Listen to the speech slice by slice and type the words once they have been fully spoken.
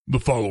The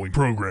following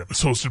program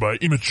is hosted by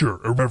immature,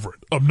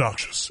 irreverent,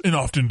 obnoxious, and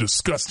often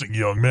disgusting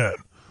young men.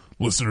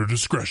 Listener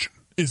discretion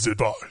is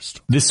advised.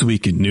 This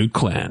week in Nude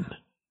Clan,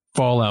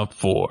 Fallout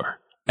 4,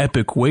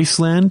 Epic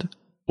Wasteland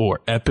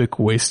or Epic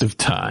Waste of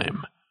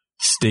Time.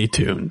 Stay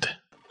tuned.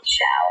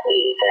 Shall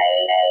we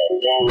play a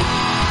game?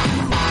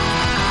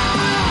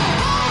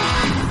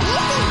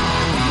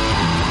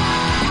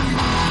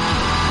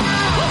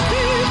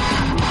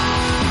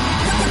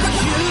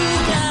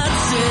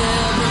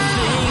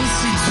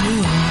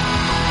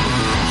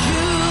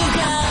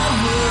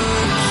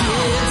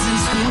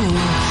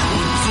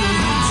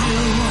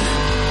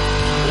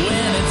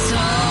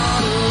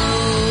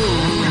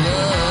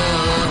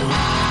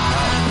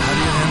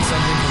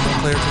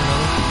 Player to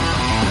another.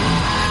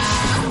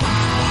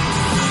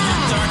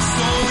 Dark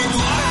soul of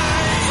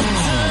light.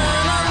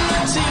 Turn on the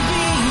TV,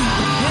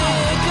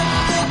 pick up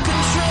the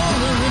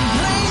controller and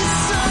play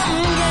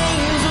some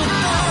games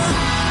with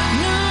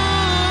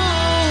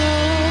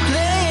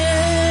the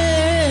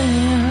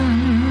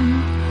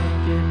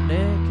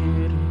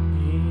Nude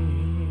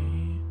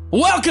Clan.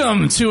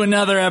 Welcome to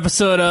another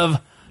episode of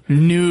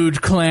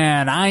Nude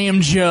Clan. I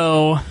am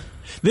Joe.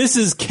 This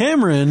is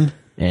Cameron.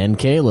 And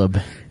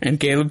Kaleb. And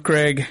Kaleb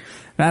Craig.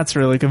 That's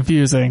really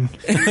confusing.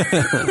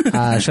 Should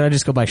I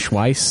just go by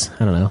Schweiss?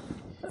 I don't know.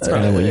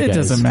 It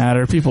doesn't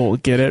matter. People will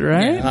get it,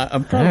 right? Yeah,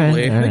 probably. All right.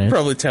 They can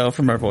probably tell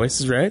from our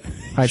voices, right? All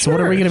right, so what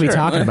are we going to be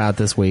talking about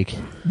this week?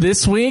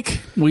 This week,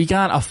 we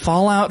got a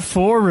Fallout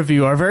 4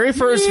 review, our very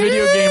first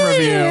video game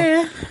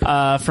review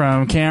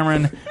from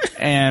Cameron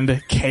and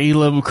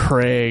Kaleb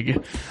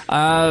Craig.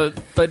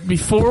 But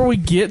before we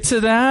get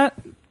to that,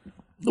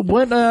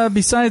 what,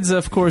 besides,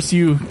 of course,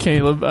 you,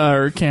 Kaleb,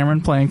 or Cameron,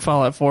 playing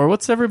Fallout 4,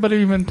 what's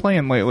everybody been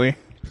playing lately?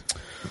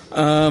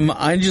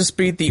 I just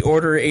beat the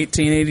Order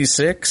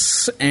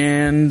 1886,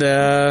 and,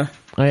 Oh,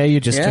 yeah, you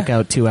just took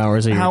out 2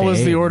 hours of your day. How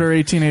was the Order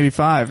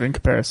 1885 in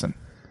comparison?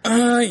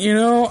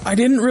 I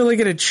didn't really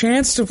get a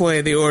chance to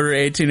play the Order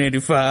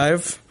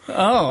 1885.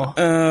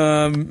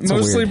 Oh.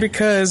 Mostly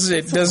because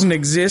it doesn't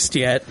exist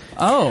yet.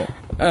 Oh.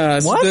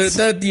 What?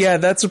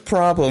 That's a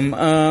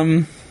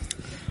problem.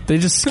 They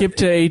just skipped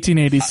to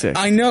 1886.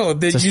 I know.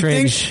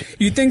 Strange.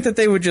 You think that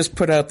they would just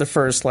put out the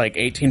first,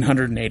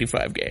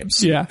 1,885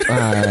 games.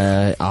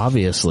 Yeah.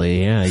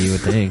 Obviously, yeah, you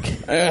would think.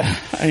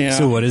 Yeah.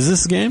 So what is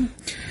this game?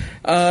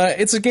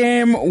 It's a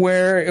game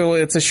where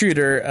it's a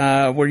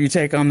shooter, where you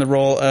take on the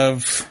role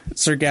of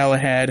Sir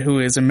Galahad, who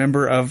is a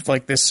member of,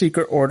 this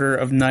secret order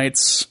of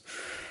knights.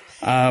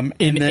 In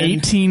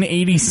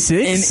 1886?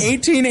 In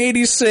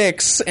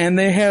 1886, and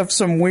they have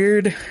some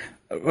weird,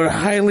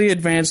 highly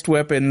advanced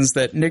weapons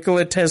that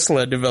Nikola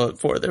Tesla developed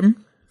for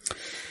them.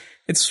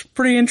 It's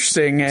pretty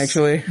interesting,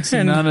 actually.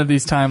 So none of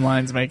these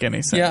timelines make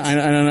any sense. Yeah, I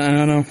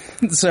don't know.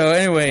 So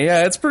anyway,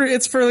 yeah, it's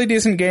a fairly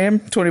decent game.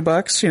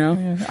 $20,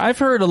 Yeah. I've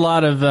heard a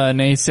lot of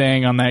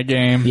naysaying on that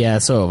game. Yeah,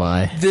 so have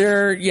I.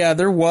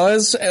 There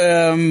was,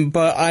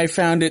 but I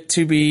found it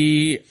to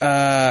be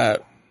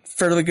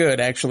fairly good,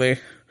 actually.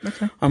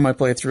 Okay. On my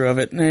playthrough of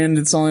it, and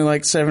it's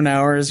only 7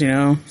 hours,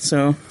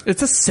 so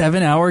it's a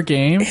 7-hour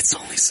game. It's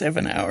only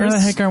 7 hours. Why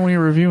the heck aren't we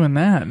reviewing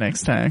that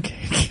next time?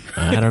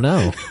 I don't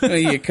know.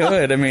 You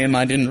could. I mean,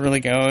 I didn't really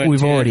go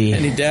into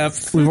any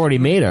depth. We've already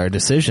made our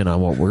decision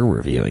on what we're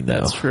reviewing, though.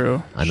 That's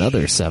true.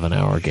 Another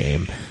 7-hour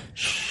game.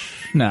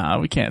 No,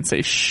 we can't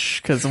say shh,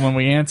 because when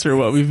we answer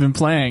what we've been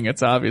playing,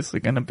 it's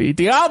obviously going to be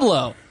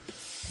Diablo.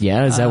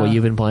 Yeah, is that what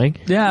you've been playing?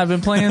 Yeah, I've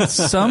been playing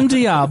some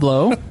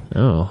Diablo.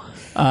 Oh.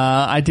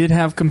 I did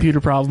have computer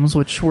problems,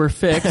 which were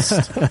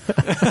fixed.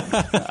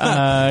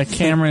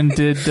 Cameron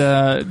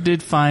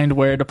did find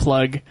where to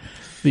plug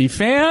the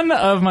fan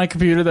of my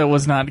computer that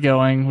was not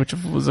going, which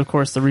was, of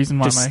course, the reason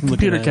why my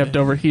computer kept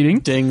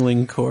overheating.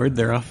 Dangling cord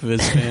there off of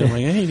his fan.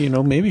 Hey,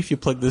 maybe if you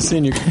plug this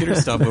in, your computer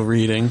stop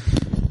overheating.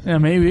 Yeah,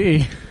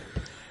 maybe.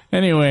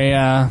 Anyway,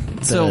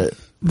 so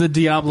the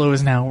Diablo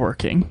is now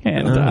working,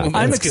 and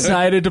I'm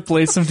excited to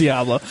play some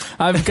Diablo.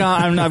 I've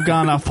gone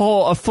a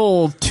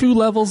full 2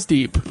 levels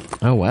deep.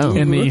 Oh wow!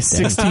 In the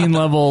 16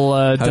 level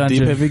dungeon. How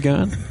deep have you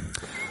gone?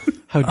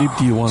 How deep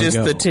do you want to go?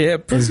 Just the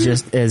tip. It's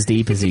just as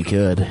deep as you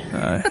could.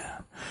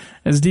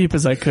 As deep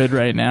as I could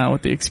right now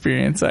with the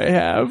experience I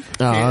have.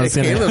 Oh, I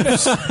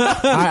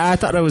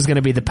thought it was going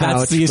to be the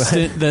pouch.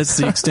 That's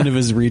the extent of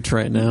his reach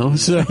right now.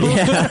 So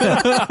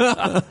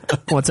yeah.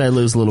 Once I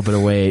lose a little bit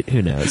of weight,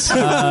 who knows?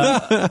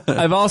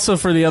 I've also,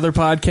 for the other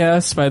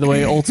podcast, by the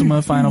way,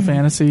 Ultima Final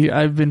Fantasy,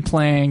 I've been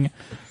playing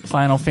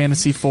Final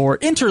Fantasy IV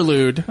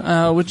Interlude,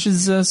 which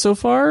is so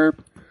far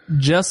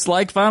just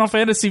like Final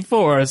Fantasy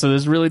IV, so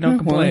there's really no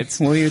complaints.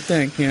 What do you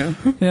think?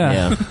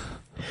 Yeah.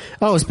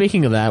 Oh,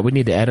 speaking of that, we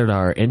need to edit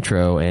our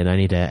intro, and I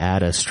need to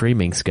add a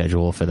streaming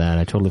schedule for that.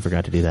 I totally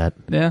forgot to do that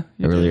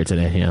earlier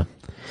today, yeah.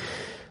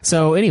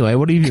 So anyway,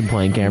 what have you been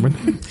playing,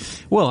 Cameron?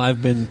 Well,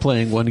 I've been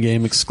playing one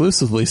game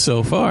exclusively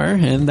so far,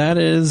 and that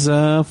is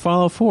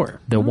Fallout 4.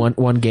 The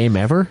one game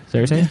ever? Is that what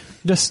you're saying?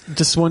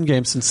 Just one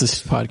game since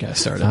this podcast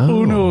started.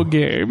 Oh. Uno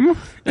game.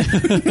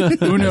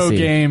 Uno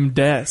game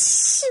des.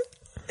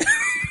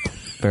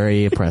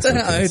 Very impressive.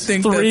 I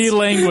think 3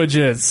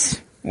 languages.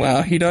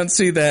 Wow, you don't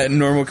see that in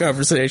normal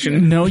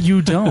conversation. No,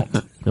 you don't.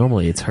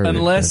 Normally it's heard.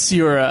 Unless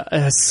you're a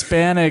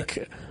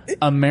Hispanic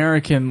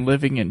American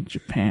living in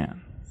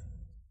Japan.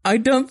 I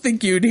don't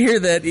think you'd hear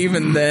that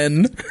even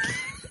then.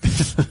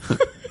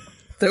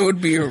 That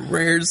would be a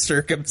rare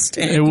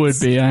circumstance. It would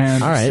be, I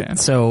understand. All right,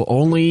 so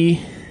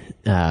only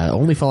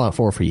Fallout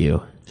 4 for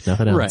you.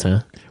 Nothing else, Right.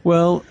 huh?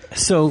 Well,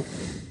 so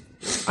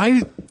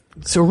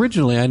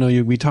originally, I know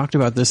we talked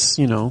about this,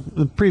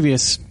 the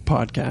previous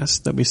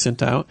podcast that we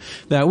sent out,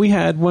 that we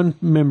had one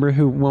member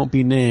who won't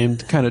be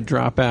named kind of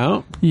drop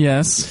out.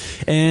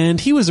 Yes. And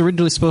he was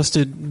originally supposed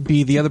to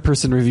be the other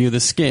person to review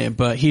this game,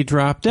 but he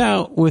dropped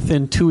out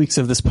within 2 weeks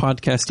of this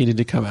podcast needed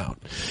to come out.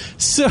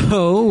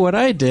 So what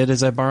I did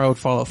is I borrowed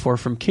Fallout 4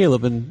 from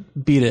Kaleb and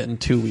beat it in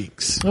 2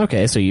 weeks.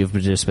 Okay, so you've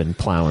just been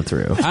plowing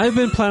through. I've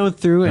been plowing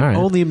through and All right.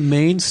 only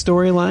main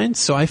storylines,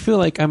 so I feel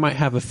like I might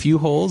have a few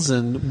holes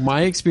in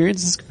my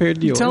experiences compared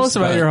to yours. Tell us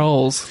about but- your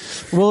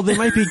holes. Well, they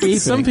might be gaping.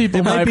 Some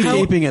people they might be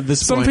gaping at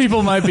this Some point.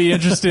 people might be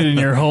interested in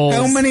your holes.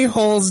 How many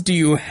holes do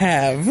you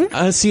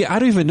have? See, I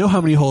don't even know how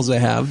many holes I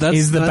have.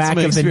 Is the that's back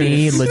my of the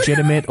knee experience.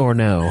 legitimate or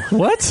no?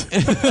 What?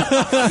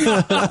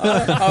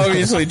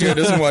 Obviously, Joe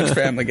doesn't watch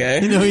Family Guy.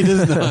 No, he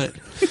does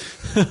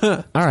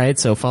not. All right,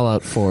 so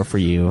Fallout 4 for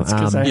you.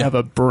 Because I have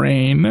a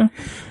brain.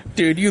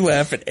 Dude, you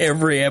laugh at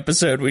every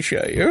episode we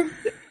show you.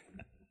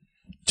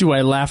 Do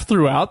I laugh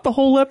throughout the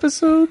whole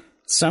episode?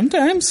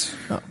 Sometimes.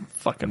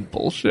 Fucking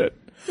bullshit.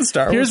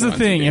 Star Wars Here's the ones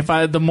thing: you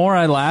do. the more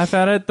I laugh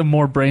at it, the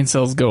more brain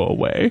cells go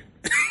away,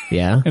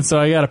 Yeah. and so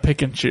I gotta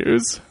pick and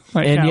choose.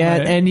 Like how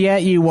And many-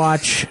 yet you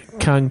watch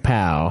Kung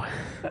Pao.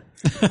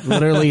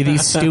 Literally the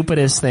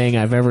stupidest thing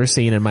I've ever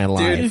seen in my Dude,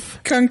 life.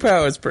 Kung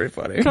Pao is pretty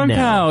funny. Kung No.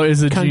 Pao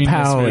is a Kung genius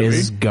Pao movie.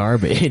 is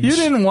garbage. You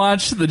didn't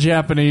watch the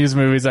Japanese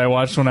movies I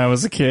watched when I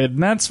was a kid,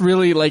 and that's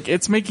really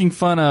it's making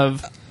fun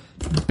of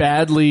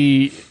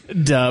badly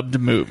dubbed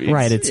movies.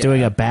 Right, it's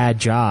doing a bad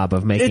job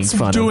of making It's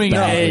fun doing of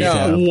bad a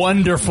dubbed.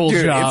 wonderful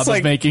Dude, job it's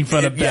like of making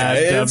fun of bad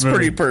dubbed it's movies.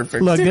 pretty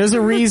perfect. Look, there's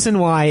a reason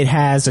why it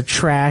has a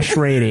trash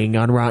rating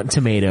on Rotten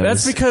Tomatoes.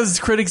 That's because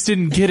critics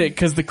didn't get it,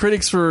 because the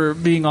critics were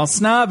being all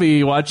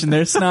snobby watching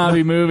their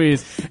snobby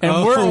movies, and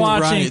Oh, we're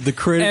watching, right, the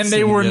critics and they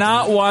didn't were get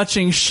not it.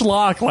 watching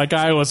schlock like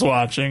I was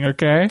watching.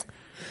 Okay,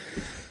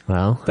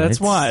 well, that's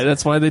why.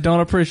 That's why they don't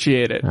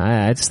appreciate it.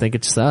 I just think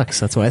it sucks.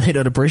 That's why they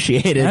don't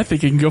appreciate I it.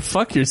 think you can go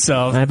fuck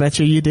yourself. I bet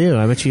you do.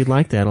 I bet you'd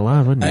like that a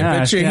lot, wouldn't you? I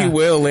bet you Yeah. he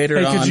will later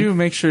Hey, on. could you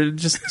make sure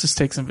just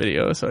take some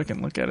video so I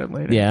can look at it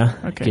later? Yeah.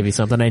 Okay. Give you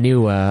something. I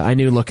knew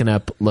looking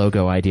up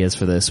logo ideas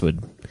for this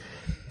would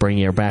bring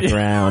you back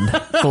around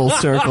full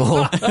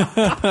circle.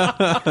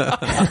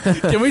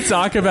 Can we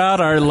talk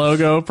about our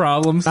logo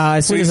problems?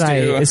 As soon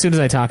Please do. as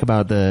I talk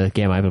about the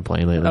game I've been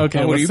playing lately. okay,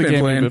 what what's have the you been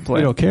game playing? you've been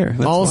We playing? don't care.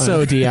 That's Also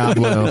fine.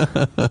 Diablo.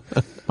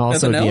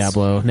 Also Nothing else?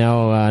 Diablo.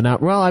 No,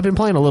 not well. I've been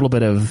playing a little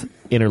bit of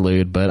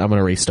Interlude, but I'm going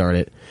to restart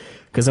it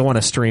because I want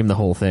to stream the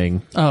whole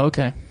thing. Oh,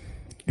 okay.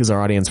 Because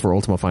our audience for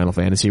Ultima Final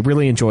Fantasy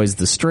really enjoys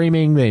the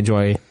streaming. They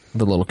enjoy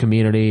the little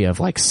community of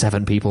like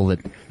 7 people that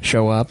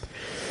show up.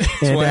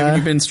 So why haven't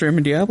you been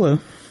streaming Diablo?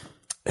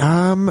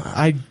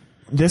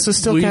 This is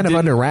still We kind of didn't-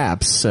 under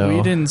wraps, so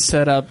We didn't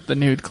set up the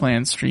Nude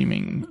Clan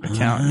streaming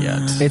account yet.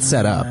 it's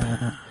set up.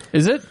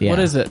 Is it? Yeah. What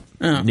is it?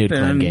 Oh, Nude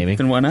Clan Gaming.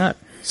 Then why not?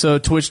 So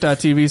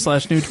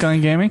twitch.tv/Nude Clan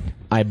Gaming?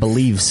 I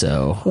believe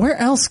so. Where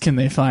else can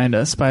they find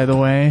us, by the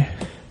way?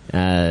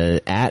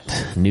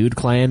 At Nude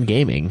Clan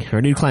Gaming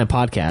or Nude Clan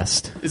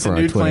Podcast. Is for it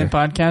our Nude Twitter.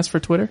 Clan Podcast for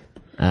Twitter?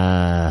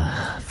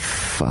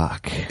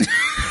 Fuck.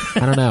 I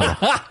don't know.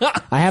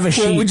 I have a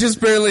sheet. Well, we just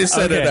barely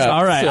set it Okay, up.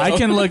 all right. so- I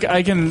can look.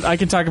 I can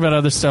talk about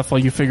other stuff while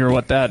you figure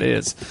what that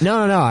is. No.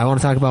 I want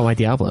to talk about my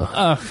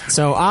Diablo.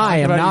 So I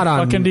am About not your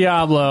on fucking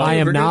Diablo. I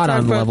am We're gonna not talk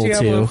on about level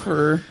Diablo 2.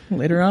 for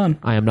later on.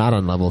 I am not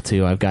on level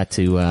 2. I've got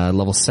to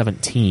level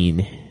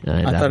 17.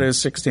 And I thought it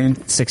was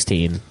 16.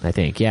 16. I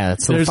think. Yeah,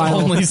 that's the There's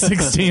final. only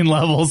 16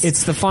 levels.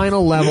 It's the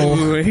final level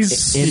Ooh,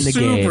 he's in the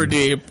super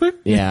game. deep.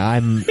 Yeah,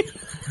 I'm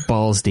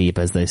balls deep,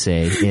 as they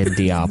say in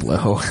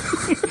Diablo.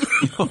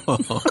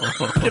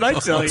 Can I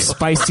tell you?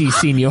 Spicy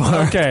senor.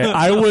 Okay,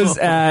 I was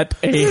at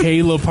a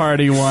Halo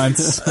party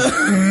once,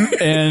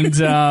 and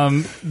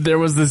there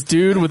was this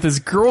dude with his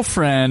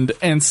girlfriend,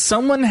 and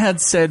someone had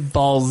said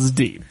balls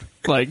deep.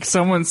 Like,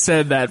 someone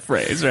said that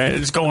phrase, right?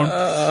 Just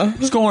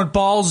going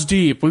balls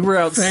deep. We were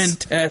out.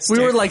 Fantastic.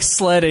 We were like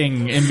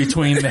sledding in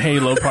between the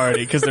Halo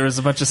party because there was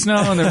a bunch of snow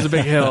and there was a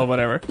big hill,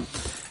 whatever.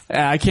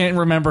 I can't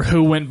remember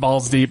who went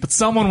balls deep, but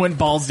someone went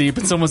balls deep,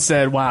 and someone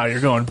said, "Wow, you're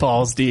going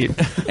balls deep."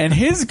 And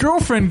his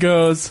girlfriend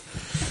goes,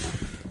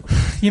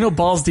 "You know,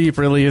 balls deep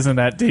really isn't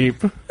that deep."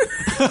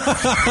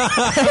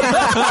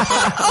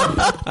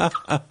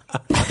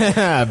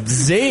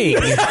 Zing.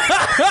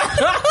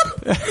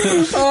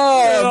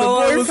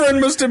 Oh, the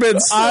boyfriend must have been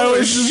so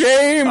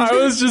ashamed. I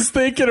was just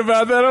thinking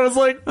about that. I was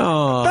like,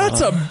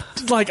 that's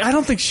I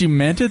don't think she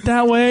meant it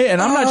that way.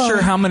 And I'm not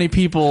sure how many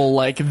people,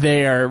 like,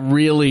 there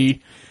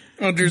really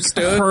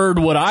Understood. heard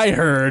what I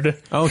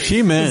heard. Oh,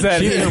 she meant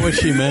what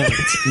she meant.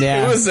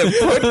 It was a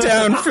put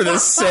down for the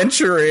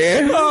century.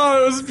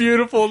 Oh, it was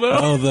beautiful though.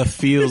 Oh, the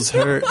feels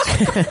hurt.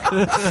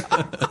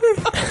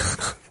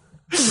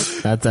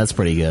 That's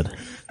pretty good.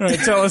 All right,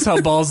 tell us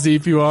how balls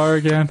deep you are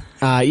again.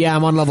 Yeah,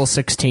 I'm on level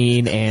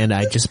 16, and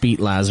I just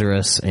beat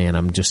Lazarus, and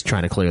I'm just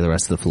trying to clear the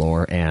rest of the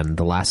floor. And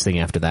the last thing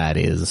after that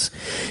is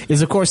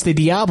of course the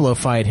Diablo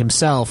fight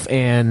himself.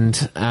 And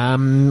I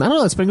don't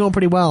know, it's been going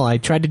pretty well. I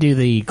tried to do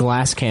the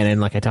glass cannon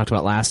like I talked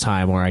about last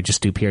time, where I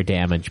just do pure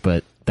damage,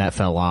 but that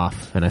fell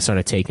off, and I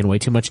started taking way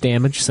too much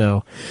damage.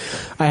 So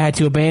I had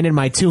to abandon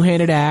my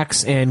two-handed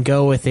axe and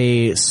go with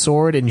a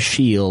sword and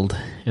shield,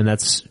 and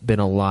that's been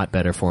a lot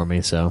better for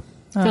me. So.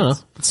 I don't know.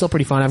 It's still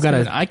pretty fun.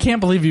 I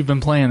can't believe you've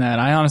been playing that.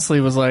 I honestly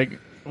was like,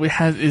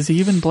 is he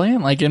even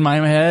playing? Like in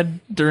my head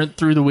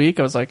through the week,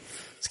 I was like,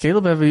 has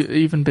Kaleb ever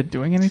even been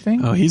doing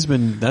anything? Oh,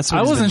 that's what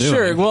I wasn't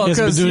sure. Well, he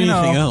hasn't been doing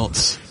because anything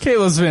else.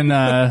 Kaleb's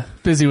been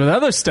busy with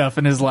other stuff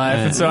in his life,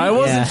 and so I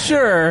wasn't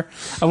sure.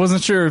 I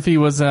wasn't sure if he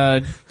was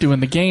doing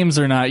the games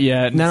or not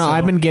yet. No,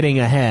 I've been getting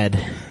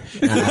ahead.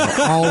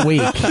 All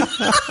week.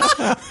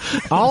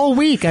 All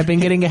week I've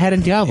been getting ahead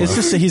in Diablo. It's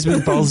just that he's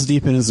been balls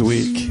deep in his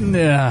week.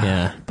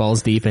 Yeah.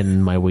 Balls deep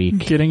in my week.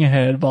 Getting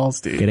ahead,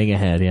 balls deep. Getting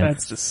ahead, yeah.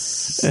 That's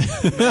just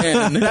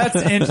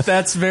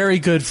that's very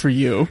good for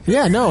you.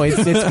 Yeah, no,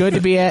 it's good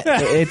to be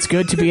it's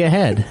good to be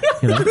ahead.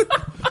 You know?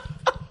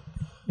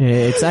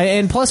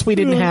 And plus we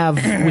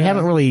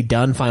haven't really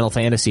done Final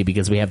Fantasy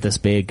because we have this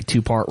big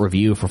 2-part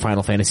review for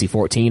Final Fantasy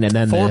 14 and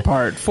then four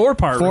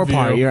part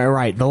review. You're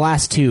right. The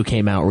last 2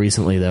 came out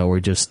recently though.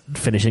 We're just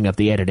finishing up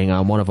the editing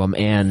on one of them,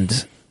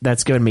 and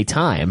that's given me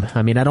time.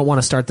 I mean, I don't want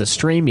to start the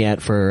stream yet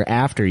for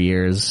After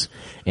Years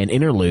and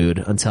Interlude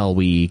until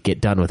we get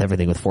done with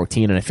everything with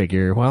 14, and I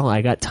figure, well,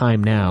 I got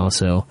time now,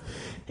 so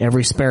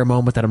every spare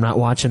moment that I'm not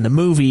watching the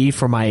movie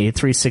for my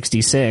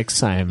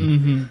 366,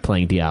 I'm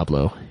playing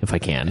Diablo if I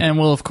can. And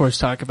we'll of course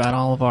talk about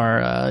all of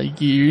our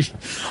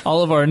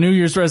New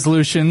Year's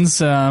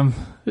resolutions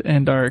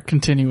and our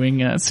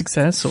continuing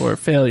success or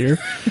failure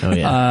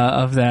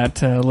of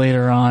that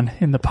later on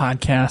in the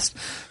podcast.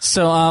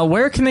 So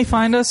where can they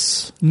find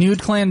us?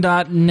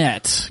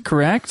 Nudeclan.net,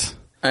 correct?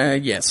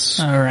 Yes.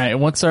 All right.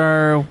 What's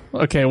our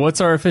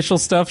official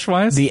stuff,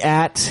 Schweiss?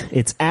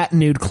 It's at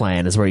Nude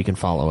Clan is where you can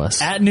follow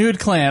us. At Nude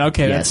Clan.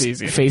 Okay, yes, that's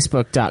easy.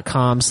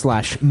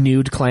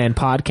 Facebook.com/Nude Clan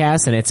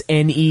Podcast, and it's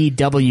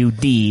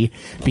NEWD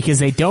because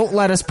they don't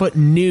let us put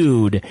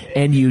nude,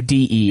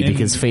 NUDE,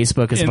 because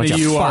Facebook is a bunch of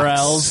URLs.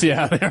 fucks.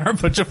 Yeah, they are a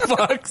bunch of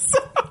fucks.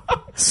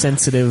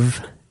 Sensitive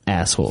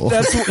asshole.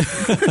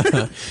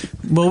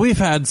 Well, we've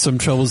had some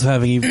troubles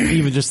having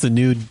even just the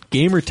nude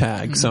gamer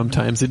tag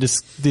sometimes. They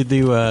just did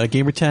the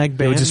gamer tag ban.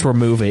 They would just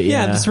remove it,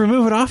 Yeah, just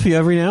remove it off you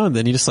every now and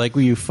then. You just like,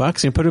 well, you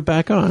fucks, and put it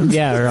back on.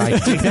 Yeah,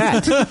 right. Take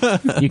that.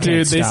 You can't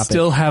Dude, they stop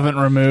still haven't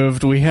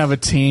removed. We have a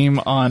team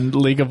on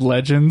League of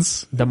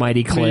Legends. The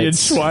Mighty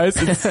Clits.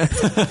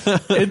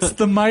 It's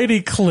the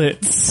Mighty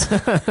Clits.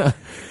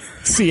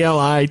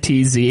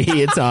 CLITZ.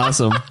 It's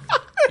awesome.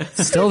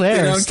 Still there.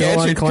 They don't still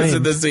catch it because of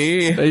unclaimed. the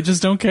Z. They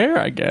just don't care,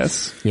 I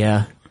guess.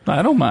 Yeah.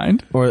 I don't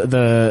mind. Or You think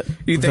the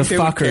they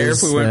would care if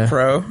fuckers, we went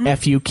pro?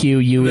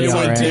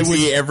 FUQUERS. They would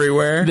be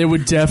everywhere. They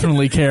would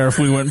definitely care if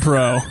we went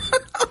pro.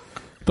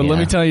 But let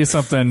me tell you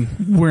something.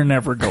 We're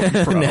never going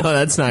pro. No,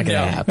 that's not going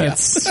to happen.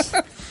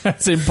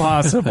 That's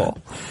impossible.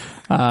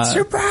 It's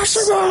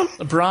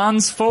impossible.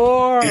 Bronze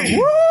 4.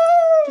 Woo!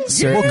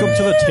 Welcome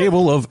to the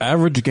table of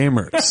average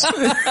gamers.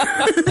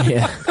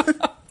 Yeah.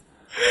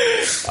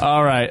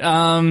 All right.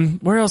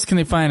 Where else can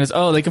they find us?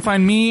 Oh, they can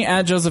find me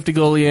at Joseph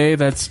DeGollier.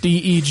 That's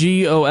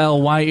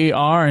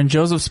DEGOLYER, and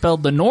Joseph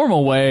spelled the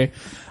normal way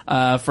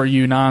for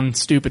you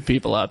non-stupid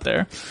people out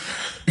there.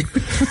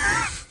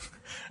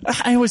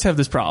 I always have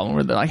this problem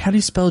where they're like, "How do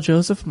you spell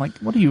Joseph?" I'm like,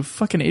 "What are you,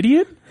 fucking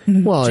idiot?"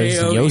 Well, it's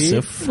J-O-E.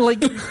 Joseph.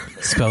 Like,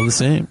 Spell the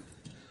same.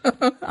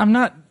 I'm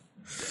not.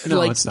 No,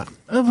 like, it's not.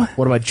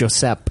 What about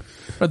Josep?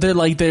 But they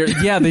do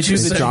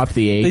Just drop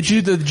the H. They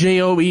do the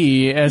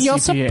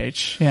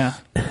JOESEPH. Yeah.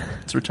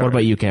 It's retarded. What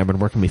about you, Cameron?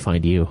 Where can we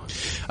find you?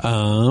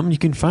 You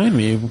can find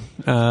me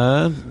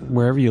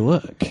wherever you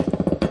look.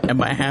 At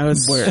my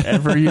house.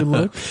 Wherever you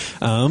look.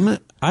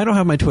 I don't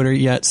have my Twitter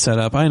yet set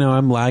up. I know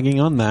I'm lagging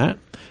on that.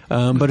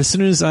 But as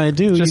soon as I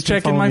do, Just you can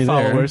checking follow my me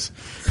there. followers.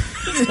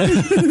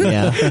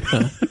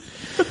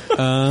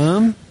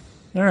 Yeah.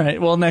 All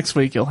right. Well, next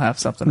week you'll have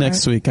something.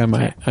 Next week I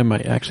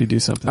might actually do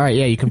something. All right,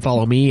 yeah, you can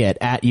follow me at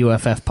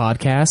UFF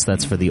Podcast.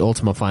 That's for the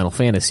Ultimate Final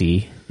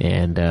Fantasy.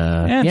 And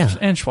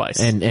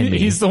Schweiss. And me.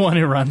 He's the one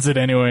who runs it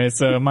anyway,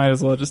 so might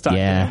as well just talk to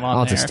him on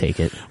I'll there. just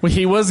take it. Well,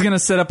 he was going to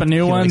set up a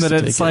new one, likes but to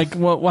it's take like,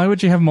 well, why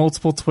would you have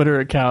multiple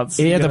Twitter accounts?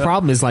 Yeah, You the gotta-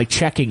 problem is like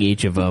checking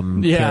each of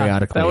them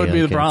periodically. that would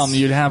be the Like, problem.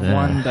 it's- You'd have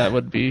one that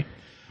would be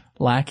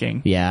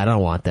lacking. Yeah, I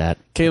don't want that.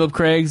 Kaleb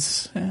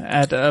Craig's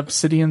at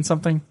Obsidian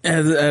something.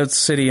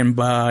 Obsidian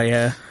Bar,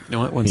 yeah. You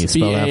know what? Can you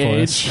spell that for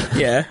us? BAH.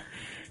 Yeah.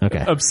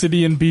 Okay.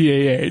 Obsidian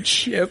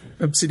BAH. Yep.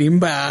 Obsidian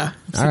Bar.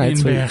 All right,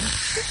 sweet.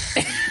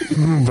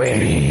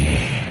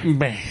 Obsidian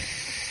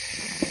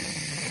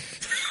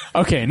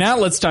Okay, now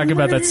let's talk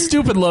about that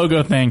stupid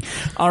logo thing.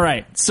 All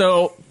right,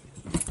 so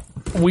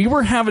we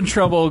were having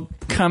trouble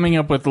coming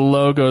up with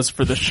logos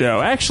for the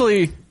show.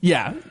 Actually,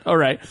 yeah, all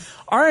right.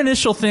 Our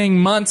initial thing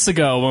months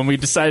ago when we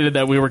decided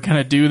that we were going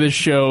to do this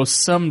show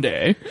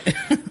someday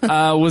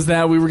was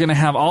that we were going to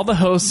have all the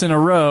hosts in a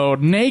row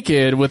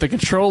naked with a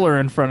controller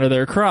in front of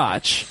their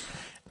crotch.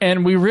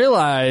 And we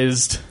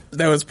realized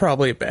That was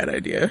probably a bad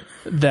idea.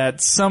 that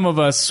some of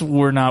us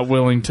were not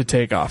willing to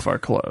take off our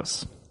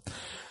clothes.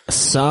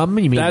 Some?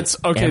 You mean That's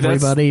okay.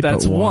 everybody?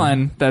 That's but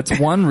one. That's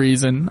one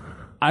reason.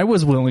 I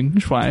was willing,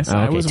 Schweiss.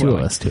 I Okay, was two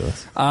willing.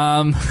 of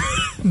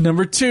us.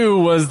 Number two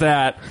was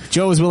that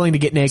Joe was willing to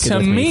get naked To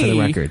with me, for the me-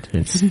 record.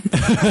 It's,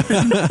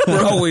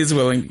 We're always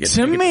willing to get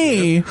to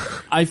me,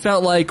 I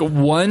felt like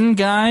one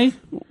guy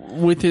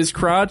with his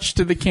crotch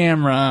to the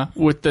camera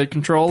with the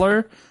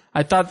controller.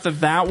 I thought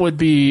that would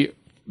be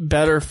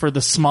better for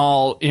the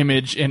small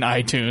image in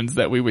iTunes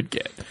that we would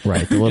get.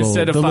 right, the little,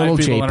 Instead of the 5 little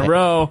people in a JPEG.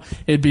 row,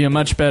 it'd be a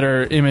much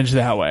better image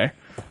that way.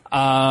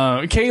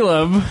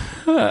 Caleb,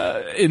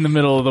 in the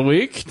middle of the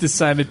week,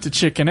 decided to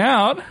chicken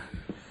out.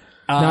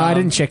 No, I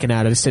didn't chicken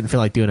out. I just didn't feel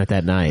like doing it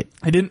that night.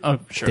 I didn't. Oh,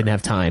 sure. Didn't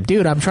have time.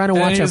 Dude, I'm trying to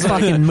watch a he's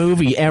like- fucking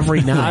movie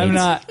every night. I'm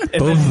not. And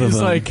Both then of he's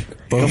them.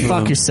 like, Go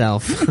fuck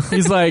yourself.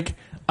 he's like,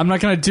 I'm not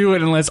going to do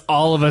it unless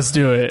all of us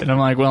do it. And I'm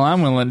like, well,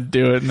 I'm willing to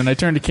do it. And then I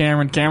turned to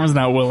Cameron. Cameron's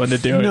not willing to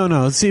do it.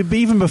 No. See, but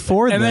even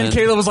before And then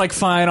Caleb was like,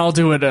 fine, I'll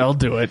do it. I'll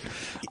do it.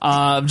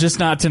 Just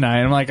not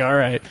tonight. I'm like, all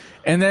right.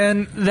 And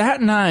then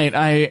that night,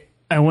 I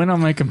went on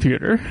my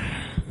computer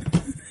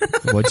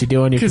What'd you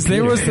do on your because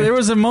computer? there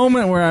was a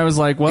moment where I was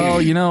like,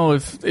 well, you know,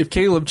 if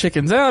Caleb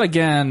chickens out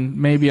again,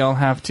 maybe I'll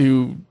have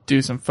to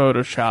do some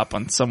Photoshop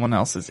on someone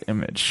else's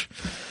image,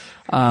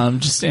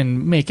 just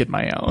and make it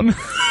my own,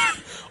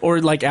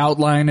 or like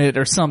outline it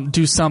or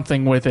do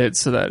something with it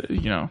so that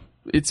you know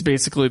it's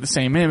basically the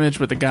same image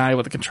with a guy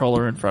with a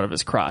controller in front of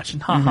his crotch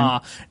and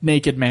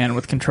naked man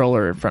with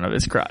controller in front of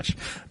his crotch,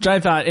 which I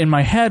thought in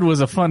my head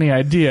was a funny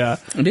idea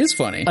It is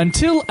funny.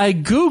 until I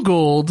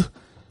Googled.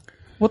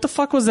 What the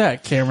fuck was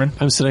that, Cameron?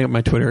 I'm setting up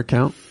my Twitter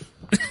account.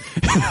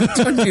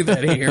 Don't do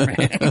that here,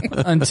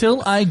 man.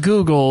 Until I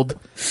Googled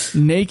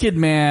naked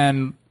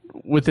man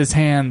with his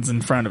hands in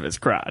front of his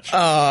crotch.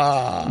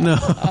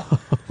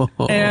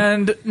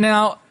 And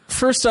now,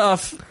 first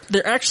off,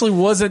 there actually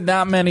wasn't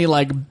that many,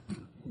 like,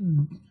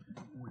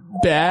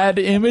 bad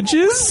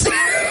images.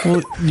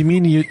 Well, you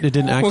mean it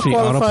didn't What actually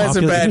qualifies a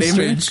auto-populate bad the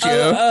history? image,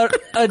 Joe?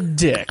 A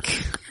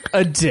dick.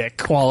 A dick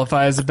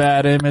qualifies a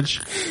bad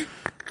image.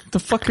 The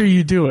fuck are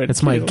you doing?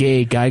 It's my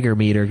gay Geiger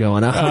meter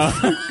going up.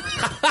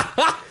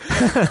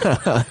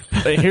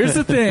 Here's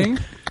the thing.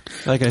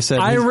 Like I said,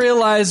 I his,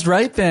 realized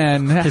right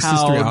then his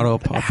history how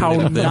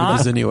auto-populated the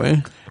images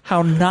anyway.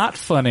 how not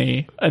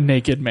funny a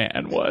naked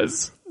man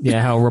was.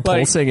 Yeah, how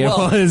repulsing it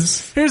well,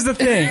 was. Here's the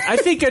thing. I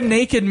think a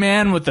naked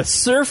man with a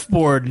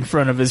surfboard in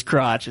front of his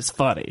crotch is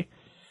funny.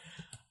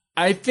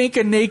 I think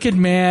a naked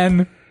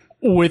man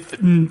with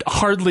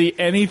hardly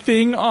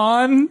anything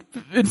on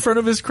in front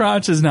of his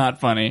crotch is not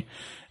funny.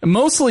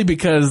 Mostly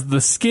because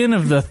the skin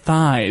of the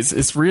thighs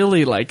is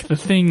really like the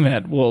thing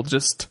that will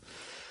just...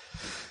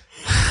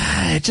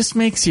 It just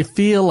makes you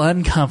feel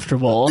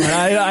uncomfortable.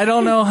 I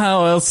don't know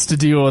how else to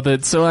deal with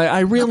it. So I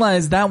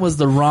realized that was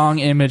the wrong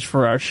image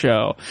for our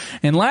show.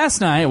 And last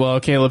night, well,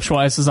 Kaleb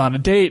Schweiss was on a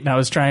date and I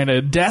was trying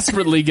to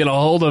desperately get a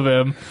hold of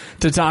him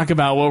to talk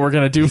about what we're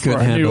going to do for couldn't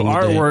our new handle the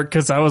date. artwork.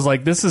 Cause I was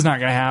like, this is not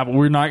going to happen.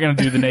 We're not going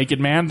to do the naked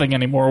man thing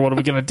anymore. What are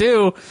we going to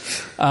do?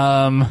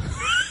 I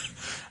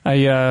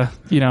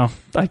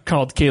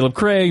called Kaleb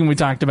Craig and we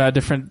talked about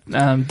different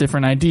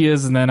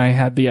ideas. And then I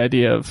had the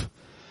idea of,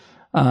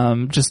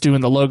 just doing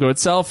the logo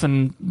itself,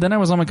 and then I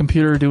was on my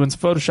computer doing some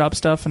Photoshop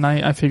stuff, and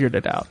I figured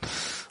it out.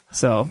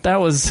 So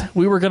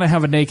we were going to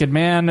have a naked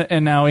man,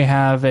 and now we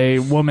have a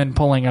woman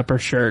pulling up her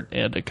shirt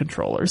and a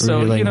controller. So,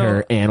 Revealing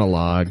her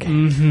analog. Joe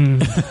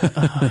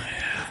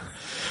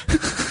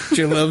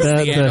loves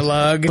the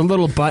analog. The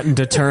little button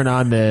to turn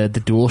on the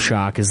dual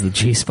shock is the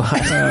G spot.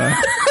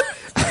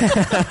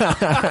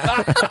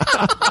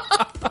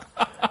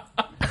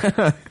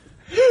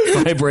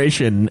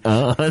 Vibration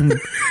on.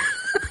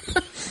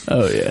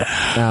 oh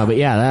yeah. But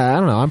yeah, I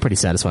don't know. I'm pretty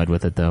satisfied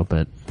with it though.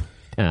 But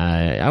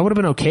I would have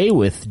been okay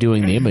with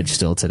doing the image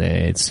still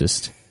today. It's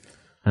just,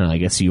 I don't know. I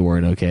guess you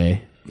weren't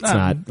okay. It's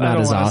not I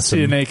don't as wanna awesome.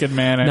 See a naked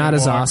man anymore. Not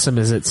as awesome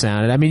as it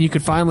sounded. I mean, you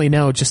could finally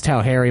know just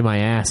how hairy my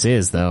ass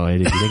is, though. If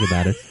you think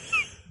about it.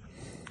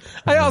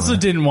 I also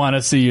didn't want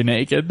to see you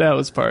naked. That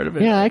was part of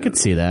it. Yeah, I could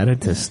see that.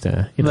 It just, you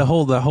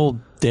know. The whole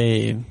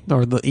day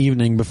or the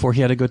evening before he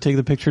had to go take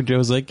the picture, Joe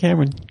was like,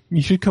 "Cameron,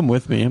 you should come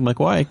with me." I'm like,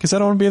 "Why?" Because I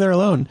don't want to be there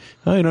alone.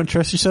 Oh, you don't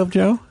trust yourself,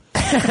 Joe?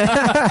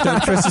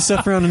 Don't trust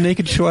yourself around a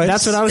naked Schweiss?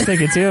 That's what I was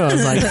thinking too. I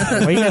was like,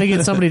 "Well, you got to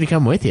get somebody to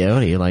come with you."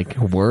 What are you like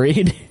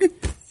worried?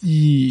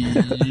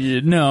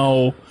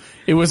 No,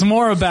 it was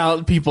more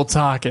about people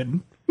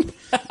talking.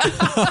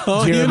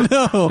 Oh, you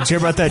know. Did you hear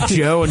about that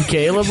Joe and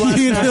Kaleb last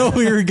You night? know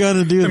we were going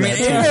to do I mean, that.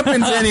 it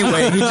happens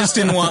anyway. He just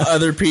didn't want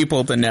other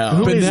people to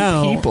know. But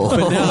now, people?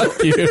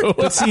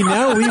 but see,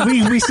 now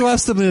we still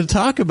have something to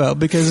talk about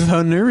because of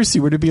how nervous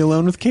you were to be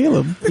alone with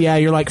Kaleb. Yeah,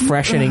 you're like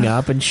freshening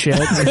up and shit.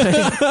 Is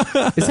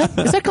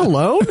that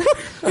cologne?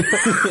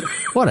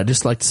 What? I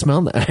just like to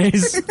smell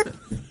nice.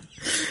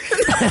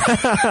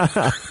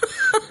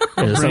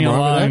 Bring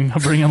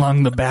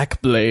along the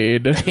back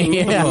blade.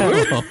 Yeah.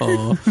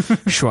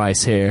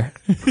 Schweiss here.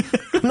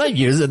 I'm not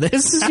using this.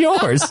 This is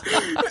yours.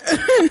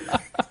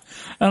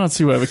 I don't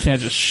see why we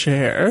can't just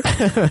share. What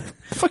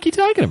the fuck are you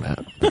talking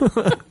about?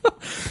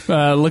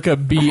 Look up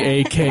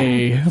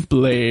BAK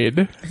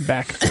blade,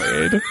 back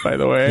blade, by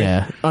the way.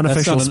 Yeah.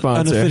 Unofficial That's not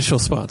an sponsor unofficial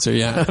sponsor,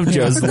 yeah. of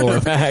Joe's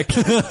lower back.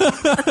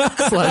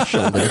 Slash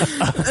shoulder.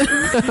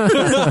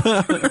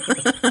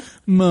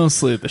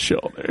 Mostly the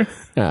shoulder.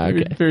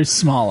 Okay. Very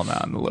small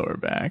amount in the lower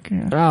back.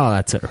 Yeah. Oh,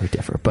 that's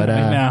different. But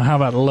Right now, how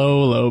about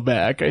low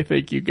back? I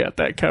think you got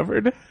that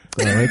covered.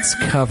 it's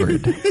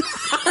covered.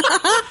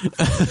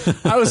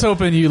 I was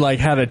hoping you like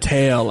had a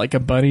tail, like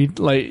a bunny,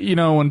 like you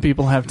know when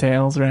people have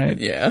tails, right?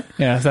 Yeah.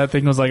 Yeah, if that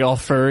thing was like all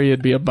furry,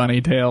 it'd be a bunny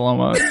tail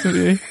almost.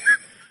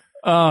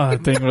 Oh,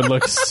 that thing would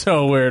look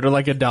so weird, or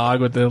like a dog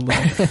with a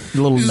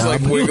little Just like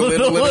wiggle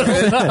it a little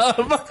bit.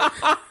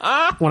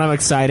 When I'm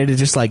excited, it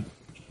just like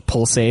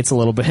pulsates a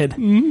little bit.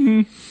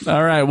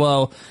 All right,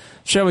 well,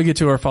 shall we get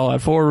to our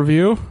Fallout 4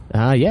 review?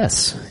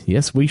 Yes.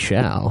 Yes, we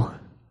shall.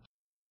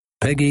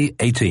 Peggy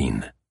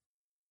 18.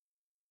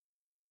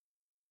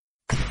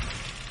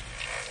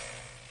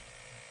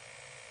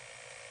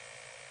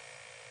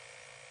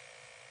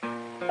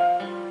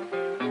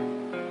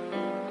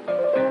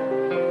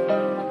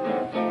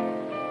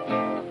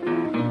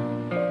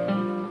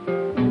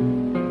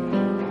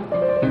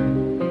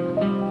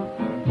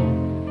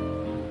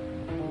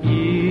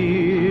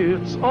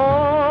 It's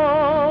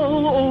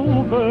all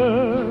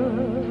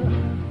over,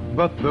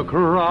 but the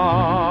cry.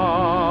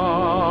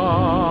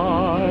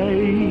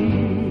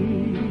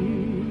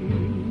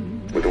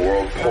 With the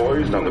world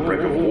poised on the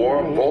brink of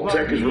war,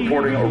 Vault-Tec is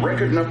reporting a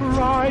record number.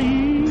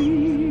 Crying,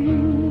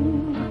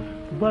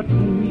 but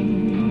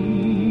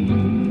me.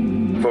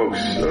 Folks,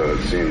 it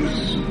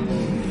seems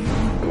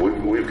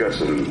we've got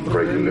some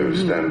breaking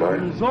news. Stand by.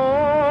 It's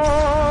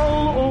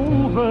all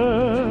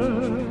over.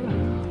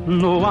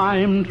 No,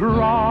 I'm trying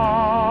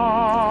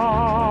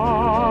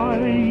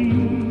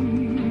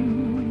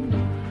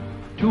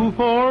to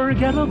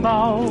forget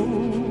about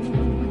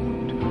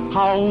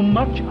how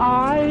much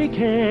I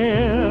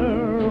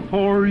care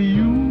for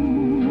you.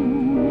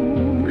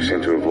 We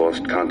seem to have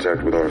lost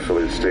contact with our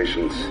affiliate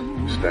stations.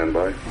 Stand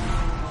by.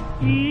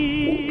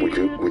 We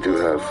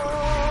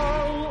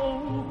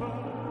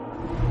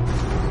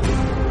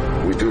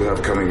do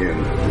have coming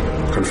in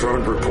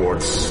confirmed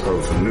reports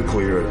of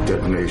nuclear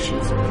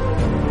detonations.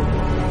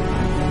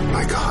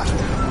 My God.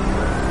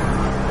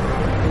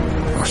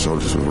 Our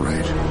soldiers were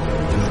right.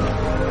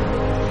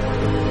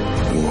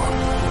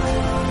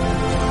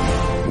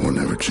 War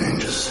never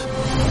changes.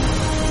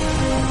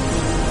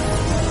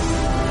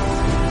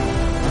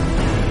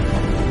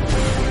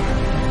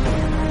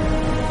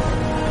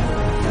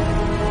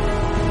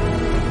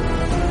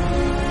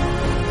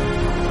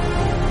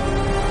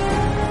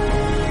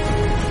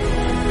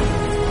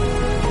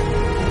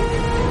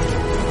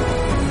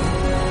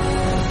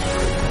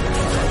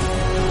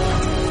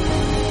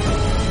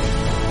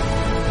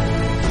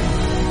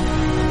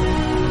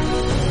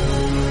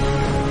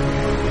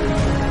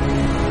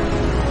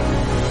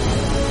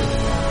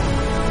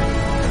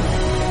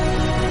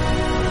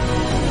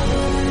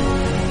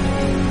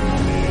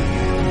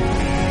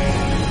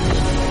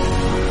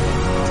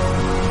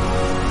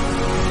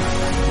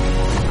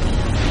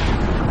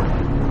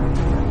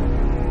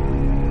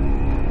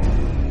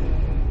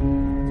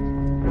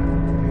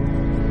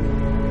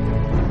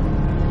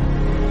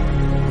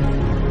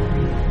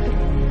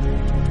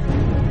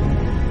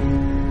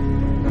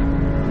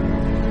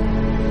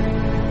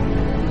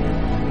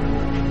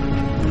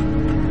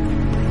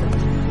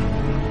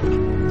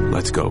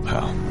 Let's go,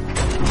 pal.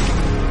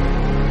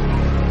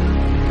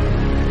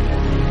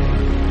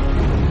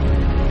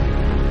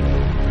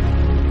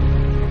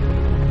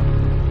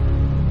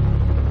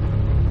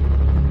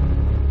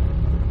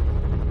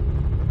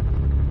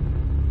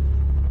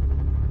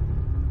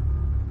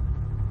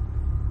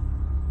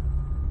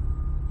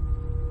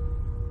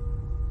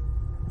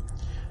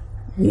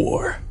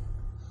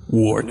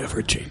 War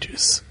never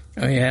changes.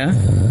 Oh, yeah?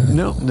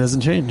 No, it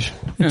doesn't change.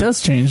 It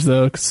does change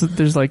though, because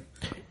there's like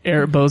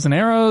bows and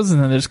arrows,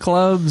 and then there's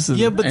clubs. And,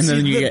 Yeah, but And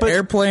then you get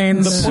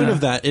airplanes. The point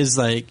of that is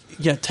like,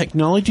 yeah,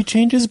 technology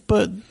changes,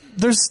 but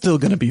there's still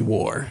going to be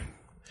war.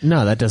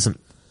 No, that doesn't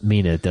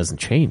mean it doesn't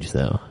change,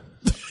 though.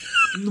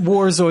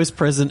 War is always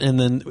present, and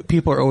then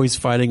people are always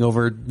fighting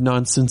over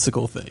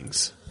nonsensical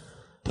things.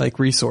 like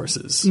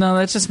resources. No,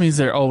 that just means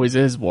there always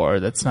is war.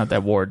 That's not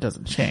that war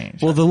doesn't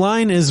change. Well, the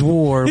line is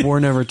war. War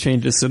never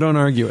changes, so don't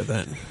argue with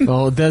that.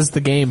 Well, does the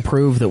game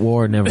prove that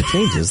war never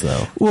changes,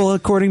 though? Well,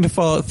 according to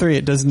Fallout 3,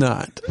 it does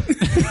not.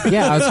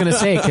 Yeah, I was going to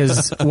say,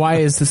 because why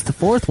is this the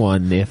fourth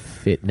one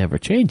if it never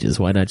changes?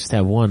 Why not just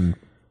have one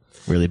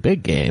really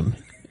big game?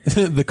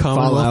 The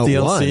Commonwealth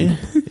DLC.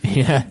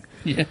 1.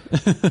 Yeah.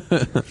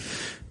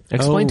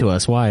 Explain to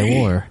us why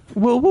war.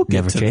 Well, we'll get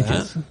never to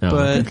changes. that. No.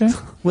 But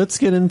let's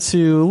get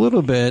into a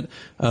little bit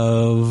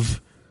of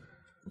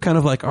kind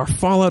of like our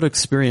Fallout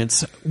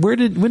experience. When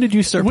did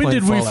you start When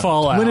playing did we Fallout?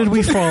 fall out? When did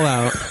we fall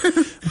out?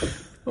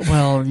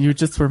 Well, you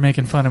just were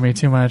making fun of me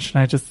too much,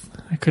 and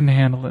I couldn't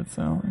handle it,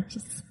 so I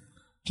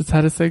just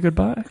had to say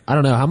goodbye. I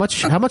don't know how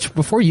much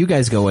before you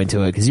guys go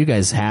into it, because you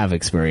guys have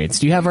experience.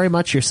 Do you have very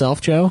much yourself,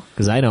 Joe?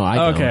 Because I know I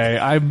don't. Okay,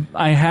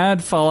 I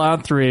had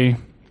Fallout 3,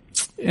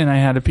 and I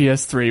had a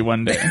PS3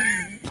 one day.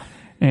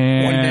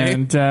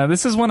 And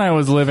this is when I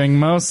was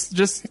living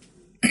just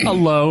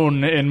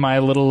alone in my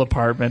little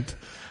apartment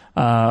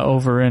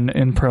over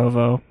in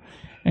Provo.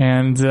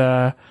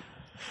 And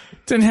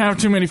didn't have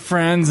too many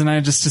friends, and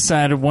I just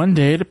decided one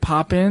day to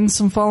pop in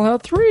some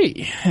Fallout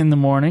 3 in the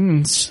morning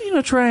and,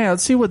 try out,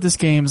 see what this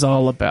game's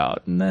all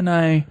about. And then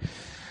the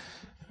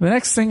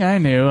next thing I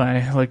knew,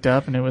 I looked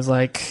up and it was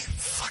like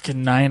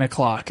fucking 9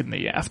 o'clock in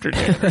the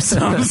afternoon or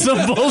some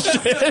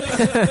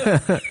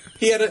bullshit.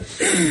 He had an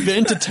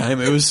invented time.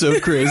 It was so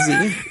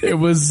crazy. It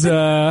was,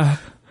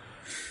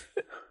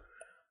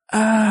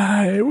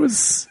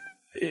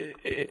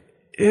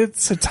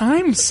 it's a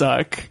time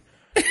suck.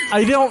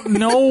 I don't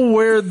know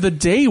where the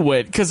day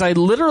went, because I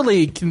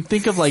literally can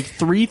think of like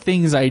 3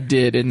 things I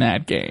did in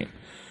that game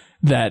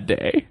that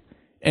day.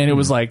 And it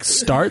was like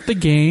start the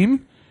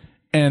game,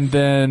 and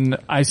then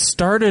I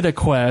started a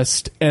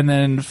quest, and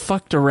then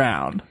fucked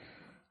around.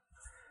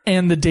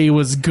 And the day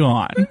was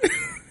gone.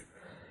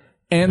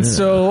 And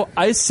so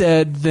I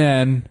said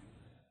then,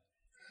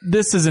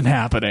 this isn't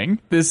happening.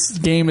 This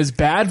game is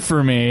bad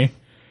for me.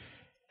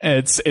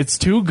 It's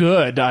too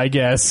good, I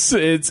guess.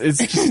 It's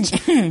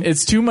just,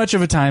 it's too much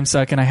of a time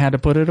suck, and I had to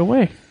put it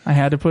away.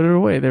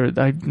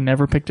 I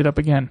never picked it up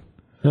again.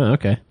 Oh,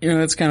 okay.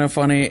 That's kind of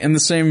funny. In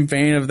the same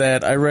vein of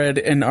that, I read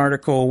an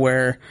article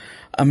where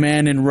a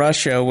man in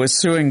Russia was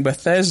suing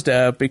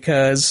Bethesda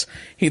because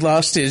he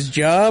lost his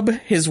job,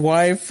 his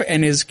wife,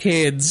 and his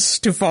kids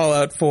to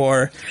Fallout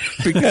 4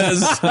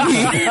 because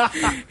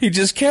he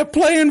just kept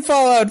playing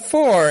Fallout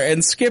 4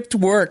 and skipped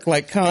work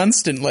like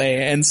constantly.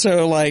 And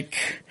so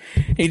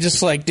he just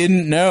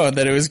didn't know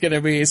that it was going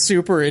to be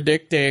super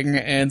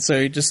addicting, and so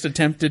he just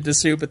attempted to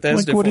sue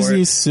Bethesda. What is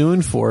he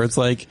suing for? It's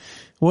like,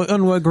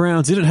 on what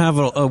grounds? He didn't have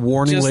a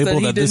warning just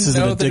label that this is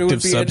an that it would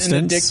addictive be substance.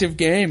 an addictive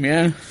game,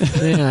 yeah.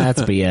 Yeah,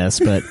 that's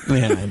BS. But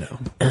yeah, I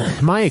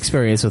know. My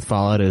experience with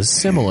Fallout is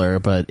similar,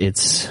 but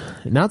it's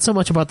not so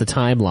much about the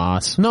time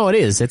loss. No, it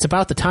is. It's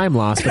about the time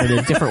loss, but in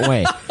a different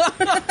way.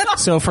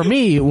 So for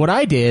me, what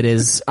I did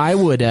is I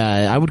would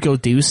go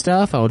do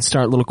stuff. I would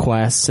start little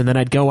quests, and then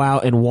I'd go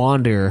out and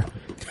wander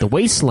the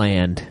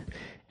wasteland.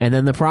 And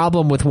then the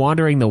problem with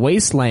wandering the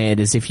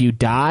wasteland is if you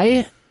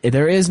die,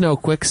 there is no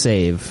quick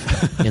save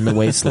in the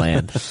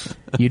wasteland.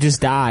 You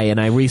just die, and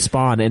I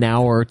respawn an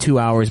hour or 2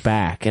 hours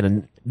back.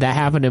 And that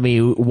happened to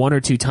me 1 or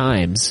 2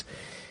 times.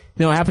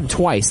 No, it happened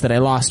twice that I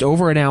lost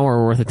over an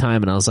hour worth of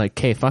time, and I was like,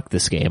 okay, fuck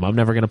this game. I'm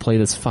never going to play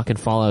this fucking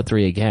Fallout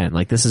 3 again.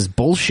 This is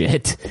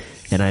bullshit.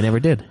 And I never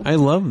did. I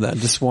love that.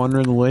 Just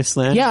wandering the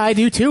wasteland. Yeah, I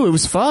do too. It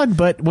was fun,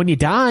 but when you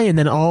die and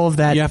then all of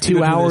that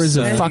 2 hours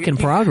of fucking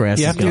progress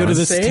you have to go to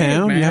this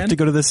town. Man. You have to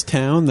go to this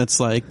town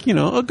that's a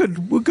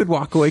good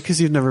walk away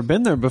because you've never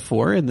been there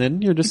before, and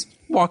then you're just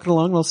walking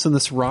along, all of a sudden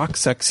this rock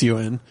sucks you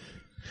in.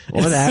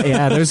 Or that,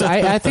 yeah.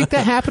 I think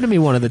that happened to me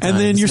one of the times. And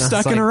then you're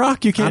stuck in a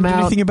rock. You can't do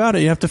anything about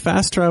it. You have to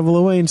fast travel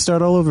away and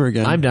start all over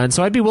again. I'm done.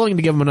 So I'd be willing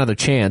to give them another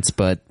chance,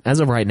 but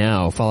as of right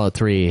now, Fallout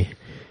 3,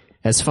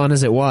 as fun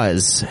as it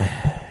was,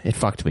 it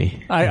fucked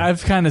me.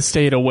 I've kind of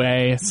stayed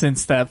away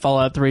since that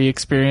Fallout 3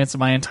 experience.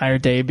 My entire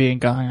day being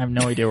gone, I have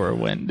no idea where it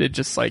went. It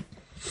just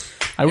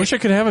I wish I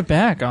could have it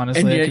back,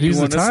 honestly. And yet you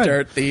want to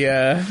start the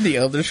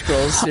Elder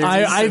Scrolls series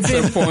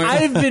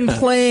I've been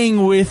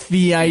playing with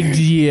the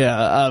idea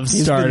of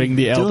starting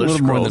the Elder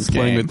Scrolls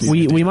game.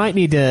 We might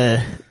need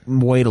to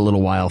wait a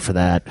little while for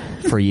that,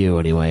 for you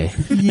anyway.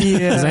 Yeah.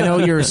 Because I know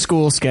your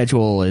school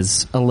schedule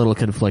is a little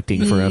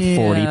conflicting for a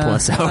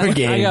 40-plus hour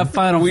game. I got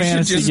Final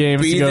Fantasy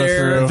games to go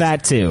through.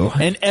 That too.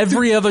 And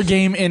every other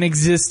game in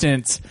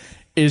existence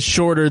is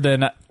shorter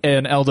than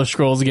an Elder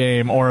Scrolls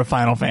game or a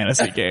Final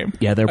Fantasy game.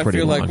 Yeah, they're pretty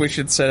long. I feel like we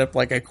should set up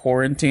a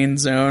quarantine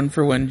zone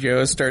for when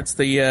Joe starts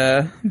the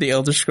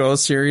Elder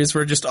Scrolls series.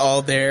 We're just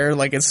all there,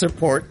 a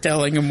support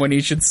telling him when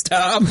he should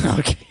stop.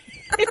 Okay.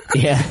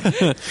 Yeah.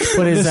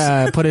 Put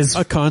his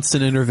a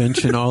constant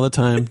intervention all the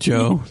time,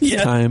 Joe.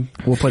 Yeah. Time.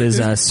 We'll put his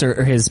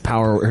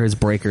his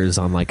breakers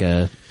on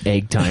a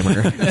egg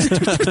timer.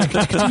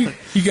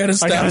 You gotta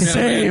stop now,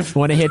 save.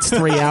 When it hits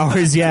 3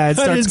 hours, it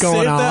starts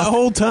going off. That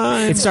whole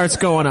time. It starts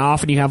going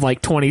off, and you have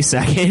 20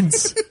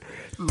 seconds.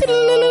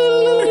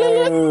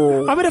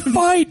 I'm in a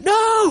fight.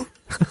 No.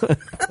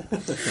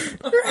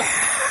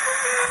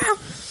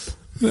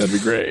 That'd be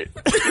great.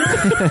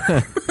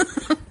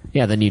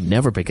 Yeah, then you'd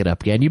never pick it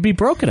up again. You'd be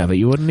broken of it.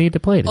 You wouldn't need to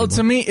play it anymore. Oh,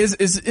 to me,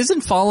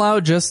 isn't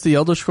Fallout just the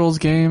Elder Scrolls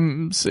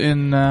games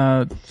in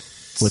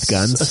with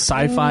guns, a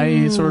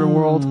sci-fi sort of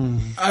world?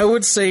 I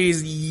would say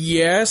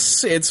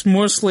yes. It's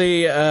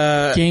mostly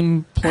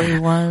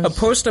gameplay-wise, a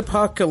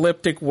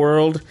post-apocalyptic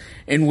world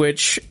in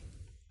which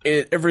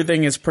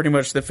everything is pretty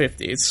much the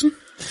 50s.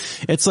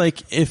 It's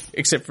like if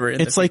if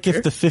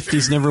the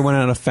 50s never went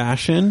out of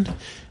fashion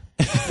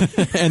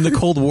and the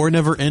Cold War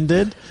never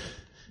ended.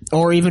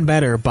 Or even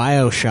better,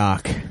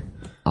 BioShock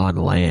on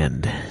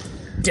land.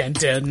 Dun,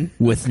 dun.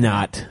 With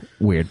not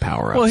weird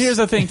power-ups. Well, here's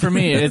the thing for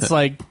me. It's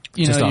like,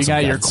 you know, you awesome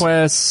got your guns.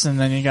 quests, and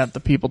then you got the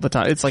people to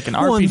talk. It's like an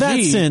Well, RPG. in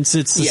that sense,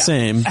 it's the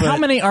same. But How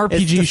many RPG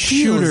the feel is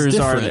shooters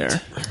are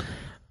different.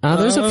 there?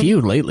 There's a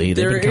few lately.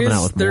 They've been coming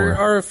out with there more.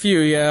 are a few,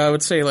 yeah. I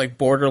would say like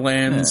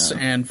Borderlands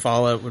and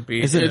Fallout would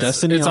be. Is it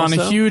Destiny It's on a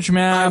also? huge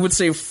map. I would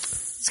say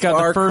It's got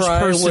Far the first Cry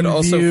person would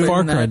also view. fit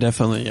Far in Cry, that.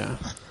 definitely, yeah.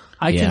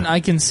 I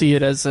can see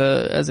it as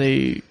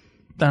a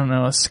I don't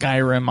know, a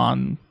Skyrim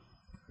on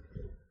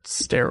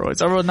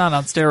steroids. Or not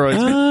on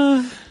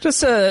steroids, but just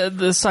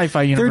the sci-fi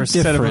They're universe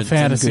instead of a different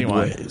fantasy in good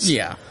one. ways.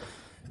 Yeah,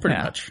 pretty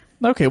Yeah. much.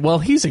 Okay, well,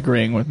 he's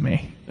agreeing with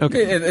me.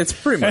 Okay. It's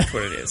pretty much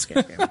what it is.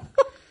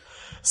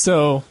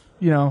 So,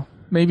 you know,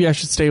 maybe I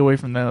should stay away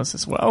from those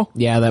as well.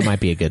 Yeah, that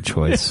might be a good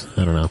choice.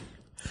 I don't know.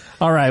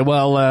 All right,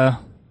 well,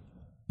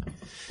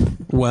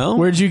 Well,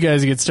 where'd you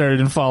guys get started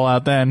in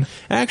Fallout then?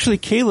 actually,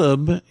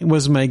 Caleb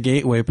was my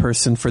gateway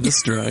person for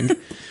this drug.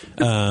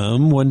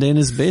 One day in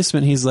his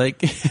basement, he's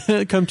like,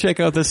 come check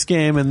out this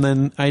game. And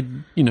then I,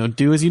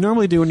 do as you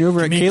normally do when you're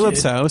over at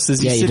Caleb's house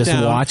is you Yeah, you sit just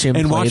down watch him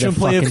and play watch the him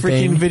play a fucking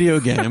freaking thing. video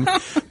game.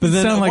 But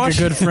then Sound like a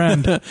good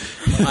friend.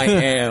 I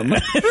am.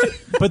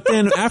 But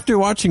then after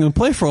watching him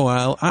play for a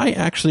while, I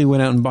actually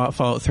went out and bought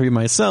Fallout 3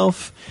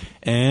 myself.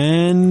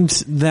 And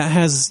that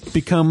has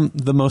become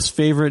the most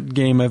favorite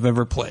game I've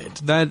ever played.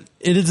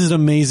 It is an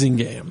amazing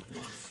game.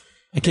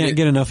 I can't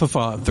get enough of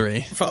Fallout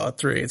 3. Fallout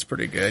 3, it's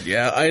pretty good.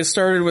 Yeah, I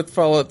started with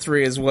Fallout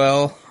 3 as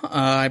well.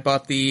 I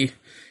bought the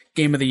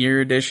Game of the Year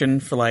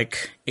edition for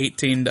like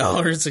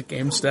 $18 at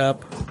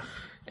GameStop.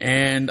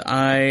 And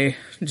I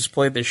just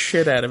played the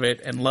shit out of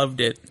it and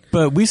loved it.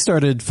 But we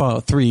started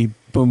Fallout 3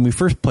 when we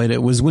first played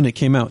it was when it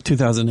came out,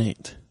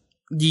 2008.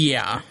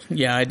 Yeah,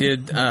 I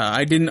did.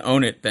 I didn't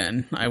own it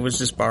then. I was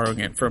just borrowing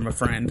it from a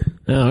friend.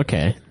 Oh,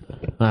 okay.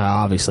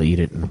 Obviously, you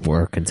didn't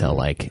work until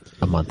like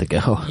a month ago.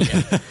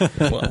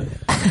 Well,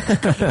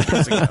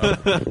 years ago.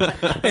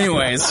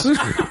 Anyways.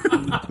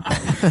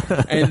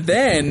 And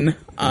then,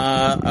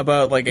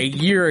 about like a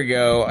year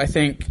ago, I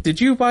think, did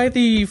you buy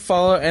the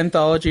Fallout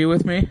Anthology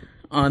with me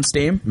on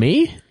Steam?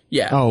 Me?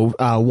 Yeah.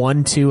 Oh,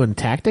 1, 2, and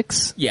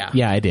Tactics? Yeah.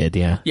 Yeah, I did,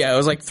 yeah. Yeah, it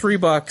was like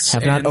 $3.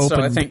 Have not and so I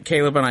opened think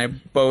Caleb and I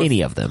both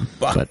Any of them.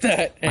 bought But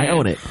that. I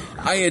own it.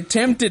 I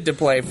attempted to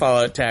play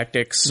Fallout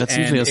Tactics. That's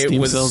and usually how it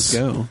Steam was sales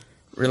go.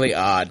 really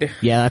odd.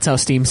 Yeah, that's how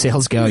Steam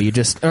sales go. You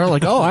just are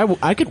like,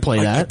 I could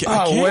play that.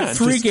 What,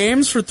 3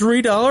 games for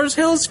 $3?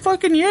 Hell's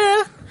fucking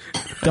yeah.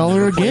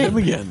 $1 a them game.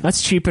 again.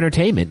 That's cheap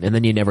entertainment, and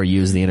then you never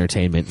use the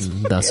entertainment,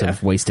 and thus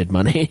have wasted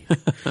money.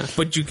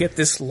 But you get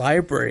this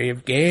library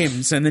of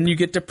games, and then you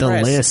get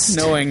depressed list.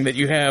 knowing that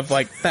you have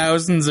like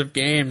thousands of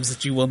games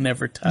that you will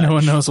never touch. No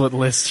one knows what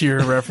list you're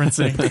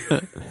referencing.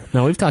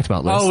 No, we've talked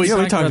about lists. Oh, We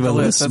talked about the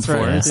lists That's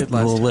before. right. I It's did the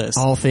little last. list.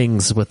 All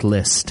things with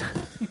list.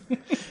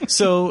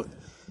 So,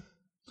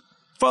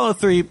 Fallout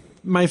 3,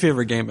 my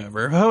favorite game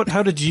ever. How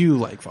did you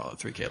like Fallout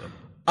 3, Caleb?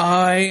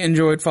 I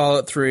enjoyed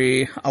Fallout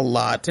 3 a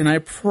lot, and I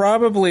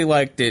probably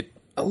liked it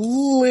a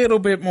little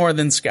bit more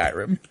than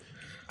Skyrim.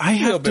 I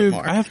have bit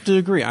more. to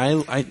agree. I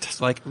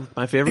like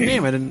my favorite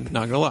game.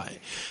 Not gonna lie.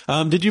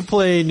 Did you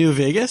play New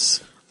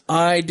Vegas?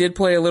 I did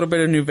play a little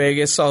bit of New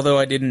Vegas, although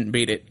I didn't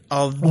beat it.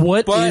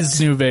 What is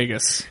New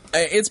Vegas?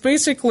 It's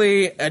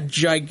basically a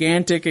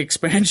gigantic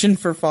expansion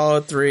for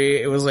Fallout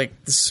 3. It was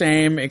like the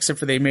same, except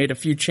for they made a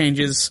few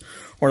changes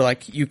where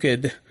like you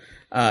could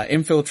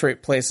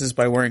infiltrate places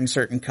by wearing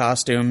certain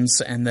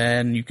costumes, and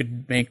then you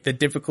could make the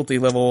difficulty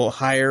level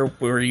higher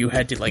where you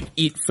had to like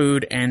eat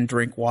food and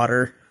drink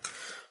water.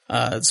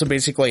 So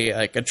basically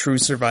like a true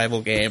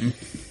survival game.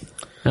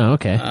 Oh,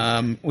 okay.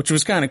 Which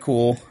was kind of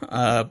cool,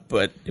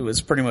 but it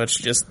was pretty much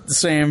just the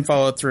same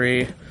Fallout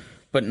 3,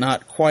 but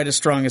not quite as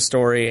strong a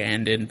story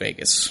and in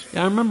Vegas.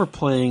 Yeah, I remember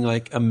playing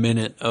like a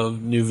minute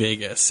of New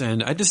Vegas,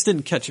 and I just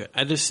didn't catch it.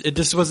 It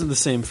just wasn't the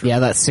same for me. Yeah,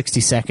 that's 60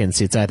 seconds.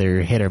 It's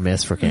either hit or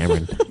miss for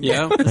Cameron.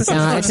 Yeah,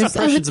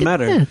 impressions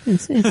matter.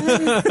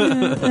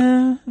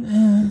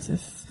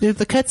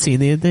 The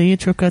cutscene, the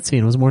intro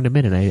cutscene was more than a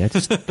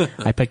minute.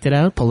 I picked it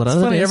out, pulled it out of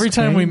the Funny, disc, every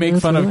time we make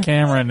fun through. of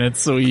Cameron, it's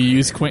so you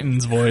use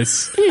Quentin's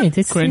voice. Yeah,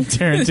 it's- Quentin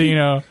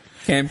Tarantino.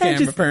 Cam,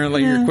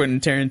 apparently you're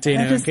Quentin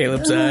Tarantino in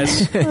Caleb's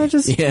eyes.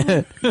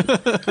 Yeah.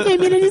 I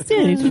mean, I just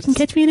did. You can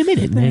catch me in a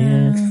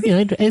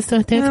minute. I still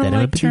have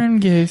that. turn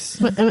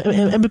gaze.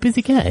 I'm a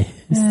busy guy.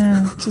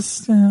 Yeah,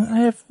 just I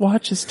have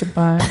watches to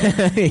buy.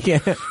 Yeah.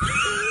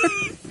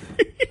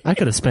 I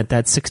could have spent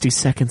that 60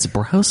 seconds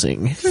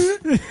browsing.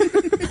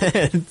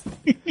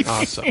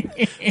 Awesome.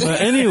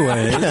 But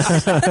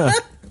anyways,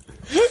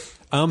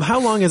 how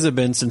long has it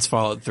been since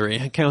Fallout 3?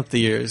 I count the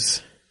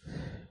years.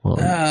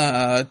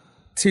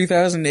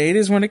 2008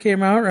 is when it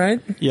came out, right?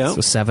 Yeah.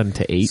 So 7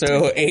 to 8.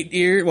 So 8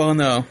 years. Well,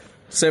 no,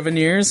 7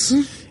 years.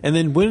 And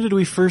then when did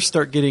we first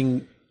start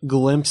getting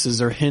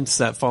glimpses or hints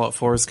that Fallout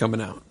 4 is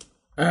coming out?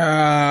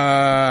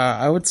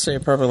 I would say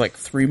probably like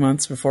 3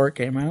 months before it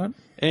came out.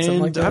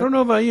 And like that. I don't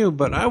know about you,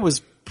 but I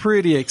was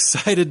pretty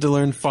excited to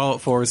learn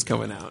Fallout 4 is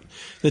coming out.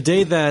 The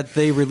day that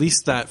they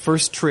released that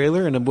first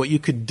trailer and what you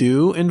could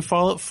do in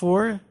Fallout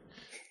 4.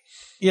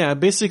 Yeah,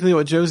 basically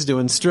what Joe's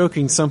doing,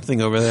 stroking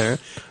something over there.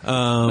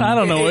 I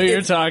don't know what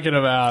you're talking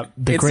about.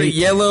 It's a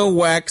yellow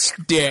wax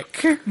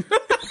dick.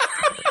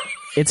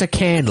 It's a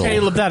candle.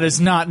 Kaleb, that is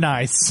not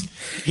nice.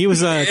 He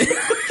was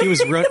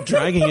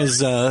dragging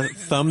his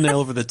thumbnail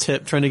over the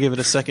tip, trying to give it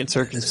a second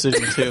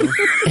circumcision too.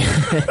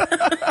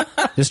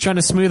 Just trying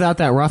to smooth out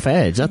that rough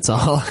edge, that's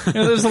all. You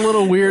know, there's a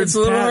little weird It's a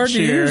little hard to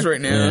here. use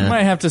right now. Yeah.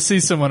 Might have to see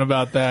someone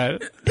about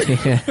that.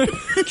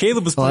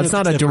 Caleb was. Well, it's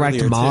not a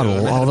direct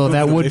model, although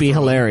that would be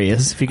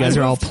hilarious if you guys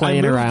are all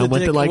playing around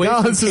with it like,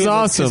 oh, this is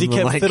awesome. He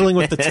kept like, fiddling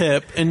with the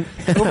tip, and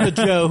over to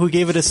Joe, who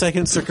gave it a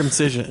second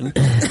circumcision.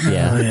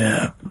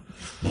 Yeah.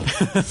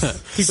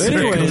 But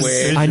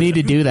anyways, I need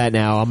to do that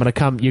now. I'm gonna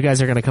come. You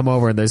guys are gonna come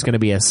over, and there's gonna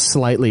be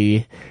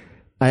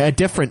a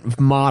different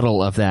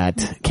model of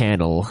that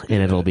candle,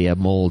 and it'll be a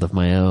mold of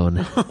my own.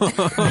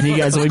 And you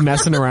guys will be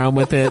messing around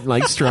with it,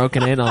 like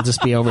stroking it. And I'll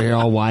just be over here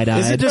all wide-eyed.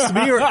 Is it just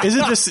me, or is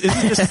it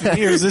just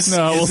me, or is this?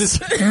 No,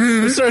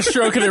 we'll start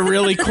stroking it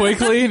really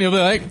quickly, and you'll be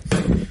like,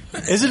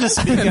 is it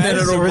just me,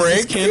 guys, or is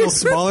this candle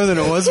smaller than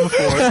it was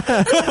before?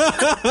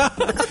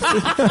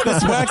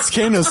 This wax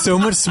candle is so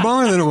much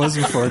smaller than it was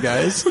before,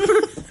 guys.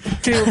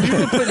 Caleb, you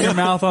can put your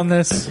mouth on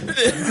this.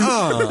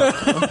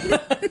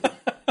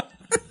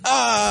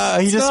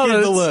 He just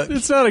gave the look.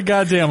 It's not a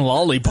goddamn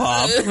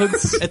lollipop.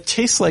 It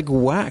tastes like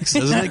wax,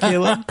 doesn't it,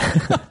 Caleb?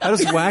 How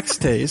does wax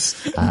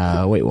taste?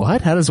 Wait,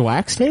 what? How does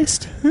wax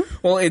taste?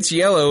 Well, it's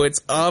yellow.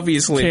 It's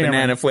obviously Cameron.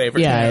 banana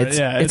flavored. Yeah,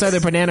 it's either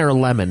banana or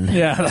lemon.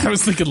 Yeah, I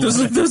was thinking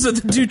lemon. Those are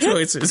the two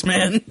choices,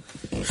 man.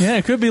 Yeah,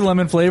 it could be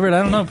lemon flavored.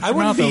 I don't know. I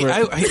wouldn't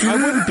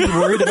be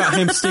worried about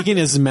him sticking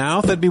his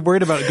mouth. I'd be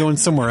worried about it going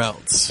somewhere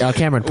else.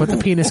 Cameron, put the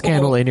penis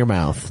candle in your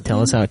mouth.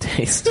 Tell us how it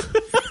tastes.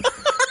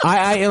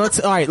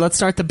 Let's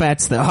start the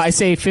bets though. I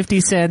say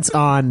 50 cents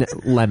on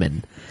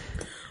lemon.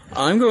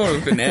 I'm going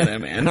with banana,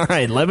 man. All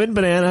right, lemon,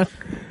 banana.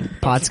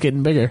 Pot's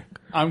getting bigger.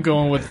 I'm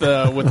going with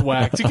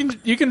wax.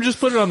 You can just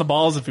put it on the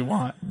balls if you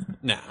want.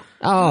 No.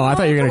 Oh, I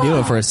thought you were going to do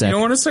it for a You second.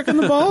 don't want to suck on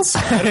the balls?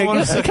 I don't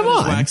want to stick Come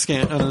on on.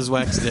 his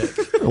wax dick.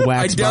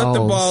 Wax I doubt balls. the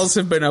balls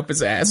have been up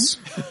his ass.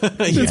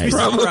 You'd be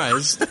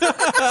surprised.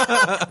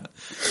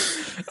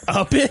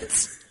 Up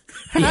it?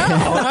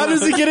 How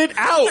does he get it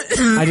out?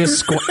 I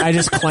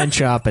just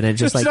clench up and it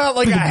just It's like not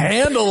like a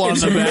handle on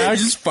the back.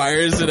 Just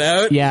fires it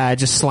out. yeah, it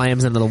just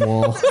slams into the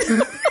wall.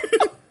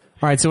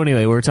 All right, so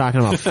anyway, we were talking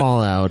about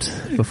Fallout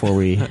before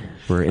we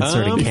were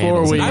inserting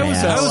candles. we- in I my was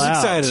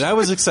ass. I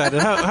was excited.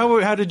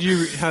 How did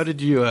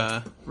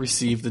you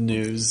receive the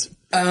news?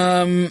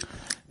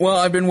 Well,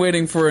 I've been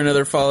waiting for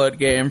another Fallout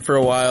game for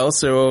a while,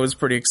 so I was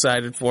pretty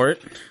excited for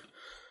it.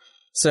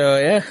 So,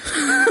 yeah.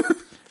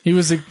 He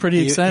was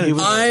pretty excited. he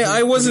was-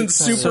 I wasn't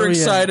super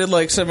excited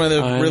like some of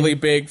the really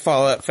big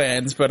Fallout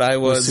fans, but I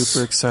was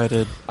super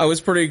excited. I was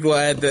pretty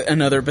glad that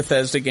another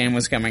Bethesda game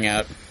was coming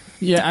out.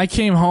 Yeah, I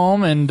came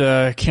home and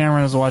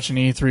Cameron was watching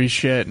E3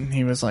 shit, and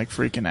he was like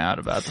freaking out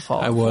about the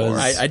Fallout 4.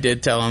 I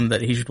did tell him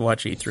that he should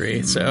watch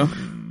E3, so.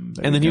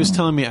 And then he was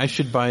telling me I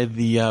should buy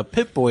the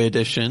Pip-Boy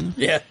edition.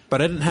 Yeah.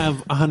 But I didn't have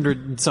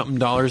 $100-something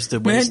to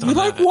Man, waste you on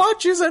like that.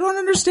 watches? I don't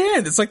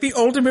understand. It's like the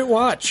ultimate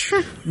watch.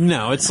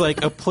 No, it's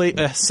like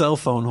a cell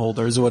phone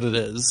holder is what it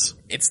is.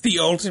 It's the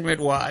ultimate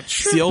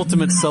watch. It's the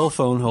ultimate cell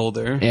phone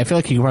holder. Yeah, I feel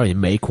like you could probably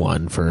make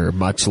one for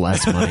much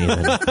less money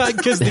than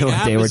Because the what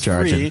app they were is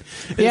charging. free.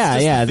 It's Yeah,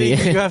 just yeah, the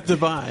thing the- you have to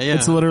buy. Yeah.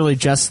 It's literally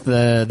just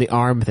the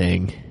arm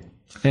thing.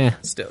 Yeah,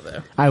 Still,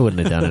 though. I wouldn't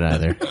have done it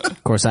either.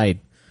 Of course, I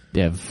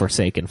have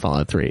forsaken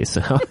Fallout 3,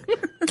 so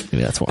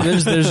maybe that's why.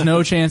 There's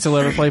no chance he'll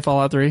ever play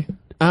Fallout 3.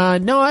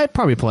 No, I'd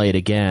probably play it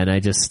again.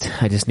 I just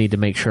need to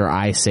make sure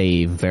I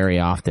save very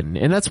often.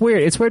 And that's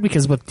weird. It's weird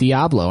because with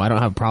Diablo, I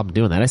don't have a problem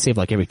doing that. I save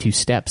like every 2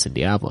 steps in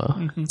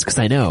Diablo. It's because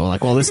I know,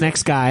 like, well, this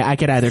next guy, I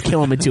could either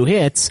kill him in 2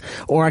 hits,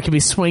 or I could be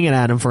swinging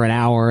at him for an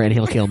hour and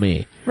he'll kill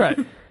me. Right.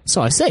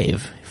 So I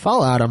save.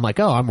 Fallout, I'm like,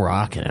 oh, I'm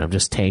rocking it. I'm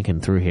just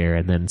tanking through here.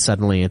 And then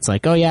suddenly it's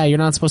like, oh yeah, you're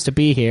not supposed to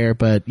be here,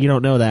 but you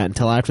don't know that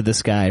until after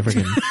this guy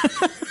freaking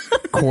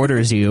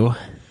quarters you.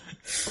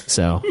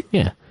 So,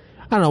 yeah.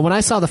 I don't know. When I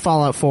saw the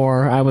Fallout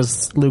 4, I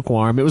was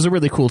lukewarm. It was a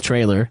really cool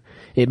trailer.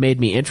 It made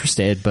me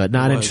interested, but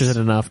not interested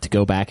enough to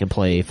go back and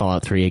play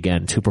Fallout 3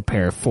 again to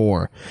prepare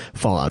for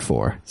Fallout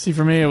 4. See,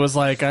 for me, it was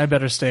like, I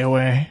better stay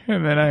away.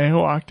 And then I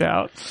walked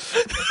out.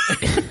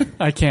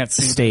 I can't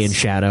see Stay in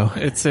shadow.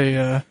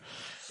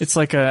 It's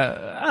like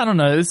I don't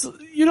know.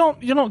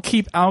 you don't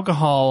keep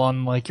alcohol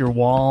on like your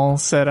wall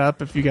set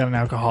up if you got an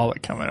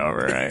alcoholic coming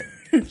over, right?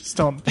 Just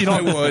don't. You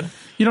don't. I would.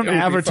 You don't It would be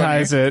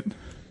advertise it.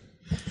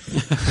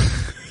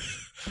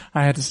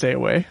 I had to stay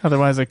away,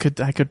 otherwise I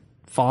could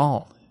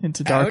fall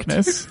into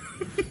darkness.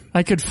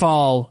 I could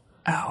fall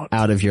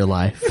out of your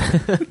life.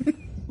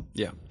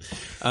 Yeah.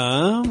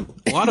 A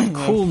lot of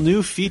cool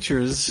new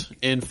features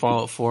in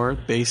Fallout 4,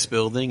 base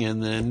building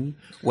and then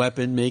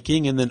weapon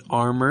making and then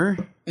armor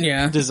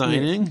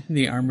designing.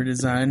 The armor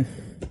design.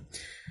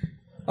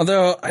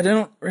 Although I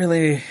don't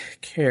really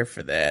care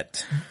for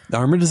that. The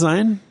armor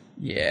design?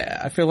 Yeah,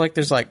 I feel like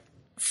there's like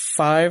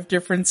 5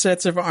 different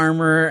sets of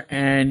armor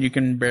and you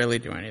can barely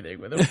do anything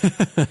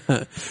with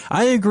them.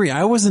 I agree.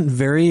 I wasn't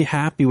very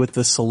happy with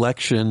the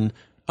selection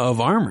of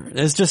armor.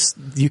 It's just,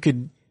 you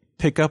could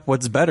pick up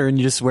what's better and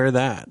you just wear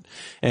that.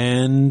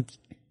 And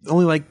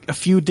only like a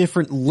few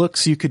different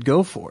looks you could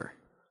go for.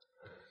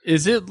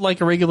 Is it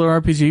like a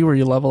regular RPG where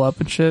you level up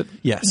and shit?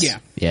 Yes. Yeah.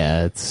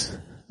 Yeah, it's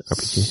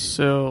RPG.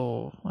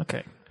 So,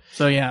 okay.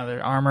 So yeah,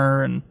 there's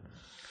armor and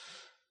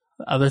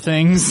other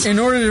things. In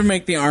order to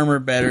make the armor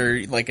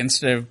better, like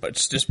instead of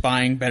just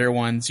buying better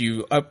ones,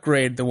 you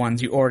upgrade the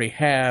ones you already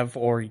have,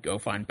 or you go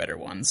find better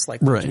ones,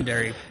 like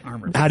legendary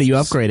armor pieces. How do you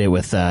upgrade it?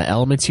 With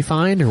elements you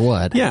find, or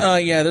what? Yeah.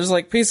 Yeah, there's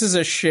like pieces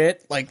of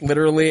shit, like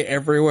literally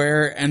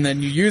everywhere, and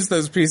then you use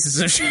those pieces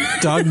of shit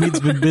Dog meat's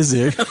been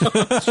busy.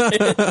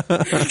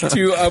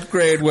 to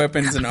upgrade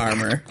weapons and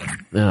armor.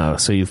 Oh,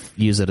 so you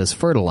use it as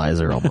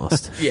fertilizer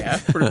almost. Yeah,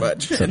 pretty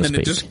much. So And to then speak.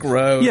 it just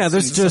grows. Yeah,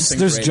 there's into just, something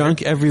there's greater.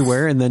 junk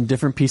everywhere and then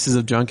different pieces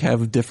of junk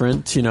have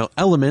different,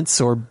 elements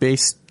or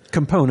base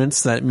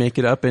components that make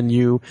it up, and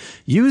you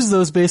use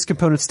those base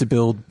components to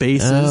build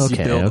bases, you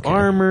build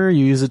armor,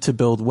 you use it to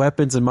build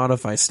weapons and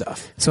modify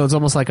stuff. So it's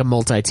almost like a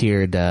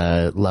multi-tiered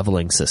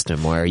leveling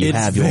system where you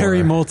have your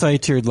very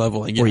multi-tiered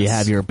leveling. where you yes.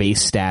 have your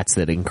base stats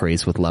that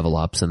increase with level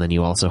ups, and then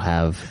you also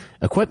have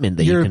equipment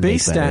that your you can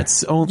base make better.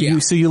 stats only,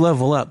 so you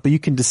level up, but you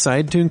can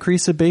decide to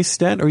increase a base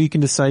stat, or you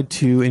can decide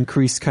to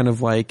increase kind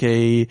of like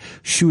a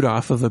shoot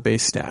off of a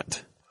base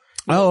stat.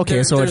 Oh,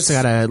 okay. So it's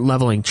got a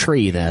leveling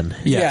tree then.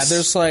 Yes. Yeah,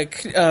 there's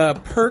like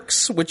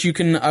perks which you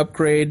can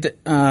upgrade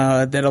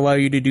that allow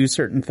you to do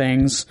certain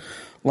things.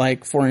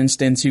 Like, for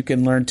instance, you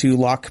can learn to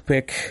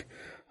lockpick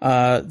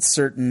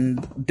certain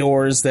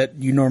doors that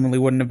you normally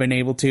wouldn't have been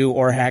able to,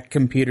 or hack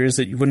computers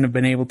that you wouldn't have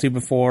been able to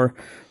before,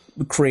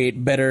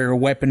 create better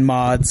weapon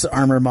mods,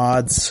 armor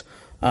mods,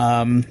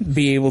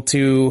 be able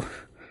to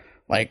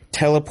like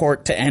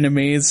teleport to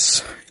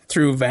enemies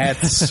through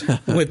vats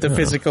with the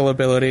physical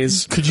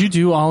abilities. Could you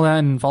do all that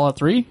in Fallout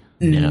 3?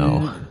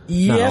 No.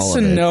 Yes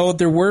and no.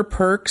 There were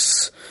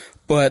perks,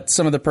 but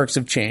some of the perks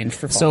have changed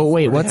for Fallout. So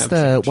wait, what's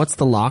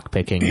the lock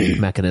picking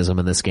mechanism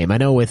in this game? I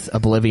know with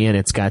Oblivion,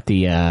 it's got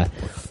the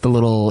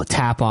little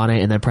tap on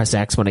it and then press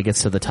X when it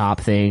gets to the top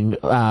thing.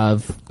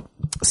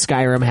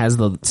 Skyrim has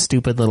the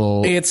stupid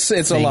little It's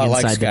a thing lot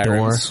like inside the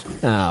door.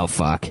 Skyrim's. Oh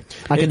fuck!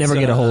 I can never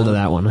get a hold of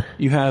that one.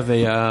 You have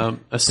a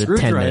The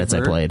screwdriver. 10 minutes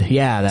I played.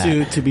 Yeah,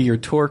 that. to be your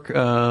torque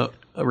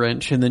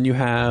wrench, and then you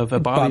have a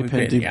bobby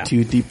pin pin, yeah.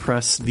 to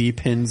depress the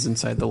pins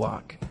inside the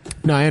lock.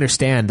 No, I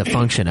understand the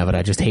function of it.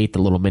 I just hate the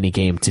little mini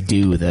game to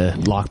do the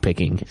lock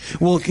picking.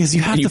 Well, because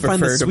you have You to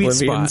find the preferred sweet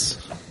Oblivion's?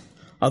 spot.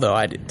 Although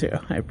I did too.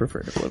 I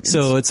preferred Oblivion.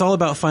 So it's all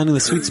about finding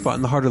the sweet spot,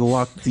 and the harder the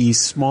lock, the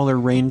smaller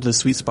range the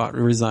sweet spot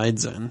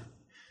resides in.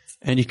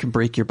 And you can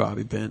break your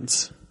bobby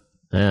pins.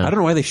 Yeah. I don't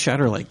know why they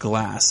shatter like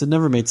glass. It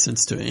never made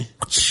sense to me.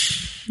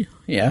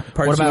 yeah,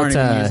 parts What you aren't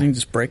about, even using,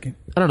 just breaking.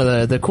 I don't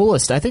know, the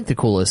coolest, I think the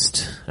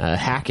coolest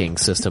hacking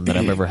system that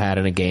I've ever had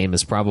in a game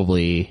is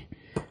probably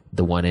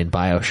the one in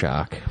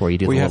BioShock, where you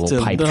do Where the you have little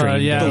to- pipe the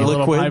dream. yeah, The a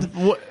little liquid, pipe.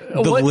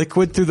 What- the what-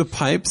 liquid through the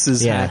pipes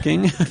is Yeah.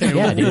 hacking.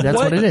 Yeah, dude, that's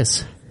what it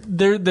is.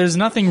 There's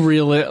nothing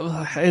real.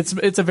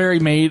 It's a very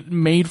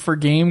made for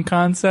game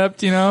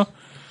concept,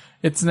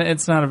 It's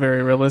not a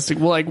very realistic.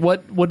 Well, like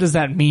what does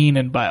that mean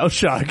in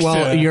BioShock?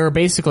 Well, you're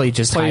basically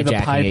just play the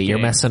hijacking pipe it. You're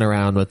game. messing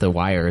around with the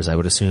wires, I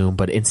would assume.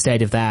 But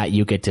instead of that,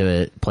 you get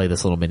to play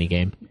this little mini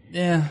game.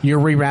 yeah,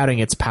 You're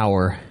rerouting its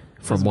power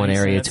from one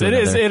area to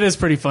another. It is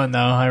pretty fun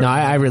though. No,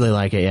 I really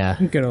like it. Yeah.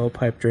 Good old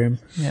pipe dream.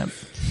 yeah.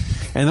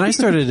 And then I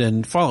started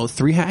in Fallout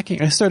 3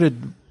 hacking. I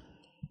started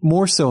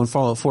more so in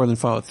Fallout 4 than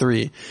Fallout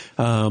 3.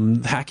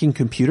 Hacking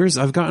computers,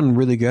 I've gotten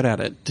really good at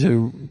it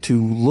to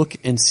look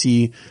and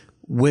see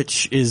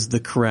which is the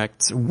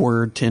correct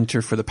word to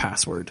enter for the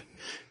password.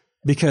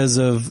 Because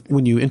of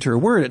when you enter a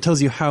word, it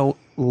tells you how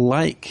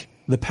like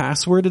the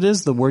password it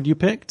is, the word you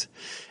picked.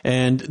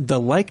 And the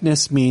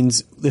likeness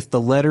means if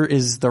the letter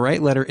is the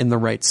right letter in the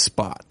right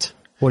spot.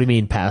 What do you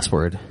mean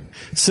password?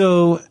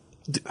 So,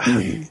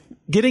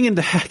 getting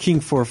into hacking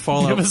for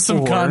Fallout 4. Give us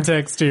some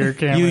context here,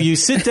 Cameron. You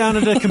sit down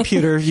at a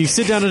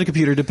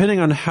computer, depending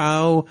on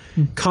how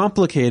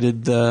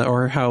complicated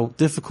or how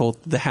difficult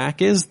the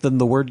hack is, then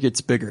the word gets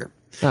bigger.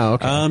 Oh,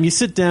 okay. You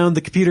sit down,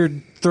 the computer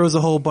throws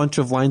a whole bunch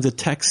of lines of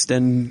text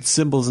and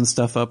symbols and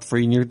stuff up for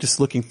you, and you're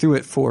just looking through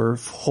it for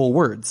whole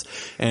words.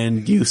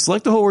 And you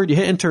select the whole word, you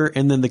hit enter,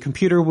 and then the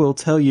computer will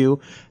tell you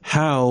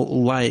how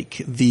like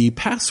the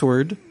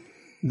password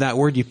that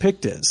word you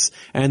picked is.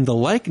 And the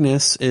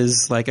likeness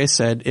is, like I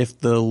said, if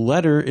the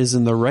letter is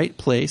in the right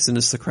place and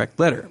it's the correct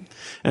letter.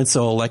 And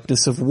so a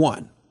likeness of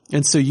 1.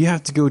 And so you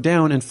have to go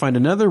down and find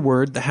another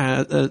word that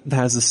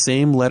has the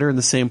same letter in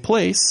the same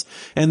place.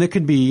 And there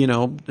could be,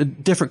 a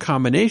different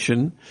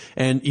combination.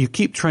 And you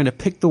keep trying to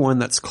pick the one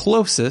that's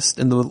closest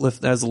and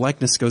as the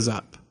likeness goes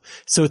up.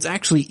 So it's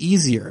actually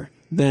easier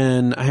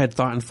than I had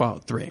thought in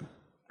Fallout 3.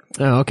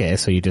 Oh, okay.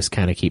 So you just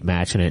kind of keep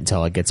matching it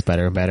until it gets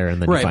better and better,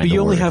 and then right, you find but the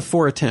you only word. have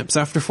 4 attempts.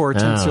 After 4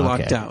 attempts, you're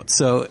locked out.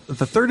 So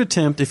the third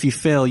attempt, if you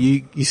fail,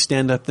 you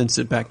stand up, then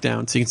sit back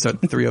down, so you can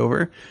start 3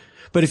 over.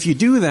 But if you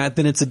do that,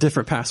 then it's a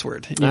different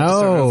password. You have to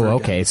start over again.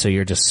 Okay. So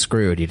you're just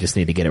screwed. You just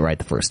need to get it right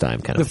the first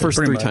time, kind of. The first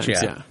Pretty 3 much,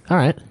 times, yeah. All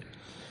right.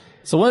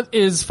 So what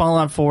is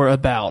Fallout 4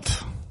 about?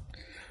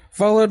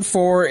 Fallout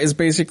 4 is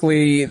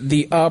basically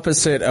the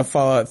opposite of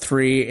Fallout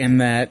 3 in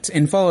that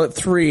in Fallout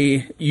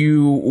 3,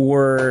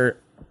 your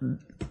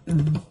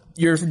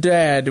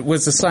dad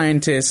was a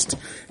scientist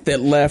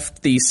that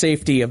left the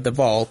safety of the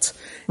vault,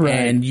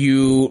 and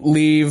you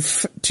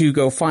leave to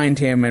go find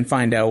him and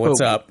find out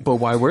what's up. But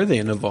why were they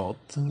in a vault?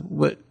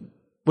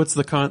 What's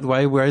the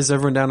why is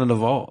everyone down in a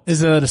vault?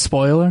 Is that a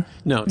spoiler?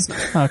 No, it's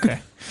not. Okay.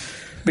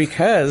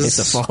 Because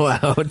It's a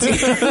Fallout.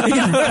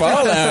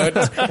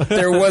 Fallout,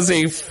 there was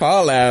a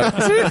fallout,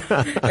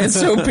 and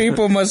so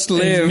people must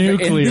live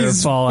Nuclear in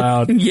these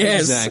fallout.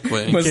 Yes,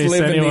 Exactly. must In case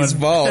live in anyone- these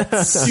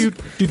vaults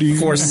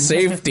for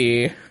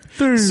safety.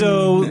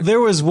 So there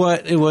was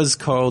what it was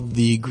called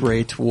the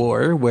Great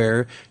War,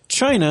 where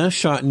China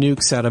shot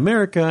nukes at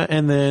America,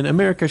 and then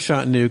America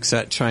shot nukes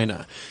at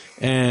China.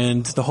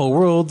 And the whole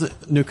world,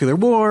 nuclear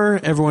war,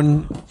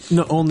 everyone,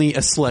 not only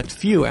a select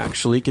few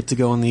actually, get to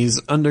go in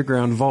these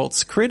underground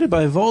vaults created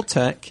by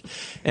Vault-Tec,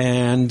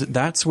 and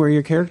that's where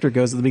your character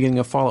goes at the beginning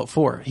of Fallout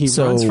 4. He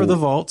runs for the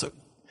vault,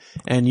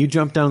 and you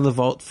jump down the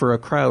vault for a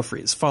cryo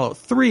freeze. Fallout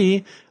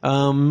 3,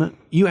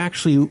 you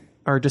actually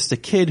are just a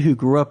kid who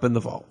grew up in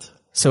the vault.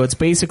 So it's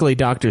basically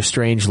Dr.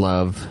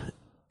 Strangelove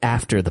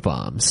after the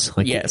bombs.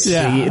 Like, Yes. The,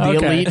 Yeah, the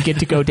okay. elite get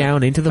to go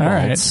down into the All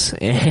right. vaults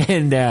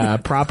and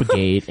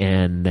propagate,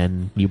 and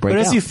then you break But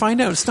out. as you find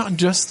out, it's not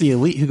just the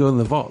elite who go in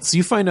the vaults.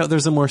 You find out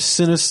there's a more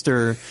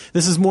sinister,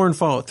 this is more in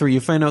Fallout 3,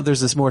 you find out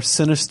there's this more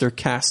sinister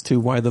cast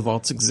to why the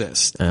vaults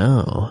exist.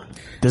 Oh.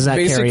 Does that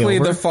Basically, carry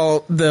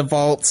over? the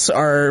vaults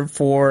are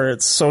for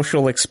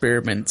social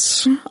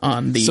experiments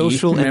on the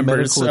Social and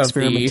members medical of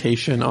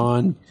experimentation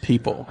on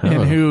people.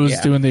 And who's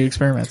Yeah. doing the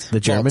experiments? The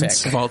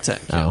Germans? Vault-Tec.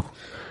 Vault-Tec.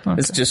 Oh.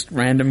 It's just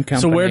random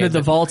company. So where did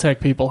the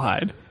Vault-Tec people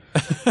hide?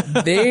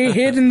 They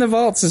hid in the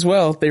vaults as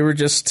well. They were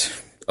just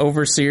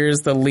overseers,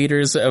 the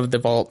leaders of the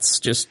vaults,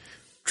 just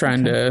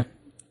trying to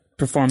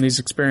perform these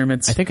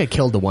experiments. I think I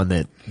killed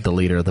the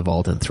leader of the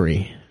vault in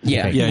 3.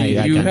 Yeah, I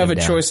you gunned have him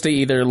a down. choice to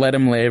either let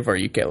him live or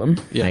you kill him.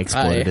 I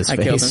exploded his I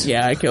killed face. him.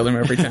 Yeah, I killed him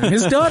every time.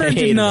 His daughter hated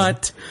did him.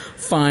 not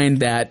find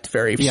that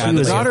very Yeah, funny.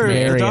 the daughter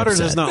very does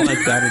upset. not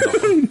like that at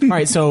all. All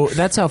right, so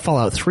that's how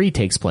Fallout 3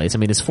 takes place. I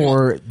mean, is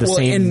 4 the Well,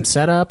 same in-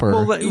 setup, or?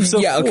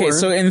 Yeah, okay,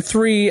 so in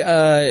 3,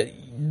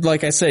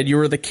 like I said, you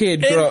were the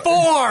kid. In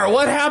 4!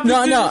 What happened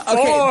No, in no, 4?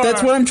 okay,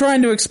 that's what I'm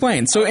trying to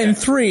explain. So in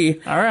 3,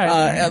 All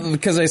right.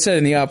 because I said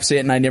in the opposite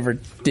and I never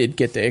did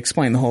get to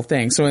explain the whole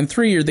thing. So in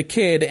 3, you're the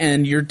kid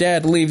and your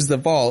dad leaves the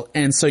vault,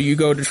 and so you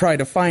go to try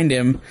to find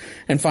him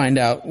and find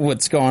out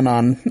what's going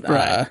on,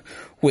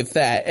 with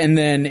that. And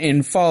then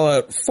in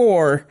Fallout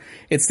 4,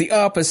 it's the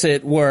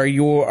opposite, where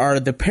you are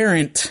the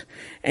parent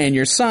and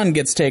your son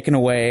gets taken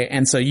away,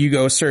 and so you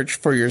go search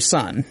for your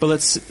son. But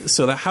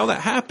how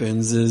that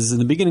happens is in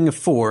the beginning of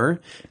 4,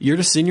 you're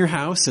just in your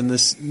house in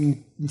this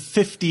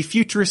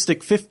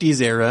futuristic 50s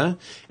era,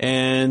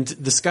 and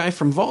this guy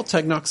from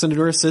Vault-Tec knocks on the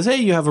door and says, "Hey,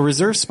 you have a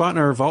reserve spot in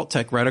our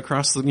Vault-Tec right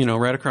across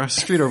the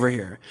street over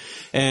here."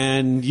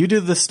 And you do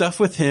the stuff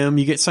with him,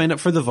 you get signed up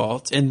for the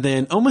vault, and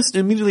then almost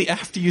immediately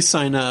after you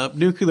sign up,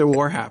 nuclear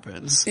war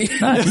happens.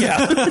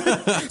 Yeah.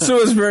 So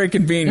it's very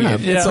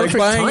convenient. Yeah, It's like perfect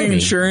buying timing.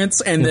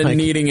 insurance and then Like-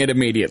 needing it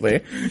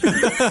immediately.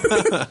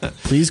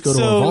 Please go to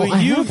a So vault. I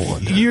have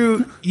one.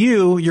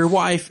 your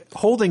wife,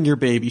 holding your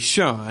baby,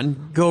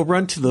 Sean, go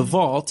run to the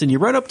vault, and you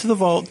run up to the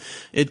vault.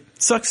 It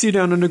sucks you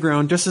down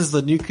underground just as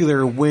the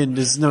nuclear wind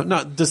is,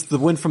 not just the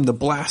wind from the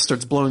blast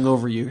starts blowing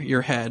over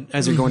your head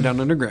as you're going down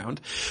underground.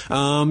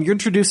 You're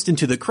introduced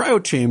into the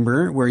cryo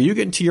chamber, where you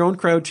get into your own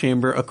cryo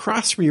chamber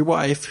across from your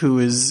wife, who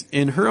is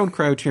in her own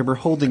cryo chamber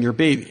holding your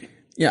baby.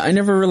 Yeah, I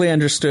never really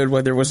understood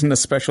why there wasn't a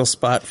special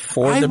spot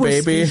for the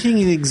baby. I was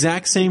thinking the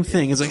exact same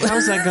thing. It's like,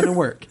 how's that going to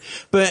work?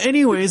 But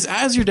anyways,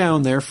 as you're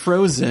down there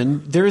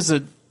frozen, there's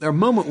a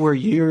moment where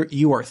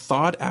you are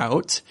thawed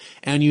out,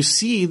 and you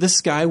see this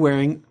guy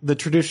wearing the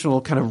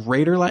traditional kind of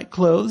raider-like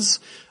clothes.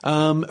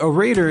 A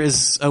raider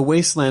is a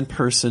wasteland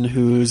person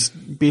who's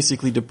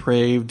basically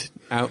depraved,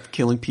 out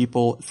killing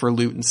people for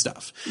loot and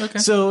stuff. Okay.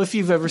 So if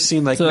you've ever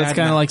seen like So that's Mad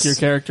kind of like Max- your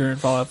character in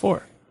Fallout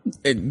 4.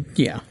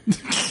 Yeah.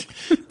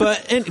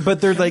 But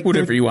they're like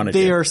Whatever they're- you wanna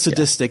They do. are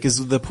sadistic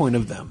is the point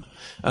of them.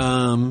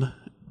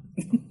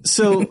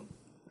 So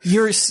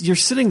you're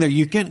sitting there,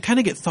 you kind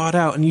of get thawed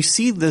out, and you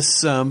see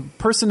this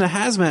person in a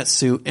hazmat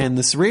suit and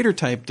this raider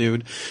type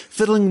dude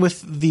fiddling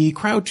with the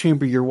crowd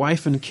chamber your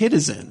wife and kid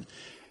is in.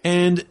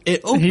 And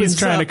it opens He's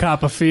trying up. to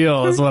cop a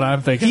feel, is what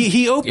I'm thinking.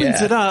 He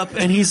opens it up,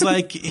 and he's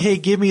like, hey,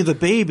 give me the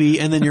baby.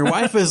 And then your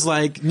wife is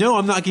like, no,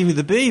 I'm not giving you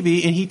the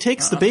baby. And he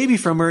takes the baby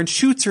from her and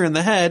shoots her in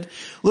the head,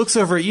 looks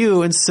over at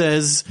you and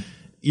says,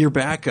 you're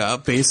back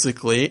up,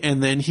 basically.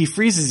 And then he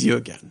freezes you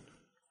again.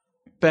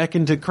 Back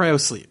into cryo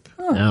sleep.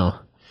 No.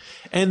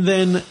 And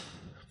then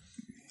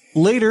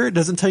later, it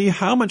doesn't tell you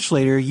how much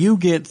later, you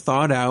get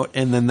thawed out,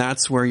 and then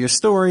that's where your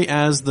story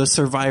as the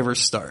survivor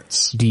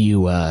starts. Do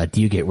you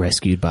get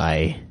rescued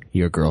by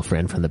your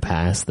girlfriend from the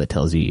past that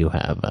tells you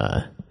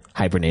have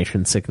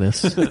hibernation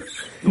sickness?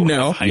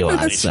 No. You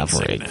are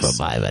suffering from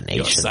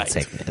hibernation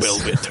sickness. Will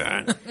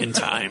return in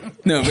time.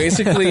 No,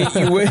 basically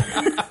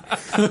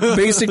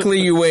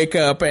you wake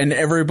up and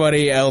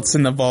everybody else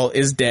in the vault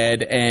is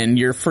dead and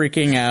you're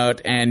freaking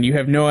out and you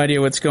have no idea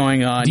what's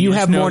going on. Do you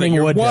have just know morning that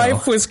your wood,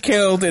 wife though? was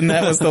killed and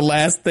that was the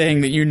last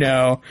thing that you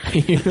know.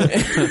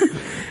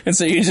 And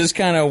so you just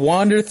kind of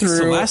wander through.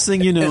 So the last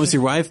thing you know is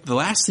your wife. The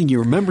last thing you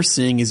remember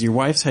seeing is your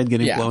wife's head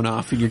getting Yeah. blown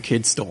off and your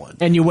kid stolen.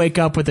 And you wake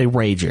up with a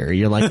rager.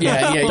 You're like,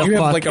 Yeah, what the you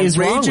have fuck like a is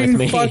wrong with raging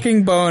me?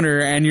 fucking boner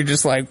and you're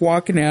just like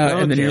walking out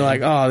and then Okay. you're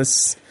like, oh,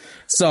 this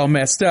is all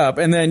messed up.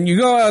 And then you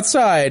go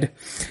outside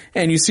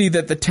and you see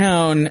that the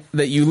town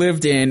that you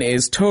lived in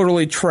is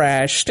totally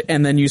trashed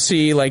and then you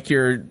see like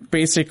your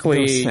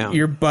basically Ghost town.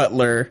 your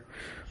butler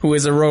who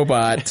is a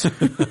robot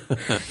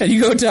and you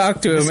go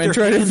talk to him and Mr.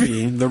 try to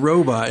Handy, the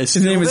robot, is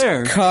his still name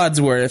there. is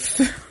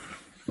Codsworth.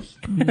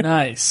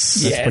 Nice.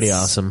 That's Yes. pretty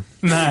awesome.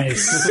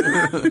 Nice.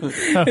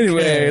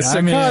 Anyway, so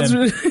I'm in.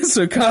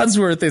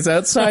 Codsworth is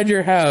outside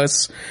your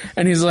house,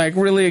 and he's like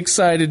really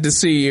excited to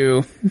see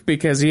you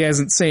because he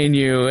hasn't seen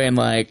you in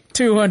like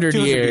 200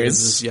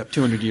 years. Yep,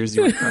 200 years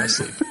you were in cryo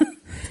sleep.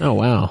 Oh,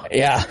 wow.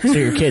 Yeah. So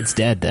your kid's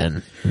dead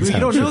then. Well, you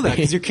don't know that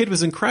because your kid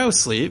was in cryo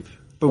sleep,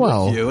 but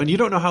Well- with you, and you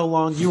don't know how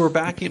long you were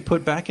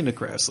put back into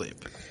cryo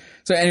sleep.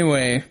 So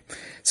anyway,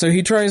 so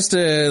he tries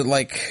to,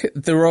 like,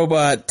 the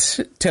robot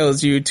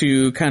tells you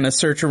to kind of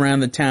search around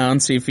the town,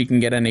 see if he can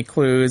get any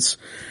clues.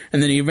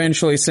 And then he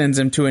eventually sends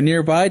him to a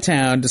nearby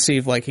town to see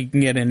if, like, he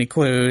can get any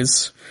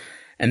clues.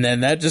 And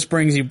then that just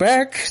brings you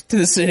back to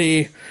the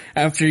city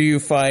after you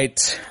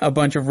fight a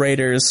bunch of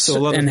raiders a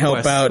lot of and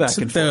help quests out back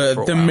and forth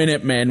for a the while.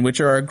 Minutemen, which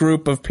are a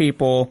group of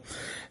people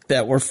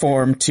that were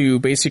formed to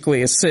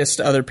basically assist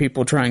other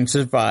people trying to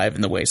survive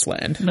in the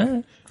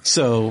wasteland.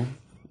 So,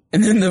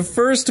 And then the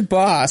first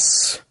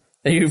boss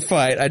that you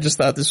fight, I just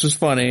thought this was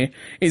funny,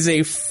 is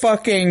a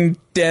fucking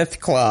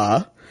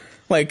Deathclaw.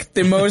 Like,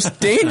 the most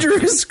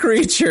dangerous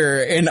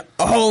creature in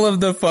all of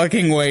the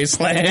fucking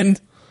wasteland.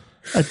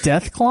 A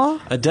death claw?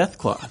 a death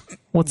claw.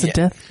 What's a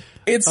death?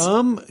 It's,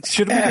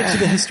 Should we get to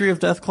the history of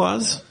death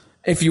claws?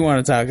 if you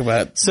want to talk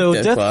about So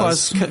death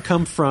Deathclaws. claws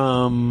come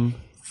from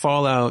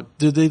Fallout.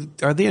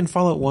 Are they in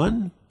Fallout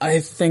 1? I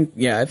think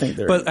they're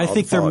But in I all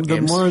think the Fallout they're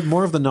games.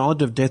 more of the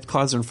knowledge of death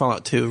claws are in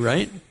Fallout 2,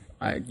 right?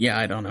 I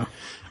don't know.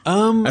 I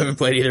haven't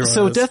played either one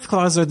So of those. death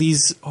claws are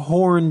these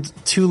horned,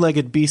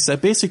 two-legged beasts that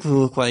basically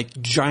look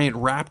like giant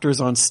raptors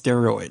on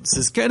steroids.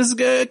 It's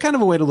kind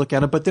of a way to look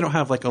at it, but they don't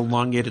have like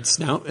elongated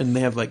snout, and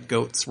they have like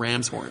goats,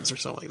 ram's horns, or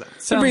something like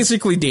that. They're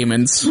basically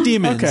demons.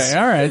 Demons. Okay,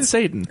 all right,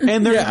 Satan.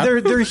 And Yeah.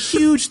 they're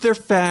huge, they're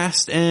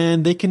fast,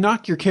 and they can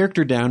knock your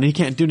character down, and you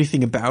can't do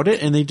anything about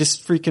it, and they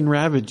just freaking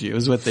ravage you,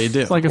 is what they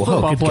do. It's like a Whoa,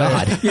 football good player.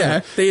 God.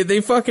 Yeah,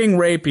 they fucking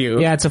rape you.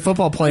 Yeah, it's a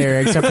football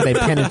player, except for they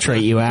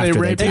penetrate you after they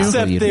rape you? tackle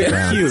Except you to the they're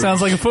ground. cute.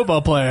 Sounds like a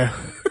football player.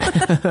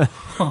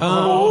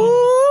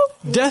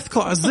 Death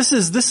Claws, this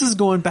is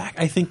going back,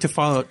 I think, to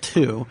Fallout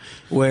 2,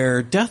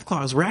 where Death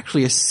Claws were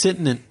actually a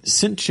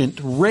sentient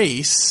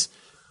race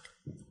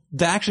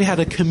that actually had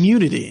a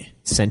community.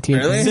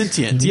 Sentient? Really?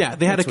 Sentient, yeah.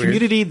 They had That's a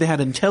community, they had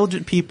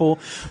intelligent people,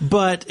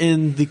 but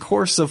in the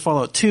course of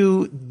Fallout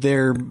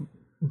 2,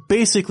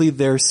 basically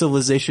their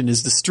civilization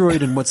is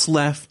destroyed, and what's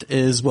left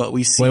is what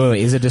we see.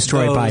 Wait. Is it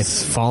destroyed by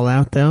Those-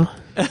 Fallout, though?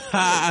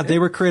 They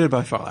were created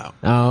by Fallout.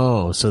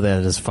 Oh, so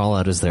that is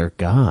Fallout is their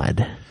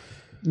god.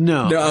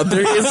 No. No,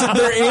 there is a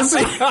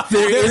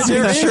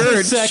a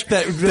church sect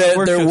that that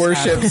worships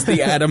worships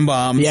the atom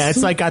bombs. Yeah,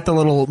 it's like got the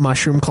little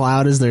mushroom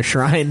cloud as their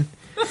shrine.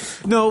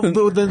 No,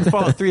 but then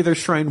Fallout 3, their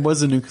shrine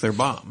was a nuclear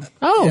bomb.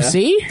 Oh, Yeah.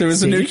 see? There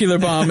was a See? nuclear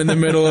bomb in the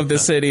middle of the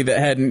city that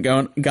hadn't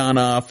gone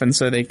off, and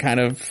so they kind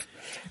of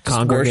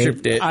Congregate.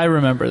 worshipped it. I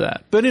remember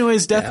that. But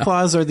anyways, Death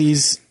Claws are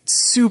these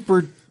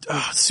super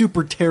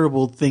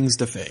terrible things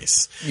to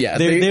face. Yeah,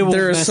 They will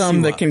there are mess some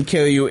you that up. can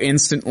kill you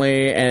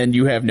instantly, and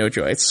you have no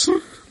choice.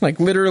 Like,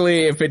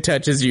 literally, if it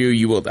touches you,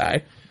 you will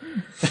die.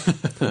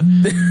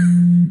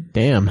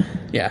 Damn.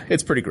 Yeah,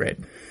 it's pretty great.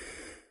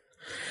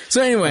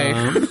 So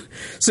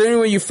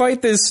anyway, you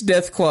fight this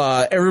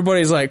Deathclaw.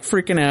 Everybody's like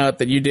freaking out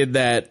that you did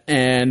that,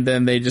 and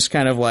then they just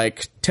kind of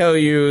like tell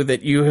you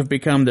that you have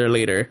become their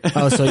leader.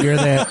 Oh, so you're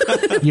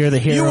the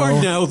hero. You are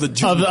now the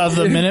Of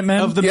the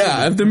Minutemen? of the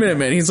Yeah, of the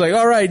Minutemen. He's like,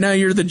 all right, now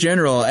you're the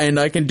general, and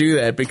I can do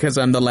that because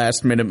I'm the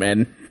last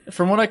Minuteman.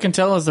 From what I can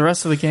tell, is the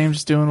rest of the game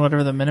just doing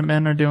whatever the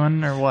Minutemen are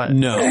doing, or what?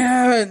 No.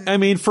 I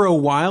mean, for a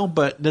while,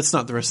 but that's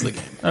not the rest of the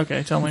game.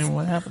 Okay, tell me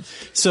what happens.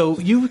 So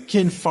you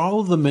can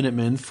follow the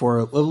Minutemen for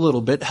a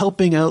little bit,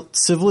 helping out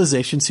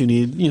civilizations who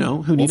need,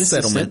 who need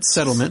assistance.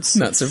 Settlements.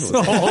 Not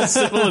civilizations. Whole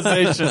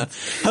civilization.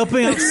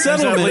 Helping out There's at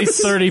settlements.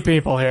 least 30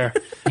 people here.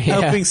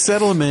 Helping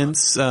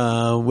settlements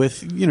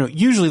with,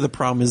 usually the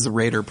problem is the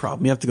raider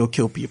problem. You have to go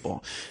kill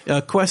people.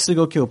 Quest to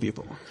go kill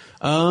people.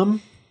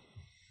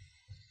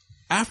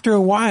 After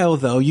a while,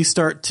 though, you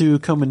start to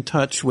come in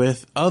touch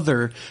with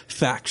other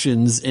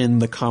factions in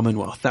the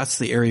Commonwealth. That's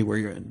the area where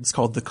you're in. It's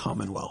called the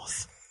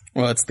Commonwealth.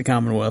 Well, it's the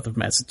Commonwealth of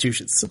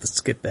Massachusetts, so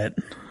let's get that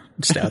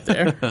just out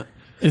there.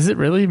 Is it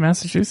really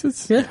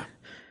Massachusetts? Yeah.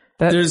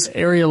 That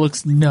area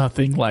looks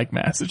nothing like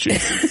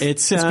Massachusetts.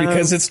 It's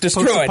because it's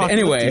destroyed.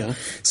 Anyway,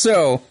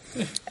 so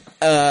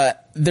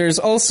there's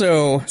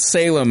also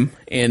Salem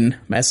in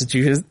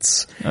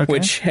Massachusetts,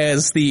 which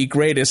has the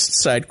greatest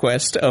side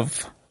quest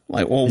of...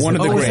 one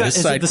of the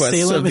greatest side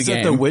quests of the game. Is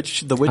that the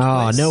witch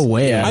place? No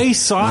way. Yeah. I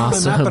saw it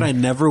on the map, but I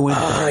never went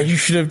there. You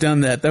should have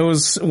done that. That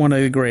was one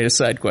of the greatest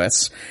side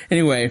quests.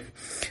 Anyway,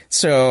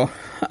 so...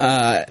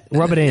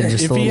 rub it in.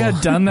 Just If he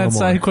had done that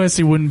side quest,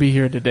 he wouldn't be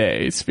here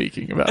today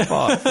speaking about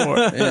Fallout 4.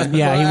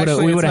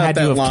 Yeah, we would have had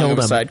to have killed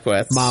him. Side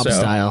quest, mob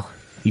style.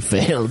 He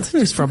failed.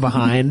 Just from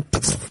behind.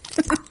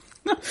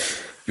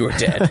 You're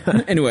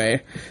dead.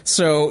 Anyway,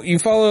 so you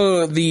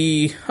follow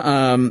the,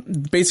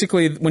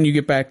 basically when you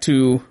get back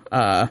to,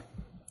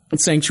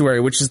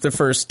 Sanctuary, which is the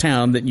first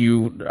town that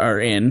you are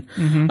in,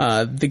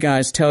 the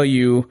guys tell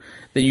you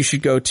that you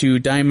should go to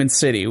Diamond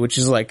City, which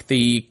is like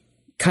the,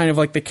 kind of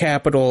like the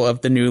capital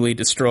of the newly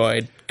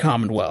destroyed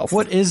Commonwealth.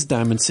 What is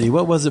Diamond City?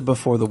 What was it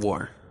before the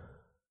war?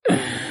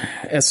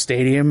 A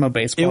stadium, a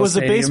baseball It was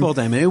stadium. a baseball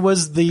diamond. It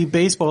was the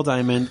baseball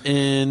diamond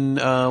in,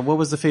 what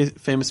was the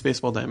famous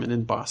baseball diamand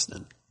in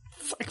Boston?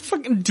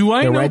 Do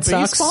I know Red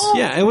Sox? baseball?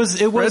 Yeah, it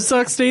was Red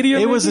Sox Stadium.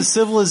 It was a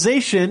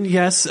civilization,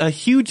 yes, a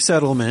huge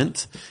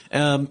settlement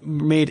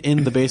made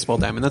in the baseball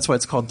diamond. That's why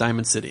it's called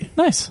Diamond City.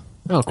 Nice.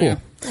 Oh, cool. Yeah.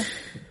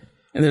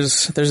 And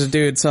there's a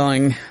dude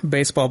selling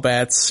baseball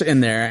bats in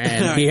there,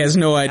 and he has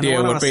no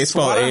idea what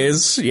baseball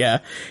is. Yeah.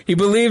 He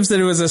believes that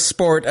it was a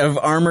sport of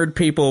armored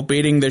people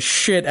beating the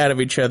shit out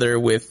of each other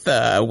with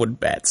wood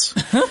bats.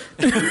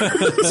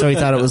 So he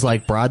thought it was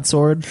like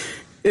broadsword?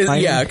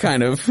 Yeah,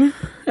 kind of.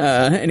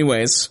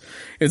 Anyways,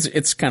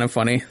 it's kind of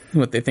funny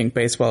what they think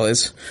baseball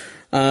is.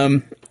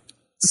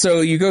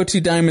 So you go to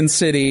Diamond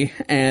City,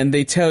 and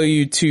they tell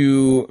you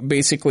to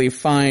basically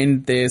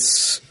find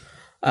this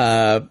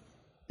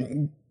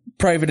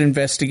private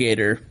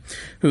investigator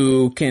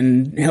who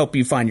can help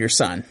you find your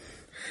son.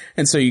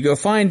 And so you go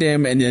find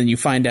him, and then you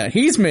find out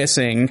he's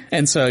missing,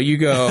 and so you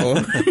go...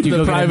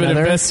 The private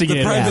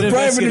investigator. The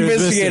private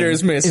investigator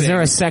is missing. Is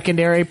there a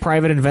secondary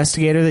private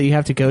investigator that you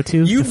have to go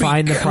to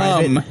find the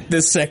private?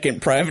 The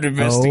second private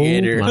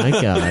investigator. Oh my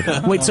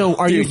god. Wait, so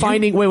are you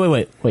finding...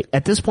 Wait.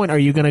 At this point, are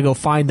you going to go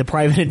find the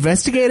private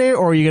investigator,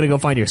 or are you going to go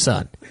find your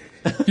son?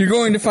 You're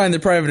going to find the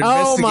private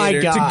Oh my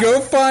investigator God. to go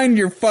find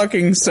your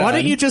fucking son. Why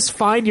don't you just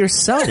find your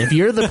son if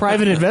you're the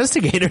private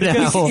investigator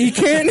now? He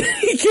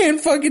can't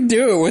fucking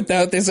do it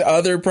without this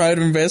other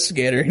private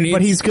investigator.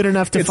 But he's good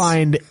enough to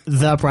find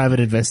the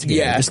private investigator,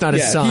 Yeah, just not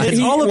his yeah. son. It's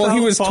all about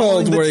he was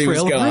following told the where he was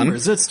trail of gone.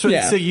 rumors. It's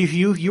Yeah. So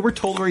you were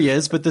told where he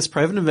is, but this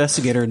private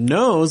investigator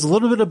knows a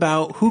little bit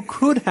about who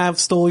could have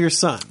stole your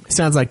son.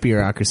 Sounds like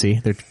bureaucracy.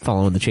 They're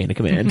following the chain of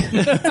command.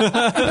 You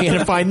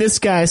gotta find this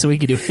guy so he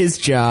can do his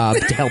job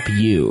to help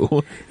you.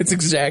 It's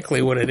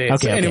exactly what it is.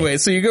 Okay. Anyway,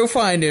 so you go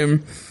find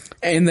him,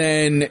 and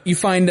then you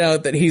find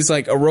out that he's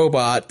like a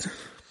robot,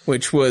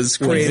 which was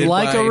created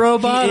like by... a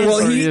robot?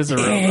 He is a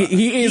robot?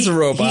 He is a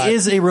robot. He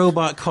is a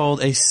robot called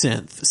a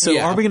synth. So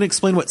Yeah. are we going to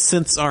explain what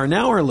synths are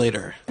now or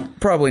later?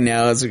 Probably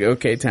now is a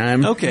okay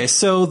time. Okay,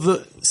 so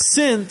the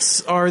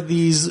synths are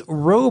these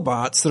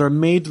robots that are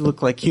made to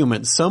look like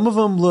humans. Some of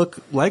them look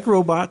like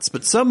robots,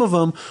 but some of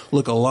them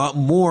look a lot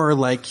more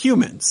like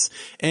humans.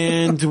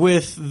 And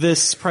with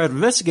this private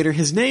investigator,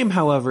 his name,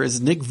 however,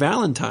 is Nick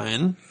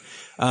Valentine.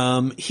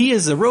 He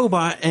is a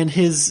robot, and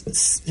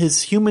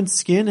his human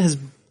skin has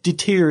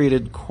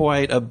deteriorated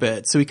quite a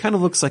bit. So he kind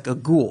of looks like a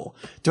ghoul.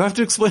 Do I have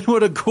to explain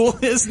what a ghoul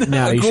is now?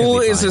 No, A you should ghoul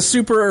be is fine. a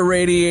super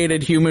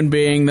irradiated human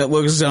being that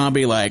looks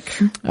zombie-like.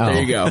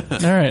 There you go. All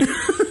right.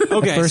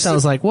 Okay. At first I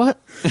was like, what?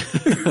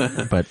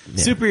 But yeah.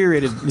 super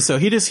irritated. So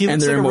he looks And like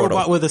they're a immortal.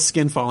 robot with a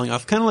skin falling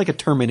off, kind of like a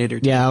Terminator.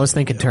 Yeah, I was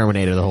thinking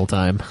Terminator the whole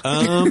time.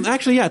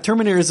 Actually, yeah,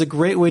 Terminator is a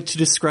great way to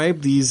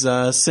describe these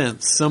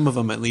synths. Some of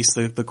them, at least,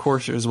 the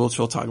coursers, which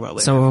we'll talk about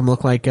later. Some of them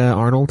look like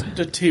Arnold.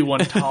 The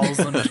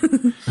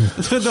T-1000.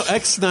 the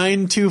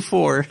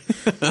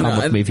X924. Come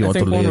with me if you I want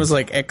think to one live. was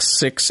like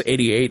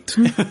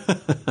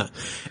X688.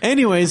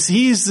 Anyways,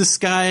 he's this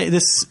guy,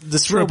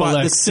 this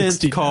robot, this synth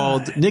X69.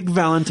 called Nick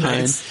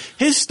Valentine. Nice.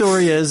 His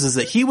story is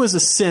that he was a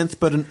synth,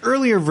 but an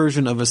earlier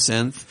version of a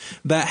synth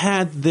that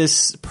had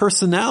this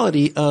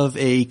personality of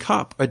a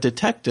cop, a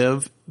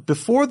detective,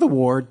 before the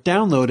war,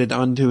 downloaded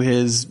onto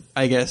his,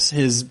 I guess,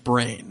 his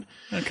brain.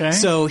 Okay.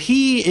 So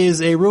he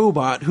is a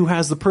robot who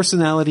has the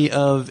personality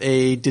of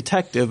a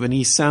detective, and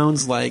he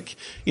sounds like,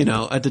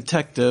 a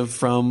detective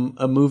from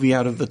a movie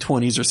out of the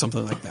 20s or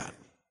something like that.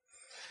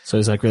 So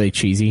he's like really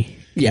cheesy.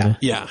 Yeah.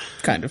 Yeah.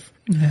 Kind of.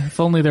 If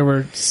only there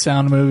were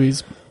sound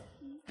movies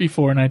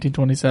before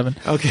 1927.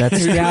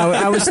 Okay.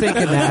 I was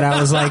thinking that. I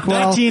was like,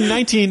 well,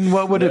 19,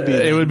 what would it be?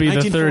 It would be the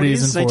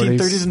 30s and 40s.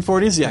 1930s and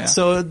 40s, yeah.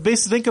 So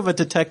basically think of a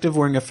detective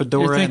wearing a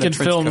fedora You're thinking and a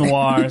trench film coat.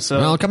 noir, so...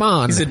 well, come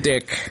on. He's a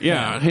dick.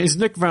 Yeah, he's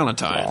Nick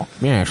Valentine.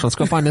 Yes, let's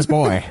go find this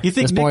boy. You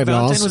think this Nick boy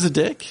Valentine knows. was a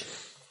dick?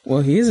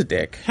 Well, he is a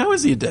dick. How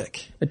is he a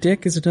dick? A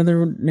dick is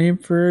another name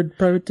for a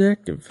private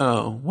detective.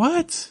 Oh,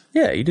 what?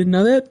 Yeah, you didn't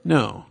know that?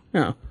 No.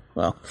 Oh,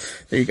 well,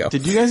 there you go.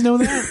 Did you guys know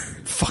that?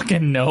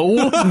 Fucking no.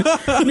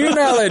 New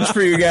knowledge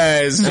for you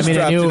guys. Just I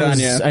dropped knew it on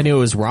you. I knew it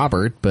was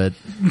Robert, but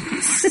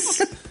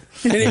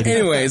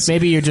Anyways.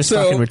 maybe you're just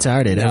fucking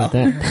retarded. No. How about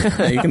that?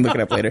 Yeah, you can look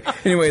it up later.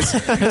 Anyways. I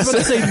was about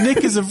to say,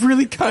 Nick is a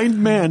really kind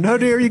man. How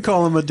dare you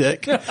call him a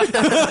dick?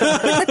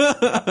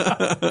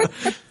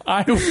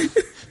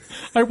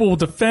 I will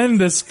defend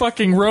this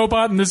fucking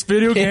robot in this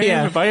video game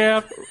Yeah. if I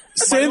have...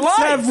 Synths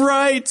have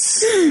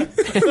rights!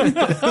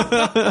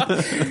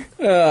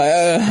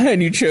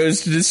 And you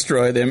chose to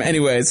destroy them.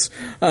 Anyways,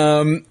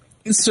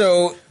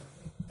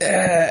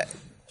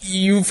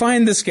 you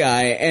find this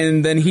guy,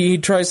 and then he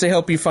tries to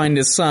help you find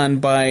his son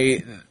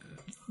by...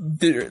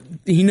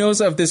 he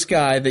knows of this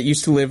guy that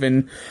used to live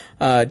in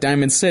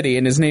Diamond City,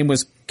 and his name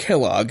was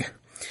Kellogg.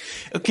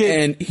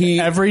 Okay. And he...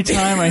 Every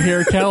time I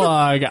hear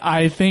Kellogg,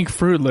 I think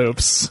Fruit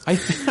Loops. I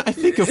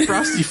think of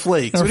Frosty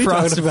Flakes. Or What are you talking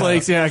Frosted about?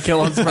 Flakes, yeah,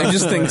 Kellogg's I Frosted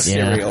just think Flakes.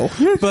 cereal.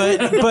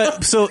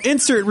 But so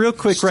insert real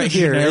quick right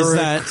here is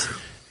generic. that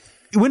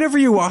whenever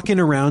you're walking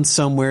around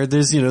somewhere,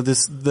 there's,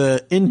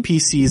 the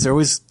NPCs are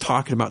always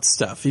talking about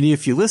stuff. And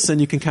if you listen,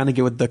 you can kind of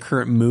get what the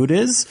current mood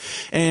is.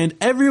 And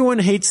everyone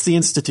hates the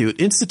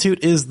Institute.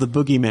 Institute is the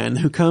boogeyman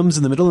who comes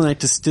in the middle of the night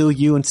to steal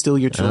you and steal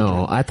your children.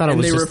 Oh, I thought it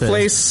And was they just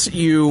replace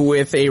you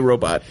with a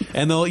robot.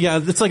 And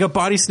it's like a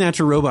body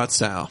snatcher robot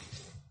style.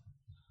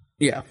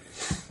 Yeah.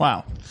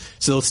 Wow.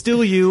 So they'll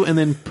steal you and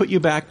then put you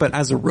back, but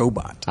as a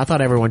robot. I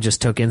thought everyone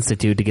just took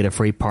Institute to get a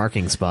free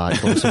parking spot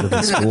closer to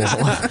the school.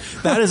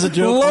 That is a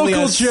joke.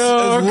 Local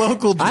joke.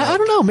 Local joke. I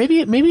don't know.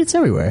 Maybe it's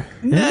everywhere.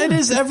 Yeah, it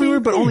is everywhere,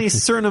 but only a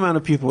certain amount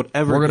of people would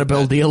ever. We're gonna get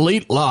build that. the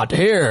elite lot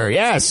here.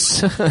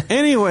 Yes.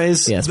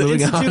 Anyways, Yes, the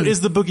moving Institute on.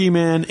 is the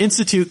boogeyman.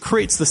 Institute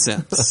creates the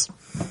synths.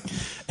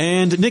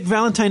 And Nick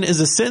Valentine is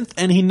a synth,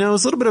 and he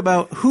knows a little bit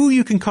about who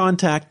you can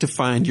contact to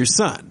find your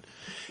son.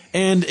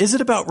 And is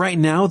it about right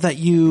now that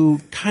you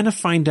kind of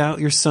find out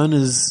your son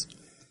is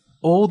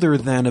older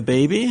than a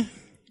baby?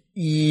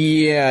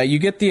 Yeah, you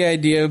get the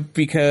idea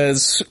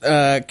because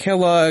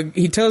Kellogg,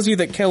 he tells you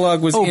that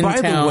Kellogg was in by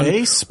the town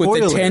way, with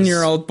spoilers. a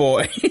 10-year-old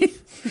boy.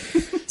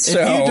 So,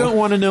 If you don't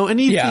want to know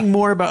anything Yeah.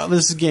 more about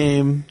this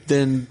game,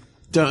 then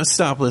don't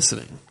stop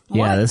listening.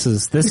 Yeah, this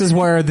is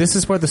where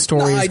the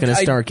story No, is going to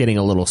I- start getting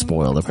a little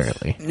spoiled.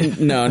 Apparently,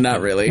 no,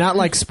 not really. not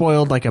like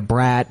spoiled like a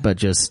brat, but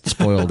just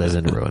spoiled as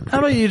in ruined. How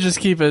about you just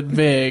keep it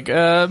vague?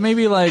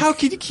 Maybe like... How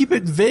can you keep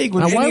it vague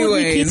when Now, why would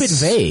we keep it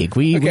Anyways. vague?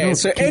 We Okay, don't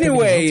so keep anything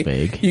anyway, else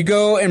vague. you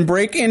go and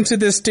break into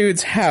this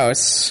dude's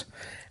house,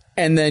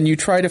 and then you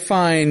try to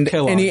find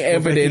Kellogg. any We're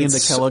breaking evidence.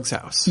 into Kellogg's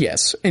house.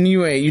 Yes.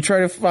 Anyway, you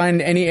try to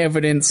find any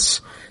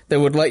evidence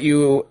that would let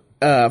you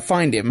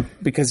find him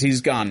because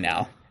he's gone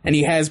now. And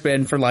he has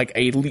been for like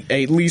at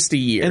least a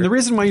year. And the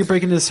reason why you're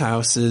breaking his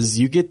house is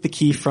you get the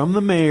key from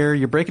the mayor.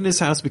 You're breaking his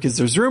house because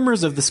there's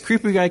rumors of this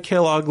creepy guy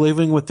Kellogg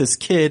living with this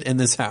kid in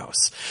this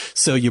house.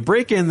 So you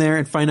break in there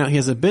and find out he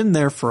hasn't been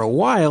there for a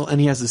while, and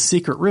he has a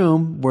secret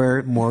room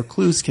where more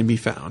clues can be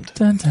found.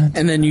 Dun, dun, dun.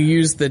 And then you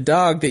use the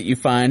dog that you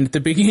find at the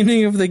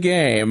beginning of the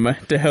game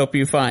to help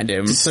you find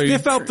him. So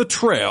Sniff out the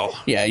trail.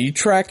 you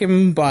track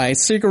him by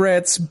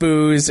cigarettes,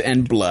 booze,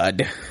 and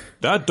blood.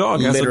 That dog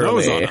has a nose on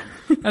Literally. him.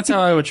 That's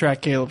how I would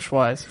track Kaleb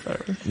Schweiss. If I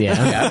were.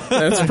 Yeah,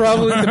 That's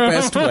probably the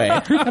best way. I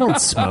don't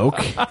smoke.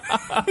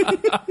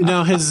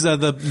 No, his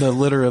the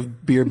litter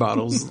of beer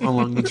bottles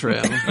along the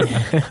trail.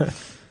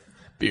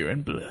 Beer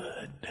and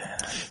blood.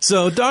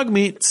 So dog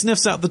meat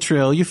sniffs out the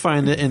trail. You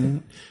find it,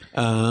 and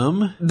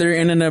They're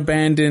in an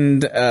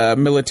abandoned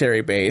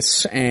military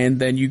base, and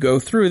then you go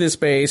through this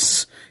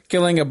base,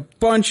 killing a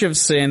bunch of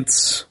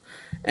synths,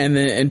 and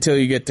then until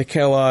you get to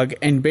Kellogg,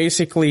 and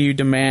basically you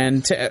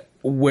demand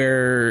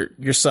where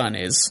your son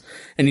is,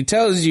 and he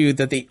tells you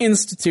that the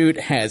Institute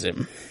has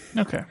him.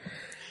 Okay.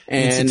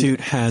 And Institute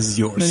has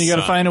yours. Then you got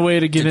to find a way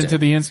to get into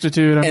the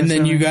Institute. I'm and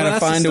then you assuming. got to Well,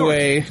 that's the find a story.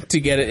 way to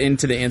get it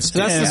into the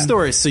Institute. That's the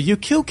story. So you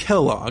kill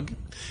Kellogg,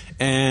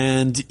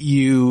 and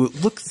you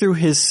look through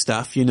his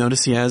stuff. You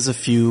notice he has a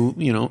few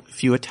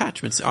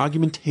attachments,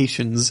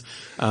 augmentations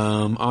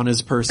on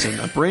his person,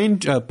 a pain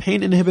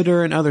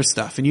inhibitor, and other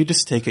stuff. And you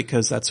just take it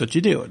because that's what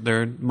you do.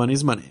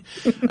 Money's money.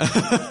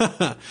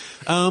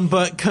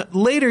 But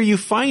later you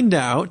find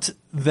out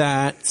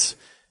that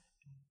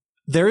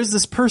there is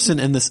this person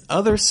in this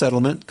other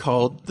settlement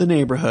called the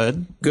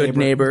neighborhood. Good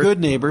neighbor.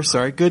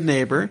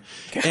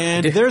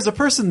 And there's a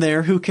person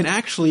there who can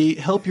actually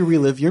help you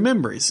relive your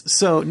memories.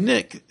 So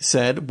Nick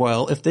said,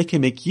 well, if they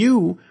can make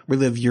you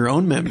relive your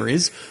own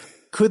memories,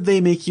 could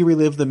they make you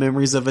relive the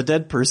memories of a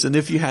dead person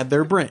if you had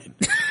their brain?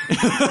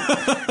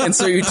 And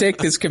so you take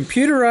this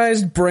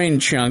computerized brain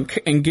chunk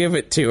and give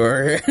it to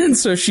her. And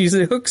so she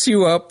hooks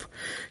you up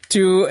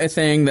to a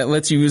thing that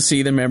lets you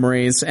see the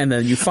memories, and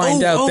then you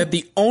find out that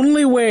the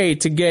only way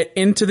to get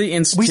into the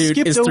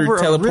Institute is through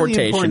teleportation.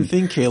 A really important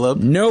thing, Caleb.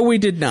 No, we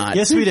did not.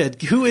 Yes, we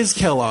did. Who is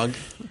Kellogg?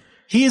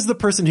 He is the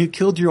person who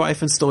killed your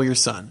wife and stole your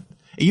son.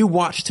 You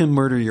watched him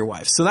murder your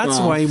wife. So that's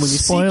why when you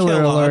see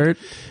Kellogg... alert.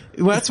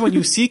 Well, that's when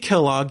you see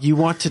Kellogg, you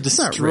want to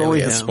destroy It's not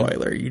really him. a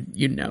spoiler.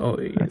 You know.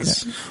 Okay.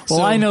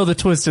 Well, I know the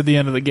twist at the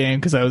end of the game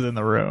because I was in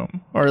the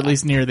room, or at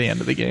least near the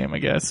end of the game, I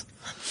guess.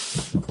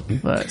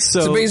 But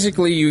So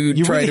basically, you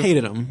try really to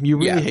hated him. You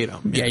really hate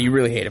him. Yeah, you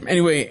really hate him.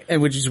 Anyway,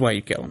 which is why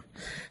you kill him.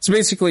 So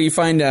basically, you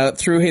find out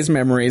through his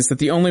memories that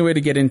the only way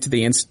to get into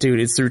the Institute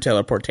is through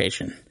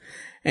teleportation.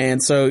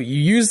 And so you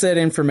use that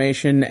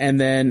information, and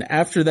then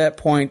after that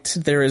point,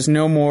 there is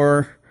no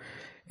more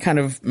kind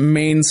of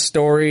main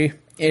story.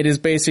 It is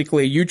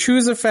basically you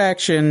choose a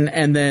faction,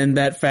 and then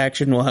that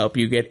faction will help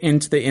you get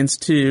into the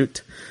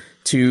Institute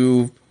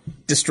to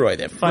destroy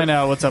them. Find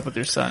out what's up with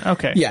your son.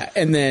 Okay. Yeah,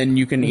 and then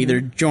you can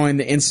either join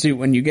the Institute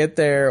when you get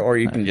there, or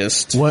you can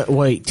just...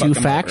 Wait, two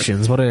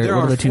factions? What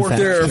are the two factions?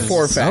 There are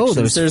 4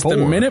 factions. There's four.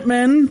 the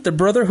Minutemen, the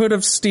Brotherhood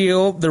of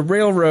Steel, the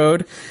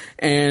Railroad,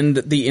 and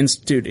the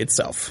Institute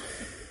itself.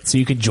 So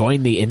you can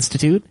join the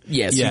Institute?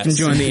 Yes, you can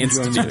join the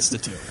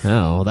Institute.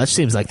 Oh, that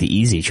seems like the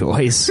easy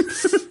choice.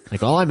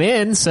 Like, well, I'm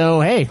in,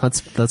 so hey,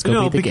 let's go beat the game.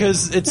 No,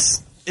 because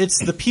it's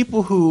the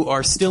people who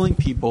are stealing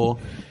people.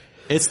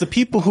 It's the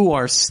people who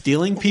are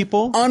stealing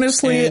people,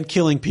 honestly, and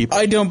killing people.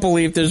 I don't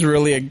believe there's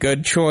really a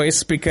good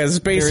choice because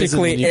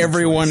basically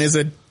everyone is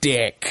a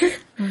dick.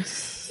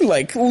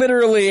 Like,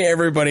 literally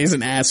everybody's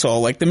an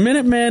asshole. Like, the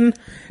Minutemen,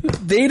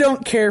 they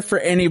don't care for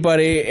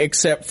anybody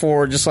except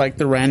for just, like,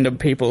 the random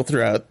people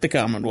throughout the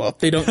Commonwealth.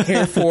 They don't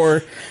care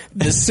for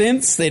the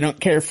synths. They don't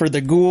care for the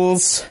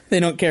ghouls.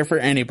 They don't care for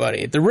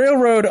anybody. The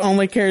Railroad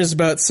only cares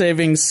about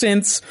saving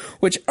synths,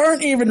 which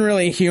aren't even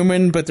really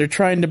human, but they're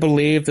trying to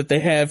believe that they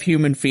have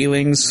human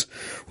feelings,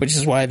 which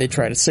is why they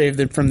try to save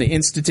them from the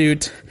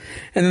Institute.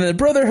 And then the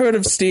Brotherhood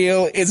of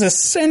Steel is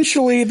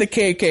essentially the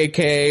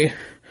KKK.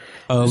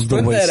 Just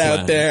put that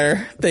out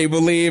there. They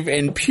believe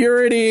in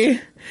purity,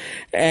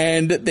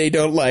 and they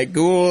don't like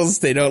ghouls.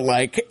 They don't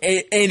like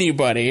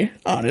anybody,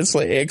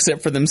 honestly,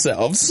 except for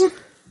themselves.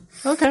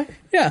 Okay.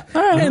 Yeah.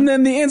 And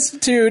then the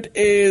Institute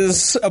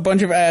is a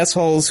bunch of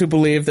assholes who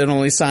believe that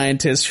only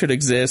scientists should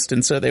exist,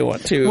 and so they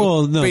want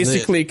to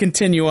basically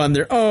continue on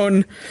their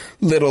own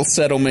little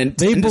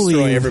settlement and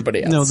destroy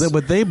everybody else. No,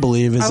 what they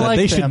believe is that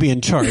they should be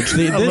in charge.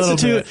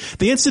 The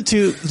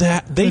Institute,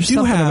 they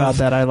do have about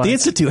that I like. The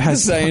Institute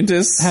has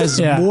scientists has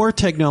more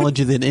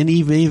technology than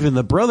even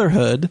the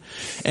Brotherhood,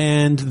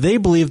 and they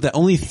believe that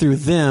only through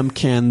them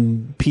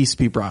can peace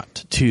be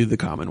brought to the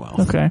Commonwealth.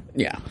 Okay.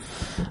 Yeah.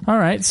 All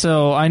right.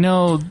 So I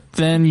know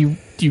then you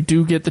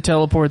do get the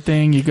teleport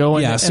thing. You go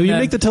in. Yeah. So you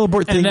make the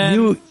teleport thing. And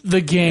then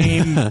the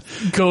game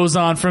goes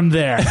on from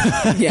there.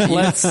 Yeah.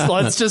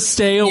 Let's just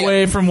stay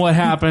away from what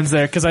happens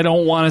there because I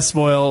don't want to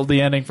spoil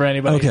the ending for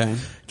anybody.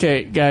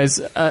 Okay, guys.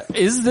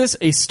 Is this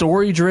a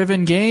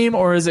story-driven game,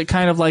 or is it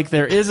kind of like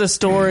there is a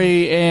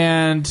story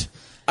and?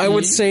 I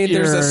would say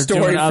there's a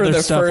story for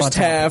the first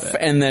half,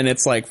 and then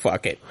it's like,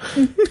 fuck it.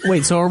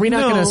 Wait, so are we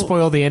not going to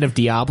spoil the end of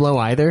Diablo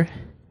either?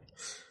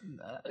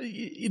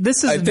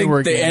 This is I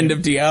think the end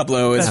of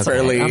Diablo is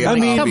fairly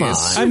obvious. Come on.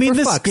 I mean,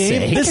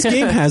 this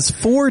game has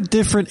 4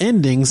 different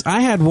endings.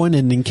 I had one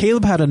ending.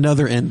 Caleb had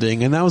another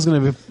ending, and that was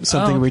going to be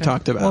something we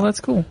talked about. Well, that's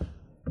cool.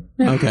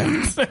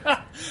 Okay.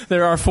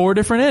 There are 4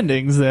 different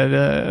endings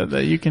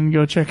that you can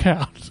go check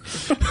out.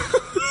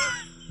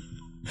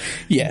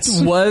 Yes.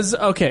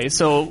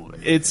 So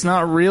it's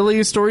not really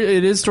a story.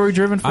 It is story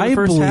driven for the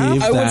first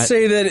half. I would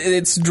say that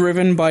it's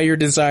driven by your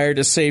desire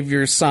to save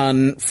your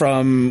son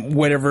from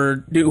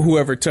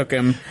whoever took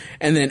him,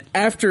 and then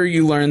after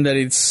you learn that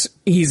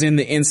he's in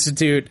the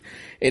Institute,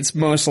 it's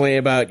mostly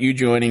about you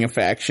joining a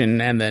faction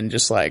and then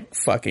just like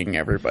fucking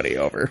everybody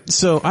over.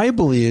 So I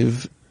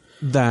believe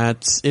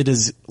that it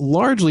is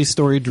largely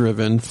story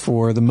driven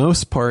for the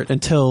most part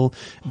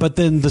but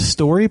then the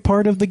story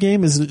part of the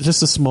game is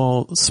just a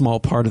small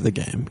part of the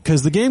game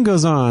because the game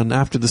goes on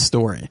after the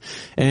story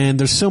and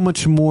there's so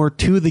much more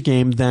to the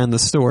game than the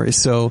story.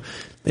 So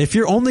if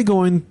you're only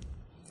going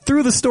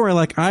through the story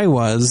like I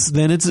was,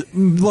 then it's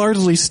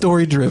largely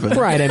story driven.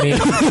 Right, I mean.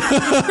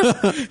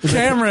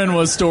 Cameron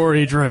was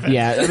story driven.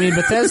 Yeah, I mean,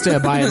 Bethesda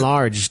by and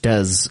large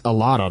does a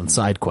lot on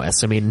side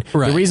quests. I mean,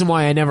 the reason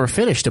why I never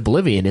finished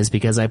Oblivion is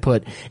because I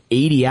put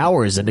 80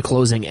 hours into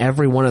closing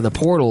every one of the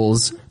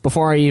portals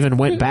before I even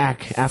went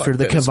back after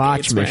the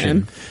Kvatch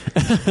mission.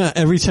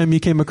 Every time you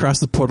came across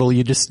the portal,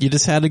 you just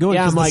had to go in.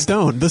 Yeah, I'm like,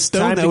 the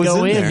stone that was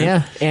in there.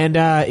 Yeah. And,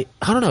 I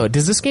don't know,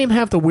 does this game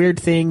have the weird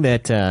thing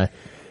that,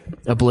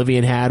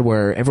 Oblivion had,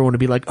 where everyone would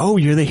be like, "Oh,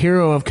 you're the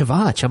hero of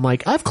Kvatch." I'm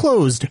like, I've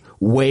closed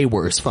way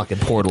worse fucking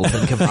portals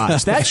than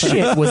Kvatch. That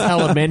shit was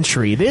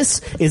elementary.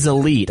 This is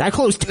elite. I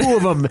closed 2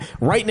 of them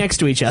right next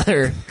to each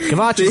other.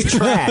 Kvatch is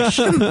trash.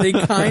 They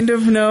kind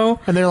of know.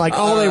 And they're like,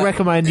 all they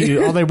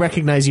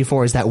recognize you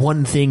for is that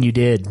one thing you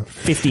did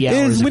 50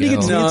 hours ago. When you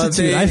get to the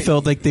Institute, I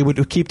felt like they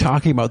would keep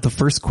talking about the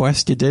first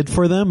quest you did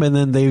for them, and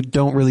then they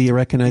don't really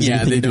recognize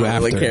anything they you do don't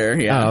after. really care.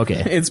 Yeah. Oh,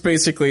 okay. It's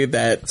basically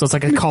that. So it's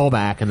like a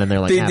callback, and then they're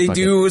like, They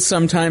do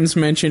sometimes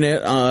mention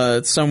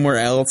it somewhere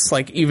else,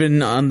 like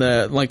even on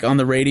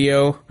the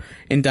radio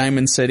in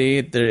Diamond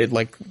City.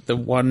 Like the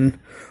one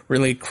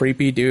really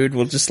creepy dude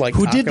will just like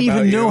who talk didn't about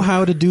even you. know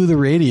how to do the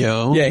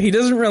radio. Yeah, he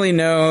doesn't really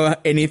know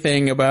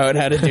anything about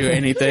how to do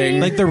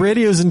anything. Like the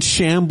radio's in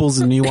shambles,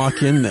 and you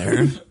walk in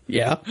there.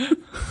 Yeah,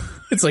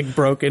 it's like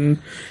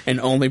broken and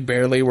only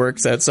barely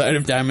works outside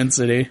of Diamond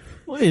City.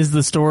 Is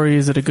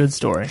it a good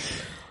story?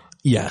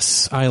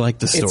 Yes, I like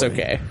the story. It's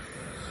okay.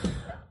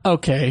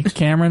 Okay,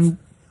 Cameron,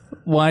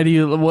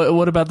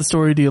 what about the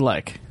story do you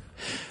like?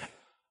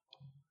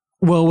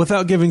 Well,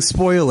 without giving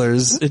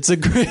spoilers, it's a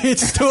great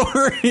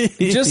story.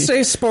 Just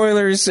say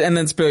spoilers and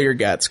then spill your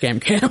guts, Cam.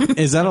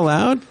 Is that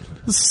allowed?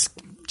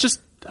 Just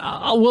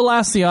we'll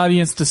ask the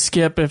audience to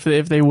skip if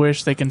they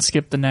wish. They can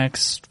skip the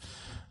next.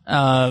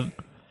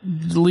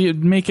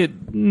 Make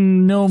it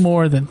no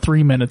more than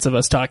 3 minutes of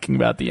us talking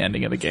about the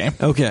ending of the game.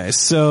 Okay,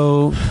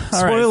 so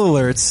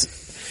spoiler alerts.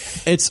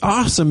 It's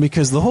awesome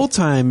because the whole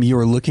time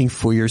you're looking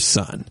for your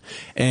son,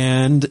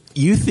 and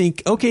you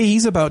think, okay,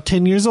 he's about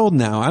 10 years old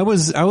now. I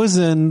was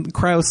in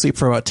cryosleep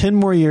for about 10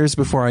 more years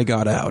before I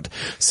got out.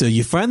 So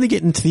you finally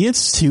get into the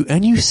Institute,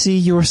 and you see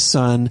your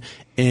son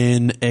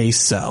in a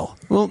cell.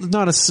 Well,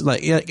 not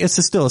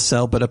it's still a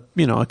cell, but a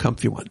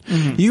comfy one.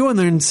 Mm-hmm. You go in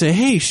there and say,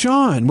 "Hey,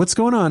 Sean, what's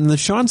going on?" And the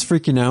Sean's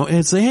freaking out, and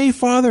it's like, "Hey,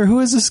 father, who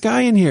is this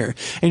guy in here?"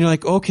 And you're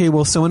like, "Okay,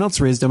 well, someone else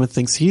raised him and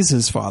thinks he's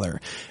his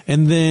father."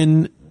 And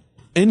then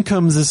in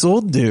comes this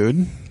old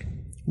dude,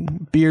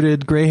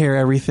 bearded, gray hair,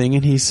 everything,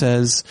 and he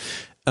says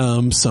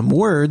some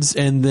words,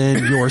 and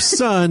then your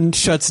son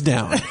shuts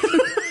down.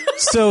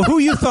 So who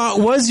you thought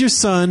was your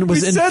son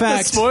was in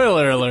fact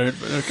spoiler alert.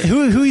 Okay.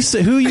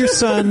 Who your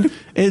son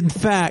in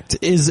fact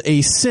is a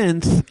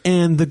synth,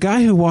 and the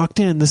guy who walked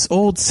in, this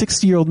old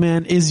 60-year-old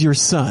man, is your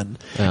son,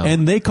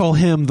 and they call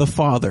him the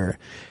father.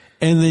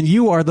 And then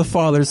you are the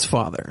father's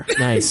father.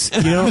 Nice.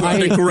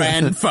 The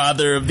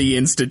grandfather of the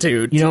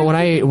Institute.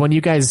 When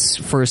you guys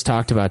first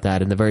talked about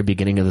that in the very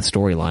beginning of the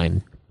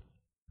storyline,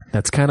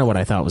 that's kind of what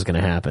I thought was going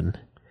to happen.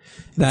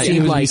 That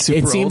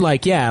it seemed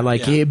like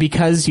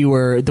because you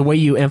were, the way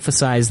you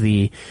emphasize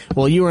you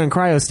were in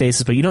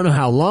cryostasis, but you don't know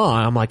how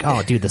long. I'm like,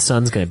 oh, dude, the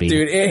sun's gonna be.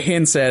 Dude, it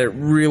hints at it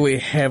really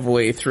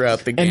heavily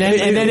throughout the game.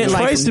 And then it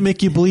tries to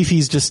make you believe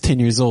he's just 10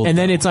 years old. And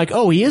then it's like,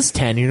 oh, he is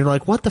 10. And you're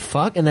like, what the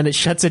fuck? And then it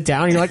shuts it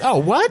down. And you're like, oh,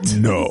 what?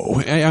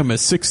 No, I'm a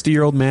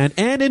 60-year-old man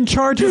and in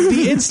charge of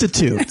the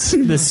Institute.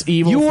 This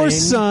evil Your thing.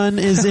 son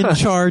is in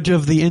charge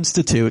of the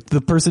Institute,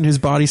 the person who's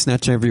body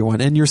snatched everyone,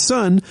 and your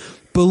son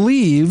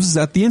believes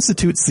that the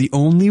Institute's the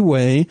only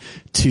way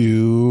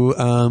to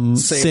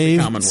save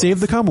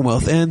the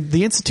Commonwealth, and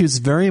the Institute's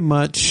very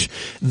much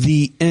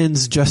the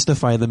ends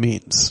justify the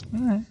means.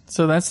 All right.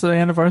 So that's the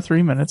end of our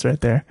 3 minutes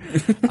right there.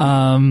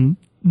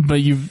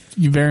 But you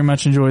very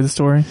much enjoyed the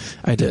story?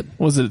 I did.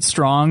 Was it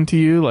strong to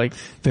you? Like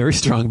very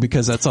strong,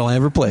 because that's all I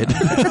ever played.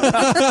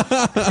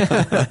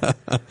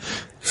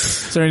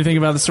 Is there anything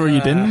about the story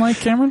you didn't like,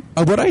 Cameron?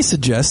 What I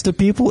suggest to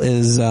people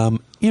is,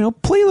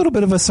 play a little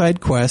bit of a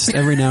side quest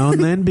every now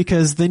and then,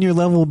 because then your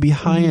level will be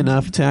high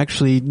enough to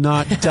actually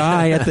not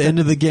die at the end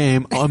of the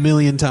game a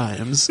million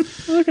times.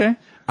 Okay.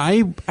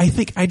 I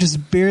think I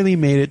just barely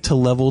made it to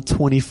level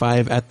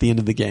 25 at the end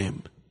of the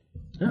game.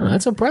 Oh,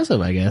 that's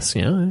impressive, I guess.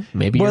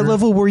 Maybe. What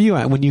level were you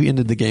at when you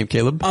ended the game,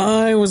 Caleb?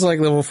 I was like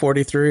level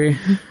 43.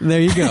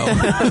 There you go.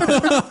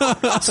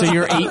 So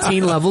you're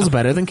 18 levels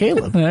better than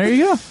Caleb. There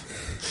you go.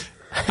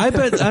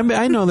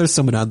 I know there's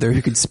someone out there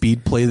who could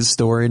speed play the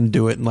story and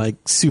do it in like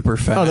super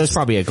fast. Oh, there's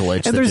probably a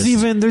glitch. And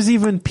there's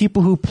even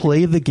people who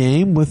play the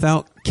game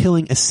without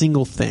killing a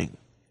single thing.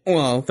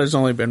 Well, there's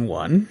only been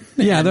one.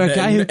 Yeah, there are a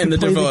guy who and the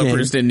play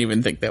developers the game. didn't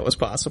even think that was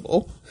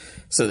possible.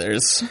 So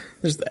there's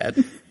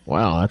that.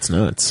 Wow, that's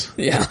nuts.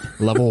 Yeah.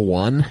 Level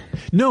 1?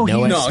 No,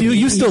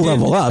 you still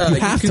level up. You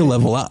have to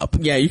level up.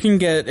 Yeah, you can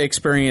get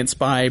experience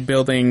by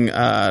building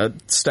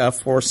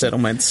stuff or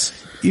settlements.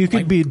 You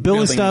could be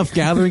building stuff,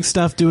 gathering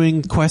stuff,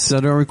 doing quests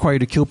that don't require you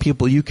to kill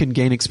people. You can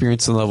gain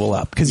experience and level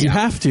up. Because you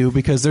have to,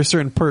 because there's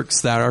certain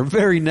perks that are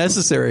very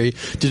necessary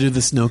to do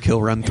this no-kill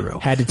run-through.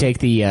 Had to take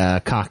the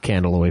cock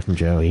candle away from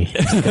Joey.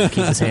 Keep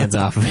his hands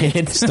off of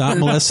it. Stop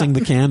molesting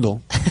the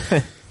candle.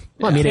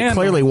 Well, I mean, it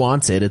clearly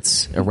wants it.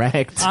 It's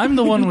erect. I'm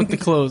the one with the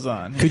clothes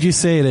on. Could you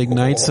say it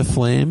ignites a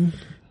flame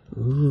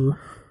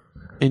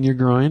in your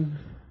groin?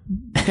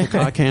 The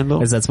cock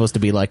handle? Is that supposed to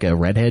be like a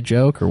redhead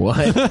joke or what?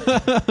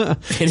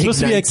 It's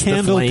supposed to be a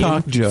candle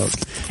cock joke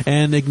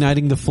and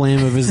igniting the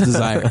flame of his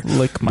desire.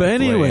 Lick my But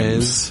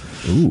anyways,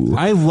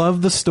 I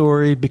love the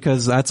story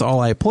because that's all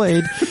I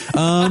played.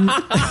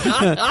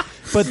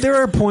 But there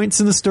are points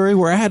in the story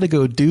where I had to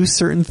go do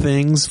certain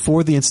things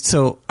for the Institute.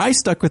 So I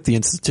stuck with the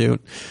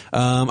Institute.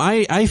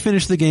 I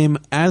finished the game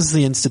as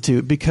the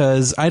Institute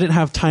because I didn't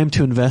have time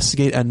to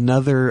investigate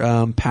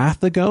another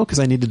path to go because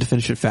I needed to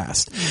finish it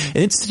fast.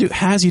 Institute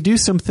has you do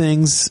some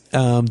things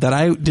that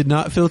I did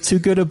not feel too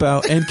good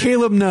about, and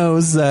Kaleb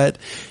knows that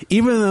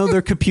even though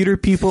they're computer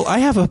people, I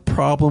have a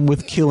problem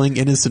with killing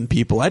innocent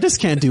people. I just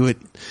can't do it.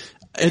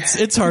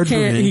 It's hard for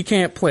me. He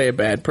can't play a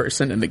bad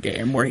person in the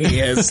game where he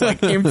has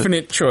like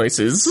infinite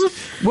choices.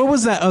 What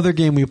was that other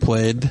game we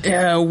played?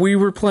 Yeah, we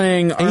were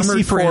playing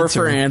Armored Core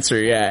for Answer,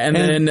 yeah. And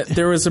then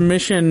there was a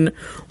mission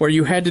where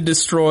you had to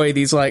destroy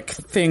these like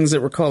things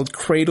that were called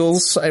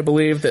cradles, I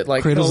believe, that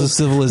like Cradles of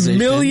Civilization.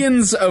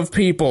 Millions of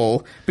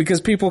people, because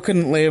people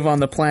couldn't live on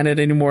the planet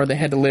anymore. They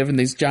had to live in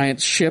these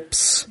giant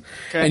ships.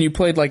 Okay. And you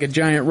played like a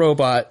giant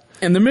robot.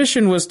 And the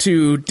mission was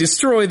to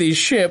destroy these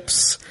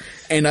ships.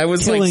 And I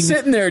was like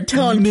sitting there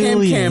telling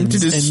Cam to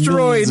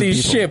destroy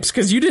these ships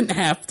because you didn't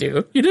have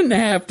to. You didn't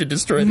have to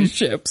destroy these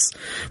ships,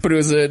 but it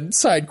was a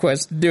side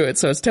quest to do it.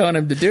 So I was telling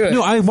him to do it.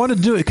 No, I wanted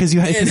to do it because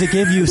it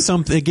gave you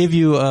something. It gave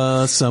you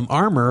some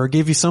armor, or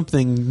gave you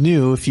something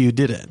new if you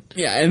did it.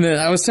 Yeah, and then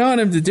I was telling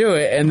him to do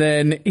it, and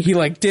then he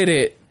like did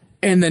it.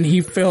 And then he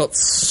felt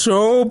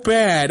so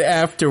bad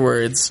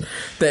afterwards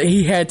that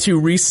he had to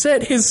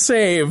reset his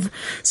save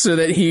so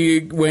that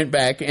he went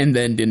back and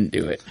then didn't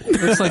do it.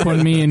 It's like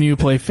when me and you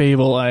play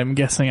Fable, I'm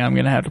guessing I'm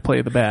going to have to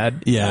play the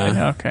bad.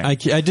 Yeah. Okay.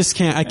 I just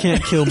can't, I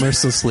can't kill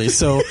mercilessly.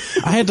 So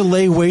I had to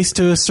lay waste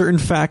to a certain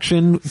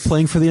faction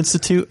playing for the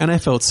Institute, and I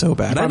felt so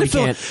bad. I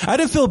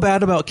didn't feel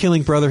bad about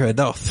killing Brotherhood.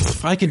 Oh,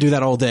 I can do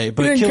that all day.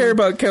 But you didn't care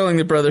about killing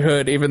the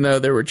Brotherhood even though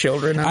there were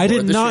children on I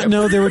did not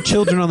know there were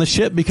children on the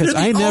ship because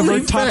I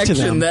never talked to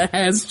them. That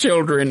has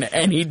children,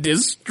 and he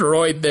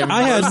destroyed them.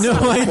 I had no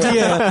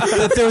idea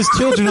that there was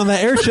children on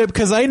that airship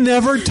because I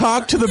never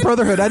talked to the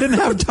Brotherhood. I didn't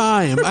have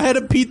time. I had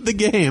to beat the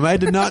game. I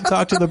did not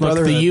talk to the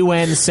Brotherhood. The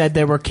UN said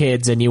there were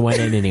kids, and you went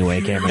in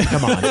anyway, Cameron.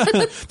 Come on.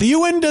 The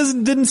UN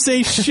didn't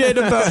say shit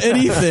about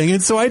anything,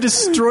 and so I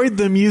destroyed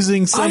them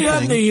using something. I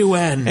am the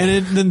UN.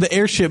 And then the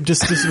airship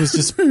was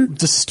just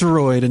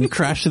destroyed and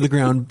crashed to the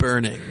ground,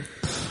 burning.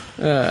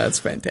 That's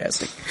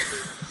fantastic.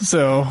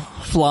 So,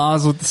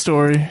 flaws with the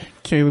story,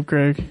 Kaleb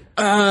Craig?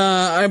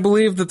 I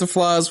believe that the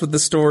flaws with the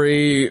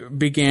story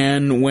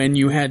began when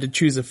you had to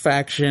choose a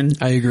faction.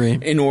 I agree.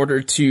 In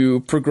order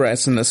to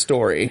progress in the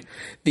story.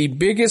 The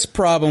biggest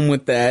problem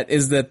with that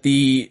is that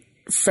the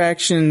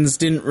factions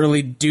didn't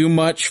really do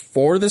much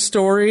for the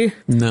story.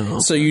 No.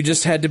 So you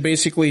just had to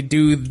basically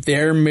do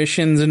their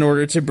missions in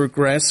order to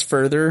progress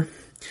further.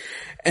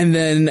 And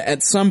then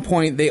at some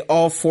point, they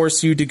all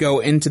force you to go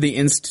into the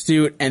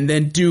Institute and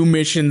then do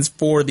missions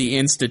for the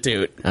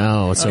Institute.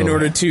 Oh, so in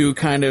order to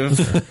kind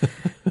of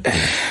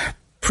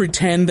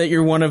pretend that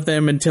you're one of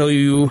them until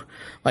you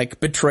like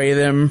betray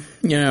them,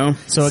 you know.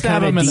 So it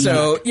kind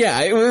of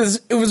yeah, it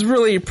was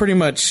really pretty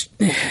much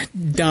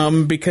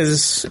dumb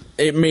because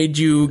it made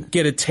you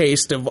get a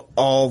taste of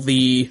all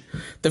the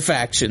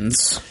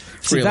factions.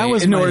 See, really, that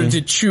was in order to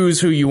choose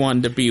who you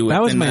wanted to be with.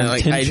 That was and my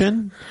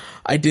intention.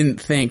 I didn't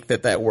think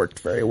that worked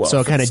very well. So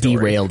it kind of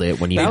derailed it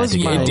when you that had was to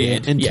my go.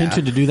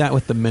 intention to do that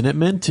with the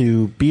Minutemen,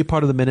 to be a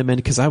part of the Minutemen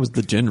because I was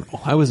the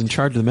general. I was in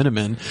charge of the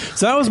Minutemen.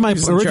 So that was my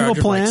original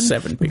plan. Like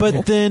 7 people.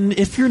 But then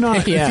if you're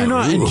not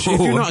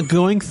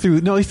going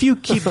through, if you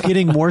keep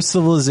getting more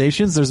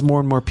civilizations, there's more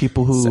and more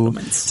people who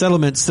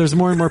settlements. There's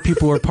more and more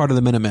people who are part of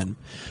the Minutemen.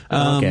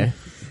 Okay.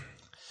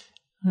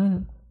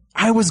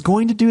 I was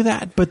going to do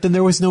that, but then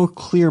there was no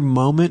clear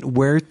moment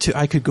where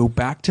I could go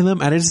back to them,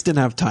 and I just didn't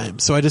have time.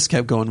 So I just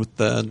kept going with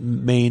the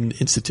main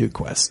Institute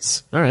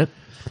quests. All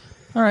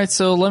right.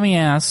 So let me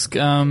ask.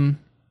 I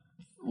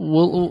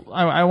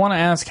want to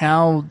ask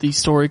how the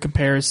story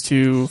compares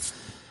to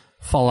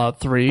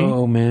Fallout 3.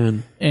 Oh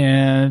man!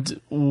 And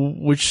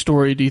which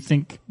story do you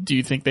think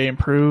they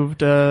improved?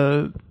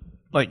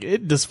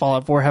 Does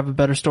Fallout 4 have a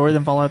better story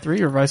than Fallout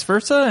 3, or vice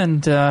versa?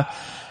 And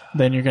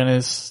then you're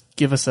gonna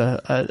give us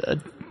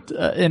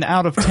an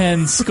out of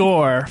 10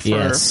 score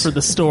for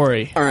the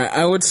story. All right,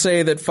 I would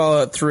say that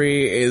Fallout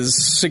 3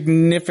 is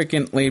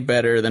significantly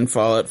better than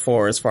Fallout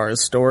 4 as far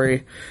as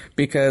story,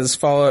 because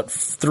Fallout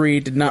 3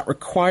 did not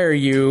require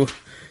you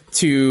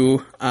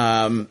to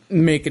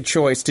make a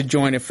choice to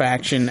join a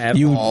faction at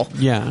all.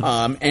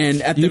 Yeah.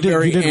 And at the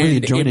very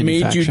end, it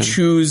made you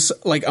choose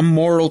like a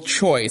moral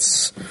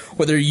choice,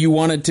 whether you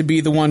wanted to be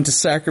the one to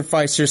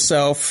sacrifice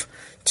yourself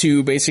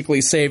to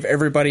basically save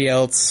everybody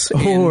else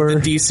in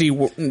the DC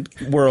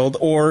world,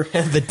 or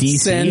the DC,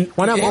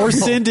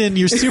 send in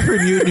your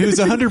super mutant who's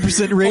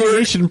 100%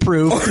 radiation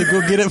proof to go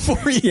get it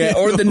for you. Yeah,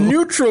 or the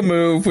neutral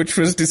move, which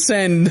was to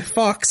send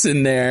Fox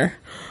in there,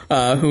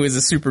 who is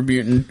a super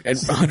mutant and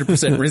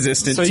 100%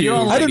 resistant to.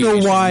 I don't know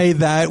why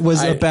that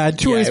was a bad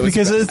choice,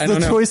 because it's the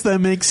choice that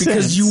makes sense.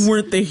 Because you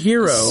weren't the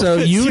hero. So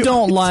you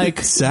don't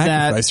like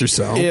sacrifice that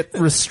yourself. It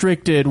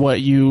restricted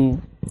what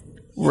you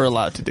were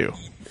allowed to do.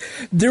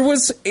 There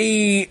was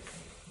in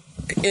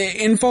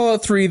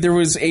Fallout 3, there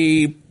was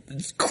a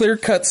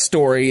clear-cut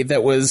story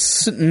that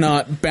was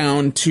not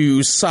bound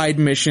to side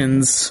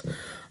missions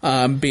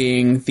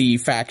being the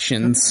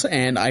factions,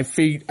 and I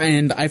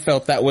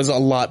felt that was a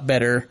lot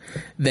better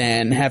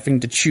than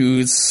having to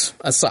choose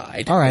a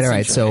side. All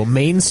right. So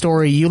main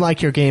story, you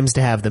like your games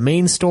to have the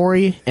main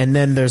story, and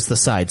then there's the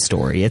side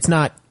story. It's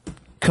not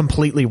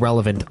completely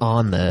relevant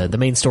on the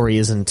main story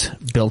isn't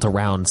built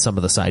around some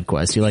of the side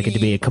quests. You like it to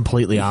be a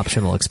completely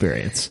optional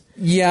experience.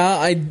 Yeah,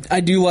 I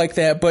do like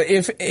that, but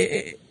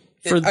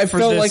I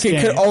felt like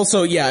it could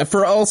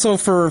also,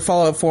 for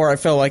Fallout 4, I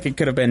felt like it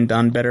could have been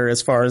done better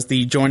as far as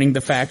the joining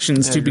the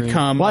factions to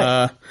become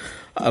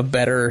a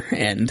better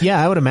end.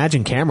 Yeah, I would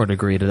imagine Cameron would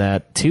agree to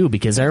that too,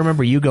 because I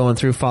remember you going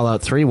through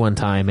Fallout 3 one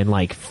time in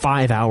like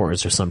 5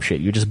 hours or some shit.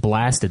 You just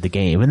blasted the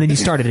game, and then you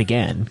started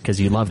again because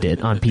you loved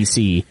it on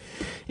PC.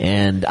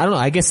 And I don't know,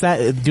 I guess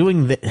that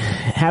having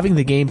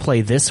the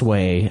gameplay this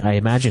way, I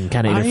imagine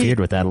kind of interfered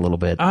with that a little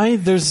bit.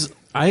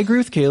 I agree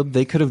with Kaleb.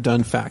 They could have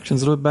done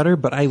factions a little bit better,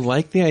 but I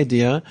like the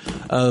idea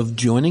of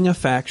joining a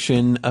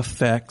faction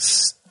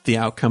affects the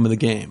outcome of the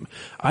game.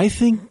 I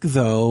think,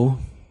 though,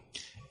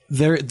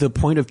 the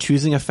point of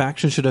choosing a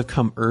faction should have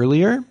come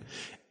earlier,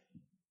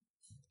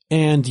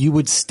 and you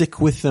would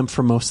stick with them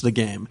for most of the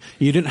game.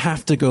 You didn't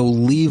have to go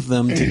leave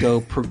them to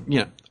go,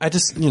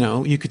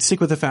 you could stick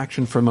with a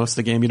faction for most of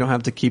the game. You don't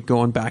have to keep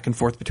going back and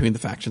forth between the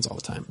factions all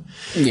the time.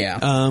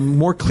 Yeah.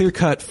 More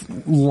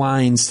clear-cut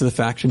lines to the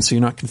faction so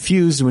you're not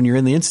confused when you're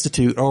in the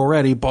Institute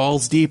already,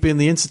 balls deep in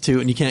the Institute,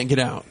 and you can't get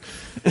out.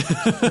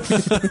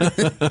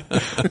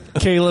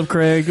 Kaleb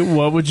Craig,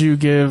 what would you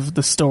give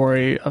the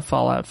story of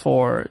Fallout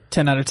 4?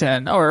 10 out of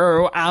 10.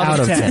 Or out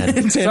of 10.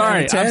 10 sorry,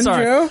 out of 10, I'm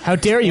sorry. Joe? How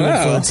dare you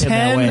influence him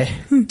that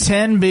way?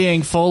 10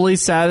 being fully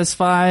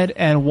satisfied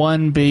and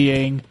 1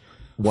 being...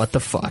 What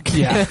the fuck?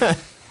 Yeah.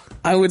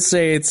 I would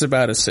say it's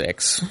about a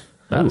 6.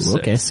 Ooh,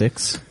 okay,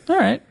 6. All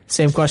right.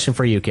 Same question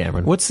for you,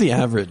 Cameron. What's the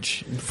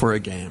average for a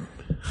game?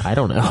 I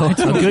don't know.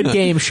 A good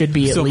game should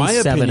be at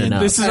least 7 and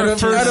up. This is Out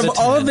of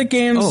all of the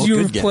games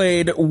you've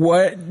played,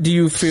 what do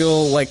you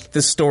feel like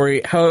the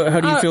story? How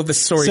do you feel the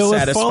story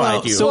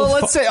satisfied you? Well,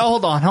 let's say,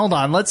 hold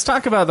on. Let's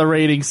talk about the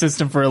rating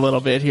system for a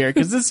little bit here,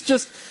 because it's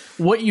just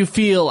what you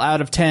feel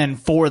out of 10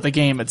 for the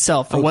game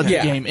itself, for what the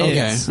game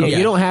is. Yeah,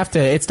 you don't have to.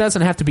 It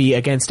doesn't have to be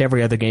against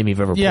every other game you've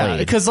ever played. Yeah,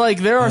 because like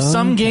there are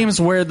some games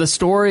where the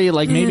story,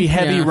 like maybe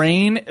Heavy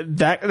Rain,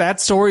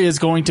 that story is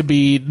going to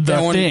be the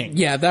thing.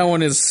 Yeah, that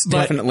one is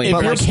definitely.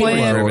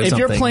 If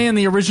you're playing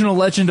the original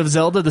Legend of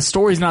Zelda, the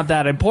story's not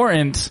that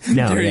important.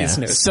 No,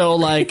 So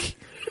like.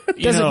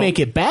 Doesn't make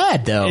it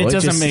bad though. It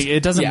doesn't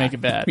make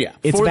it bad. Yeah.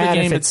 It's for bad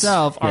the game if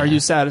itself, are you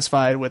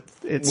satisfied with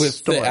its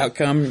story? The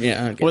outcome?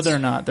 Yeah, I guess. Whether or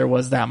not there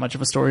was that much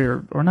of a story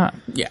or not.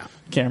 Yeah.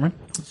 Cameron?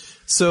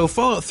 So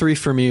Fallout 3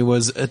 for me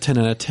was a 10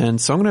 out of 10.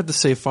 So I'm going to have to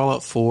say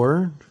Fallout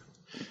 4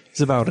 is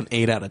about an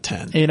 8 out of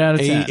 10. 8 out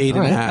of 10. 8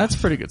 and a half. That's a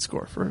pretty good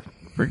score for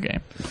a game.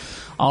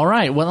 All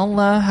right. Well,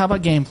 how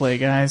about gameplay,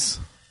 guys?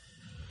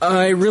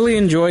 I really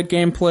enjoyed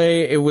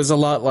gameplay. It was a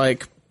lot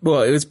like,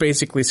 well, it was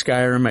basically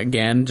Skyrim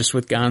again, just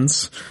with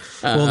guns.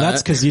 Well,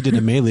 that's because you did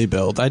a melee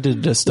build. I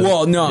did just a...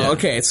 Well, no,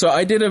 okay. So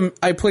I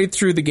played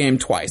through the game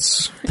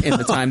twice in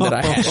the time that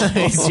I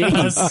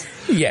had.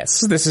 Yes,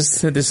 this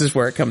is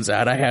where it comes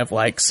out. I have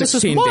like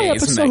 16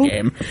 days in that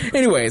game.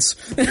 Anyways.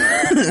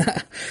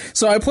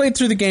 So I played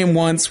through the game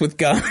once with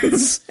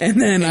guns, and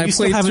then I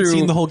still haven't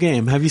seen the whole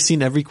game. Have you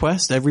seen every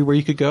quest, everywhere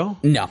you could go?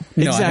 No,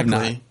 exactly. I have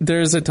not.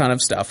 There's a ton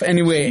of stuff.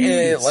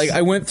 Anyway,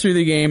 I went through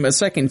the game a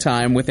second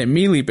time with a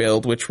melee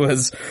build, which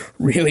was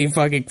really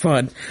fucking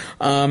fun.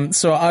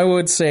 So I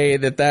would say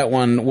that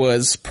one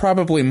was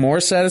probably more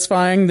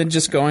satisfying than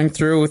just going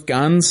through with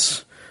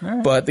guns.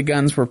 Right. But the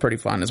guns were pretty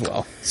fun as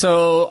well.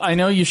 So I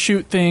know you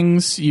shoot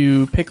things,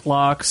 you pick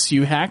locks,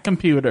 you hack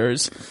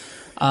computers.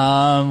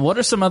 What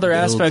are some other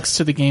aspects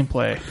to the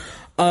gameplay?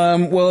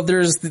 Well,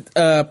 there's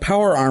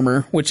power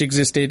armor, which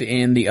existed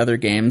in the other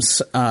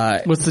games.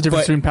 What's the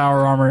difference between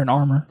power armor and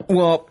armor?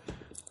 Well,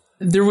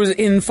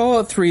 in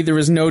Fallout 3, there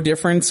was no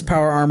difference.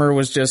 Power armor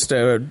was just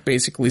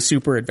basically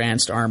super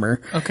advanced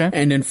armor. Okay.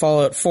 And in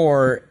Fallout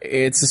 4,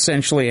 it's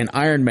essentially an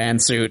Iron Man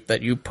suit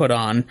that you put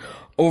on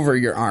over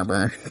your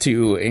armor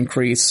to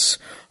increase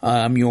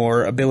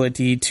your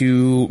ability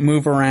to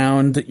move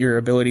around, your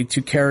ability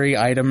to carry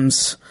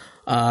items,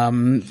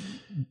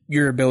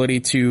 your ability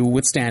to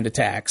withstand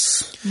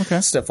attacks,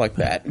 stuff like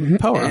that.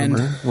 Power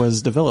armor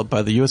was developed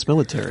by the U.S.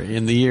 military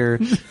in the year,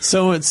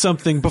 so it's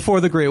something before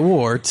the Great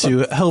War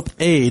to help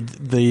aid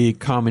the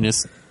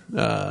communist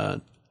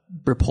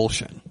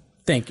repulsion.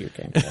 Thank you,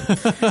 Ken.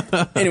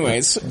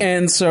 Anyways,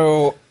 and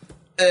so,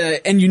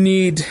 and you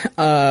need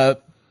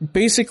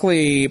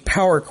basically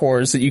power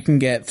cores that you can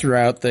get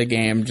throughout the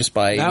game just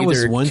by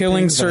either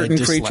killing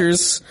certain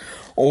creatures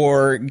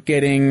or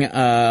getting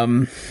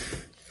them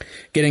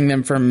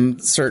from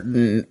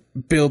certain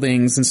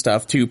buildings and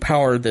stuff to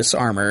power this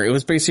armor. It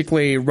was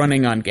basically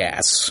running on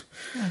gas.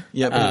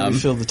 Yeah, but you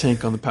filled the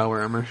tank on the power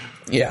armor.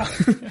 Yeah,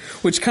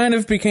 which kind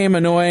of became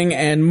annoying,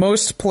 and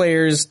most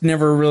players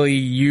never really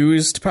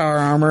used power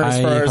armor as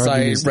far as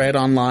I read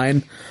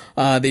online.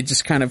 They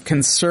just kind of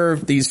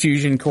conserved these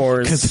fusion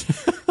cores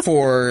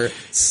for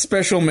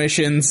special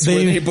missions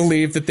where they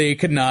believed that they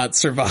could not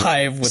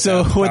survive without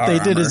So what power they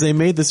did armor. is they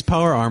made this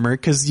power armor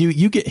because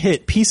you get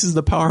hit, pieces of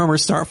the power armor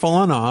start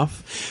falling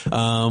off.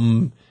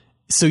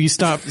 So you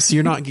stop, so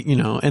you're not,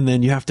 and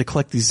then you have to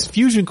collect these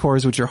fusion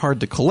cores, which are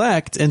hard to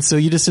collect. And so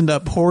you just end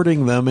up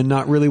hoarding them and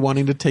not really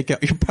wanting to take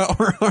out your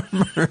power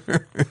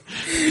armor.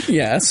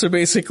 Yeah, so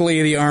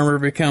basically the armor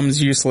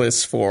becomes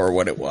useless for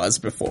what it was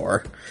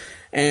before.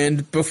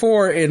 And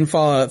before in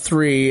Fallout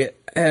 3,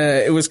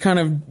 it was kind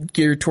of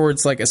geared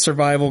towards like a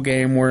survival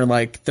game where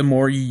like the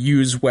more you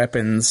use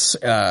weapons,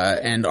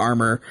 and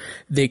armor,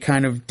 they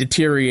kind of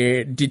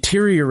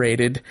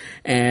deteriorated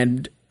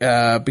and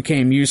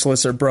became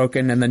useless or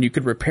broken, and then you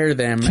could repair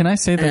them. Can I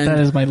say that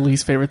is my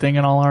least favorite thing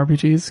in all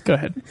RPGs? Go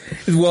ahead.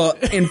 Well,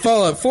 in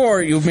Fallout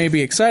 4, you may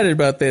be excited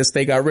about this.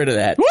 They got rid of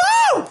that.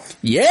 Woo!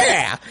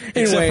 Yeah!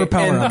 Anyway, Except for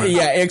power armor.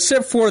 Yeah,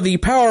 except for the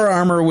power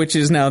armor, which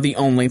is now the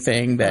only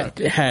thing that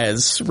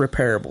has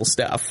repairable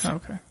stuff.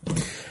 Okay.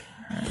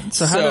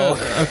 So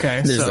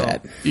there's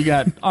that. You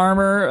got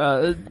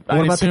armor.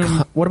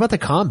 What about the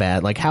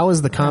combat? Like, how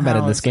is the combat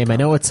in this game? I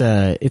know it's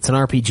an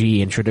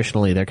RPG, and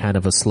traditionally they're kind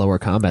of a slower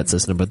combat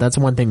system, but that's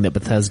one thing that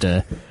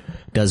Bethesda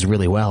does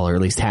really well, or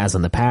at least has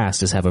in the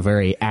past, is have a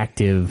very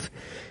active,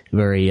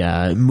 very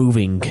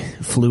moving,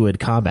 fluid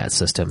combat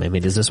system. I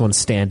mean, does this one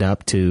stand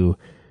up to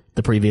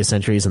the previous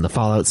entries in the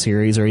Fallout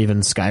series or even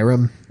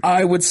Skyrim?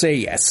 I would say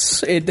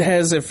yes. It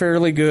has a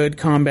fairly good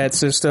combat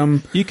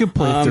system. You can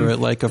play through it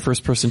like a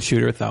first-person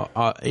shooter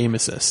without aim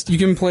assist. You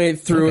can play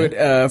through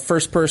it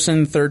first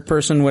person, third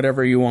person,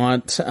 whatever you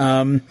want.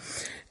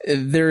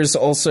 There's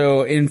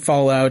also in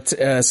Fallout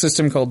a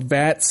system called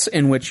VATS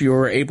in which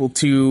you're able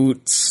to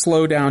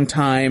slow down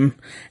time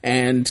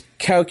and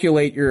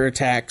calculate your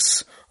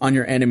attacks on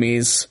your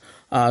enemies.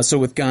 So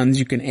with guns,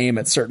 you can aim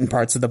at certain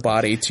parts of the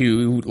body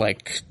to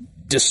like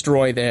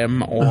destroy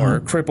them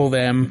or cripple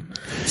them,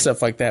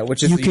 stuff like that,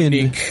 which is the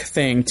unique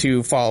thing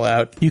to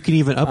Fallout. You can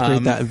even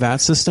upgrade that VAT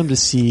system to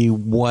see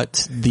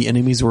what the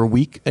enemies were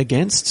weak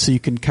against, so you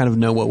can kind of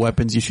know what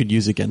weapons you should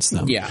use against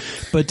them. Yeah.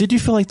 But did you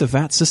feel like the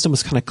VAT system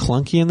was kind of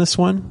clunky in this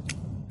one?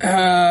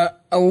 A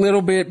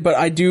little bit, but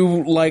I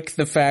do like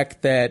the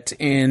fact that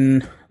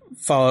in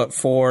Fallout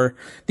 4,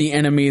 the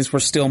enemies were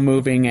still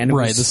moving and it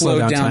was the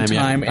slowed down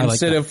time yeah.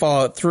 instead of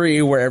Fallout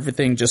 3 where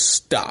everything just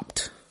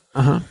stopped.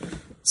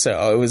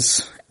 So it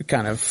was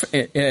kind of,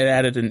 it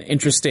added an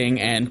interesting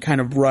and kind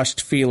of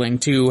rushed feeling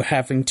to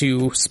having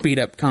to speed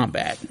up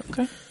combat.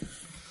 Okay.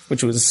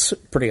 Which was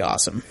pretty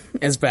awesome,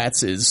 as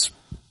VATS is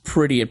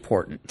pretty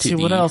important to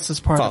what else is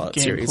part Fallout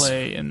of gameplay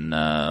series. in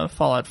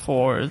Fallout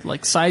 4?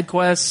 Like side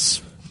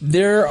quests?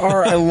 There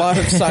are a lot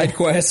of side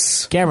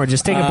quests. Cameron,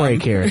 just take a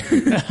break here.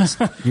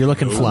 You're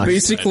looking flushed.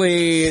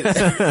 Basically,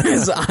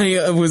 as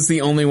I was the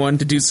only one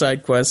to do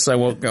side quests, I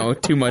won't go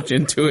too much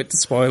into it to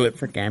spoil it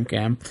for Cam.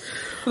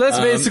 Well,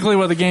 that's basically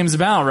what the game's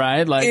about,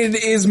 right? Like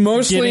it is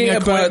mostly getting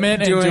about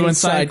equipment and doing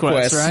side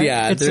quests, right?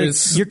 Yeah,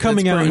 You're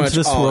coming out into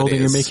this world and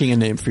you're is. making a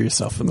name for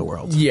yourself in the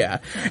world. Yeah.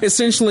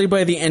 Essentially,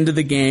 by the end of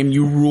the game,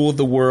 you rule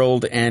the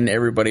world and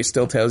everybody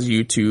still tells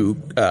you to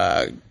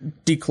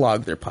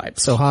declog their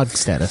pipes. So hog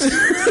status.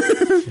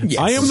 Yes.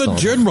 I am the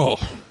general.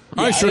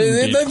 I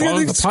shouldn't declog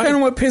the That's pipe. kind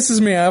of what pisses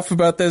me off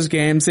about those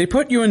games. They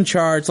put you in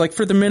charge. Like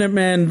for the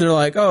Minutemen, they're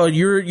like, "Oh,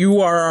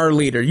 you are our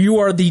leader. You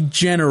are the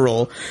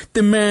general,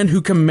 the man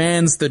who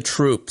commands the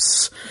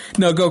troops.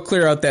 Now go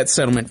clear out that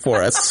settlement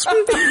for us."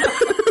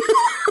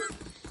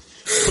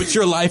 Put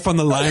your life on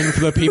the line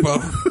for the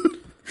people.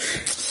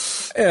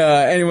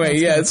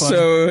 Anyway,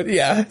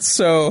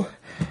 so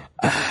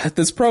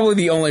that's probably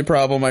the only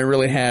problem I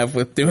really have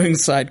with doing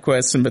side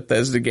quests in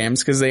Bethesda games,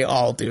 because they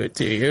all do it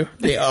to you.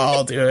 They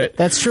all do it.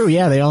 That's true,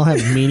 yeah. They all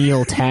have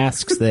menial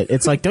tasks that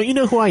it's like, don't you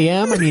know who I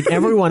am? I mean,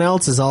 everyone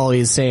else is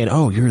always saying,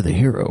 oh, you're the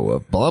hero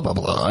of blah, blah,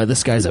 blah.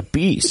 This guy's a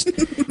beast.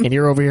 And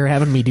you're over here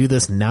having me do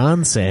this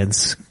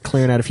nonsense,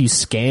 clearing out a few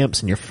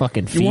scamps in your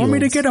fucking fields. You want me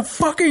to get a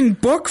fucking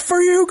book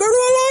for you? Go to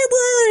a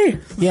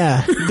library!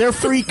 Yeah, they're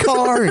free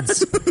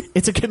cards.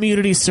 It's a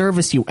community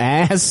service, you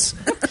ass.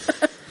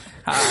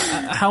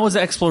 How is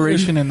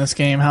exploration in this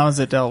game? How is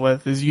it dealt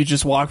with? Is you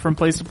just walk from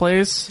place to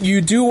place? You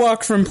do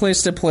walk from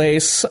place to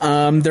place.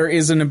 There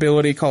is an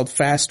ability called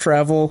fast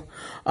travel.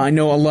 I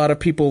know a lot of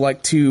people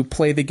like to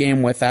play the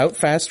game without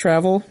fast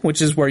travel,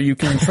 which is where you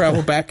can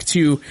travel back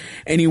to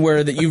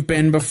anywhere that you've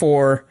been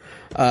before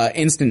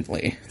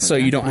instantly, so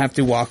you don't have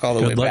to walk all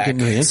the way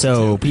back.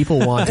 So people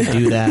want to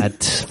do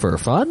that for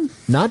fun?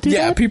 Not do that?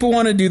 Yeah, people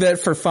want to do that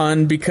for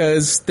fun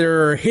because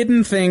there are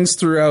hidden things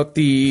throughout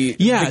the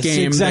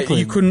game that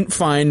you couldn't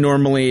find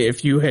normally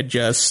if you had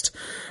just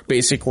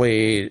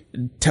basically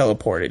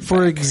teleported.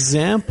 For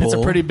example, it's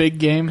a pretty big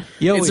game.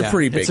 It's a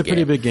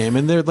pretty big game,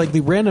 and they're like the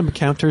random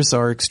encounters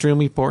are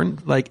extremely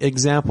important. Like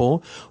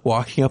example,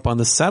 walking up on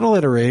the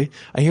satellite array,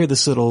 I hear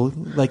this little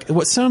like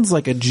what sounds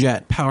like a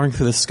jet powering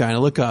through the sky, and I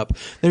look up.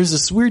 There's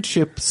this weird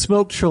ship,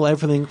 smoke trail,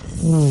 everything,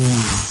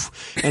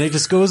 and it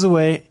just goes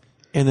away,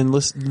 and then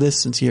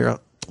listen to hear.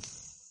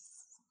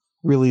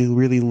 really,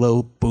 really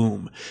low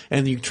boom.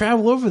 And you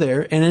travel over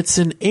there and it's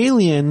an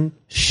alien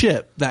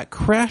ship that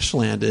crash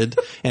landed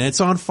and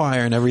it's on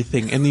fire and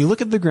everything. And you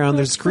look at the ground,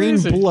 there's green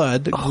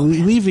blood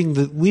leaving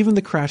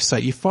the crash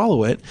site. You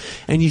follow it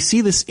and you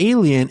see this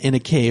alien in a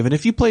cave. And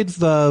if you played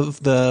the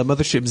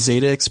Mothership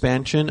Zeta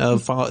expansion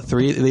of Fallout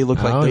 3, they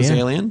look like those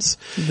aliens.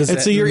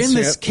 And so you're in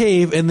this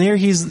cave and there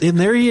he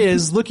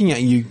is looking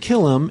at you. You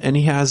kill him and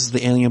he has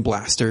the alien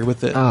blaster with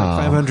the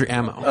 500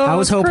 ammo. I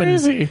was hoping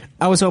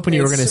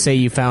you were going to say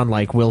you found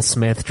like Will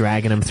Smith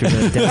dragging him through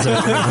the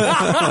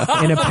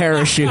desert in a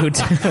parachute.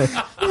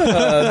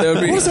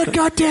 What's that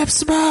goddamn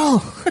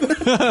smell?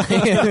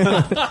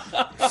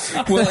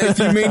 Well, if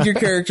you made your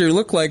character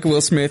look like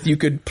Will Smith, you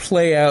could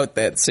play out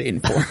that scene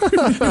for him.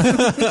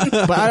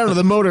 But I don't know,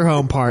 the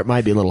motorhome part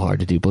might be a little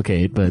hard to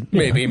duplicate, but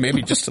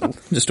maybe just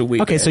a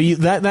week. Okay, so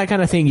that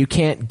kind of thing you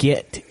can't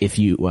get if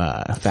you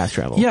fast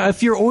travel. Yeah,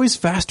 if you're always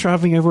fast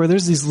traveling everywhere,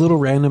 there's these little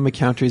random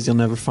encounters you'll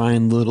never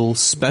find, little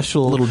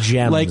special little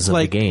gems of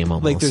the game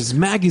almost. Like there's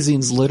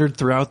magazines littered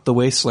throughout the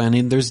wasteland,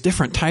 and there's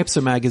different types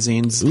of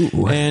magazines.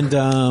 Ooh. And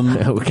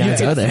what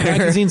kinds are there?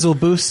 Magazines will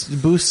boost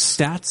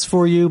stats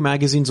for you.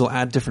 Magazines will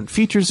add different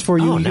features for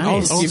you. Oh,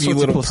 nice. Give you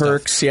little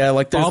perks. Stuff. Yeah,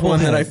 like there's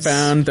one that I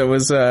found that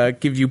was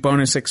give you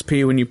bonus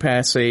XP when you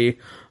pass a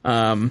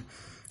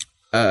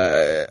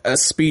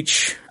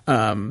speech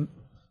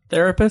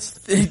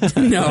therapist.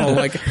 No,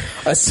 like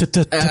a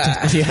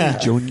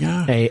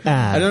Junior.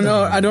 I don't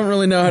know. I don't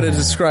really know how to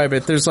describe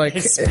it. There's like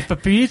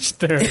speech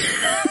therapist.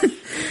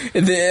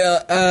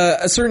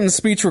 A certain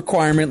speech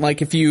requirement,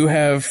 like if you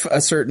have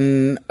a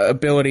certain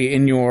ability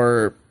in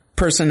your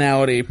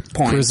personality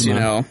points,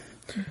 Charisma.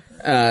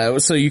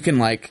 So you can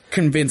like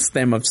convince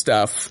them of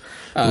stuff.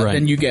 Right.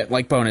 Then you get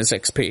like bonus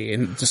XP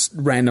and just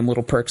random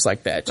little perks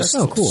like that, just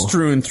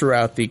strewn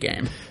throughout the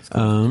game.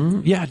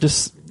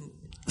 Just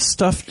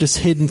stuff just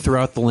hidden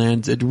throughout the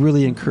land. It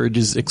really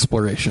encourages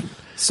exploration.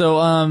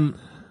 So,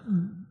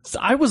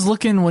 I was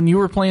looking when you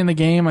were playing the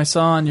game. I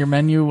saw on your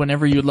menu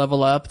whenever you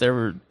level up,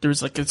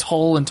 there's like this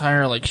whole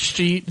entire like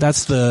sheet.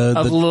 That's the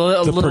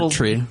little perk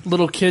tree.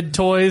 Little kid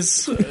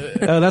toys.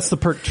 That's the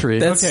perk tree.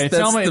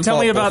 Tell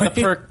me about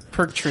the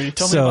perk tree.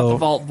 Tell me about the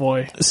Vault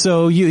Boy.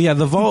 So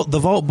the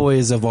Vault Boy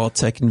is a Vault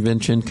Tech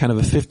convention, kind of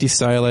a 50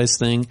 stylized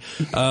thing.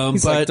 He's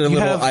but like the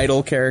little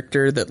idol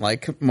character that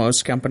like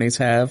most companies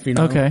have. You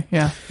know? Okay,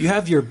 yeah. You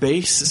have your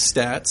base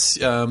stats,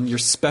 your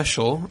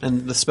special,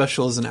 and the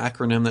special is an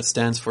acronym that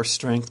stands for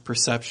strength,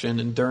 perception,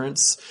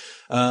 endurance,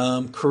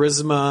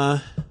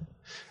 charisma,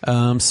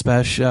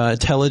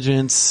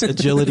 intelligence,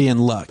 agility,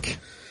 and luck.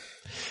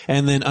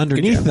 And then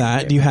underneath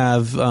that, you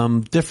have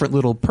different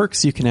little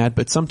perks you can add,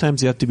 but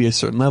sometimes you have to be a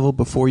certain level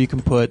before you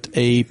can put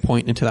a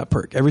point into that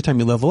perk. Every time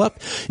you level up,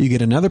 you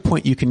get another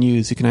point you can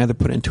use. You can either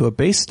put it into a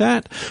base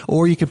stat,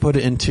 or you can put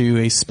it into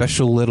a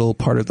special little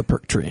part of the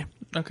perk tree.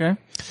 Okay.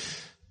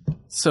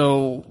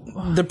 So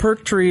the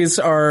perk trees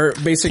are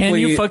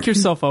basically... Can you fuck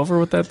yourself over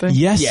with that thing?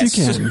 Yes. You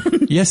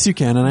can. Yes, you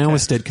can. And I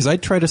almost did, because I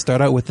tried to start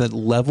out with a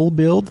level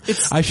build.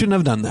 I shouldn't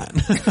have done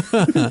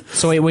that.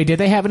 So wait, did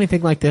they have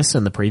anything like this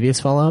in the previous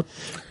Fallout?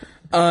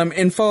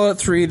 In Fallout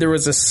 3, there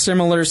was a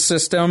similar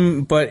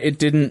system, but it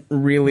didn't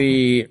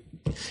really...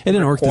 It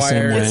didn't work the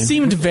same way. It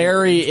seemed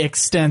very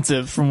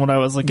extensive from what I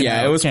was looking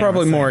at. Yeah, it was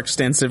probably more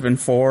extensive in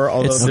 4,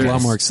 although it's a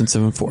lot more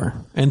extensive in 4.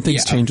 And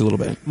things change a little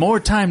bit. More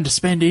time to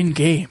spend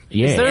in-game.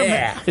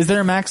 Yeah. Is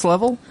there a max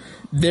level?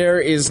 There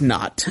is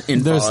not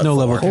in There's Fallout no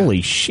 4. level.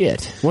 Holy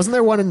shit. Wasn't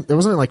there one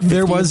wasn't it like 50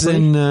 There was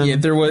in... yeah,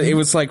 there was. It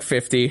was like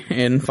 50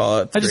 in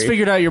Fallout 3. I just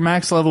figured out your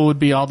max level would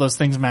be all those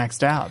things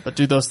maxed out. But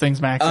do those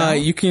things max out?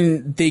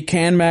 They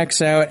can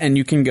max out, and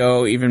you can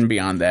go even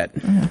beyond that.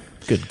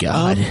 Good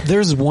God.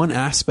 There's one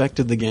aspect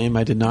of the game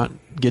I did not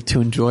get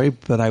to enjoy,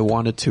 but I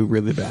wanted to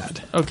really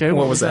bad. Okay,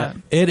 what was that?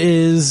 It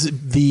is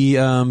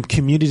the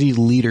community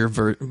leader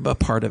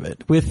part of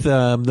it. With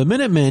the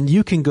Minutemen,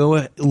 you can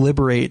go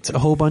liberate a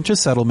whole bunch of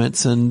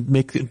settlements and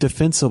make it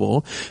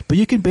defensible, but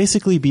you can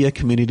basically be a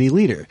community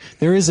leader.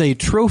 There is a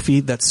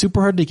trophy that's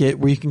super hard to get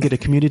where you can get a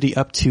community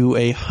up to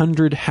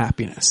 100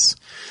 happiness.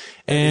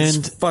 And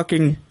it's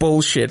fucking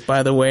bullshit,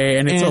 by the way,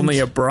 and it's only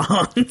a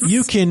bronze.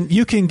 You can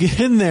get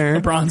in there.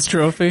 A bronze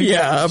trophy?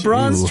 Yeah, a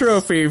bronze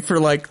trophy for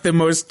like the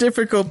most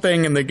difficult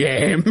thing in the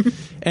game.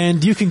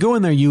 And you can go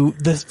in there.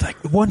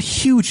 One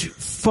huge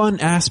fun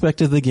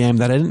aspect of the game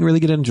that I didn't really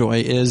get to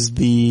enjoy is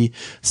the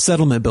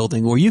settlement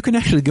building, where you can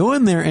actually go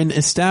in there and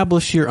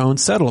establish your own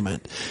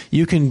settlement.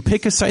 You can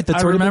pick a site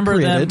that's already been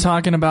created. I remember them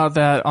talking about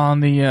that on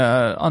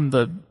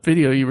the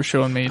video you were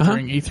showing me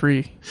during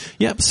E3.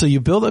 Yep. So you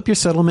build up your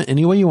settlement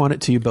any way you want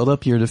it to. You build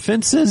up your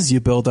defenses. You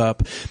build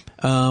up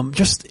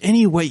just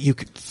any way you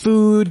could,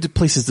 food,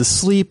 places to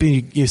sleep.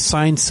 You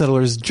assign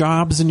settlers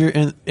jobs in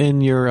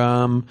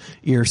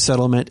your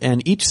settlement,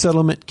 and each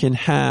settlement can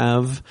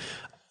have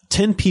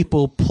 10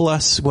 people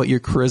plus what your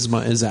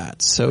charisma is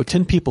at. So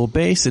 10 people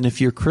base, and if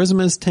your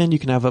charisma is 10, you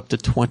can have up to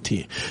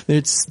 20.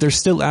 They're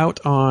still out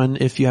on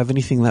if you have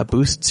anything that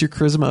boosts your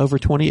charisma over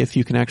 20, if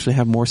you can actually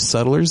have more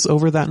settlers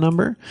over that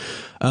number.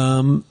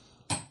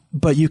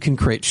 but you can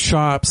create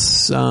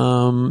shops,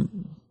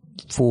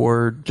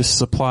 for just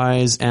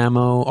supplies,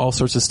 ammo, all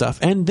sorts of stuff.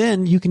 And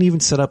then you can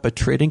even set up a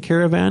trading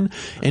caravan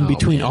in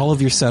between all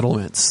of your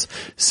settlements.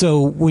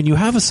 So when you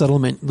have a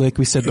settlement, like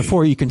we said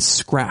before, you can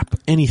scrap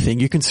anything.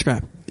 You can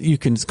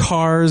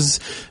cars,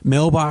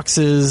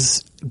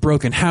 mailboxes,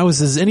 broken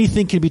houses,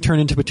 anything can be turned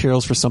into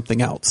materials for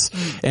something else.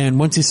 And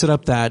once you set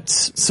up that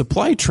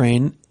supply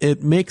train,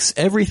 it makes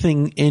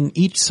everything in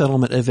each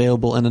settlement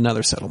available in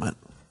another settlement.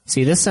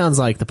 See, this sounds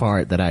like the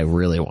part that I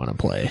really want to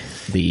play.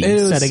 The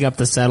setting up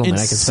the settlement.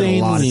 I can spend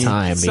a lot of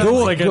time. Sounds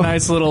like a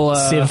nice little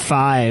Civ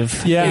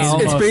 5. Yeah,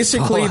 It's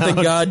basically the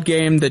God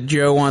game that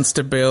Joe wants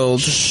to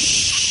build.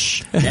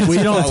 we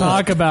don't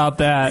talk about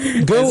that.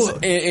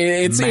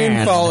 It's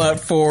in Fallout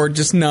 4,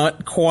 just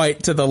not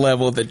quite to the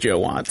level that Joe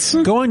wants.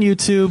 Go on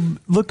YouTube,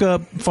 look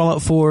up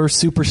Fallout 4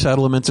 Super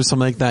Settlements or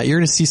something like that. You're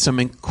going to see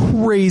some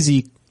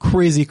crazy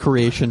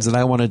creations that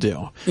I want to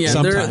do.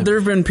 Yeah, there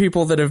have been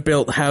people that have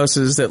built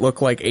houses that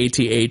look like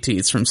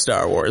AT-ATs from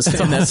Star Wars,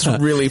 and that's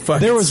really fucking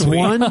There was sweet.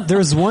 one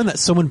that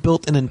someone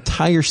built an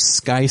entire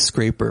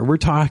skyscraper. We're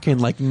talking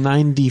like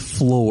 90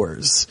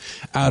 floors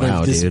out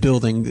of this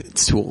building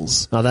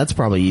tools. Oh, that's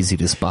probably easy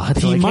to spot.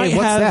 He Like, might hey,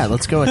 what's have- that?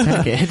 Let's go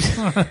attack it.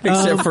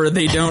 Except for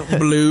they don't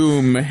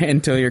bloom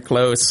until you're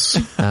close.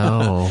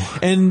 Oh.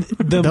 And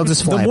They'll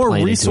just fly a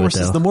plane into it,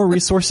 though. the more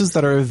resources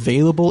that are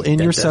available in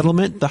your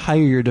settlement, the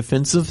higher your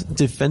defenses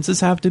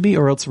have to be,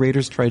 or else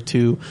raiders try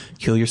to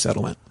kill your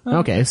settlement.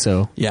 Okay,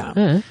 so.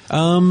 Yeah.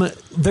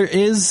 There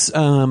is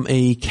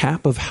a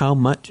cap of how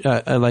much,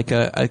 like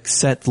a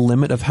set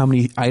limit of how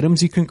many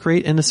items you can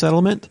create in a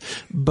settlement,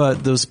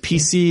 but those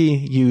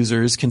PC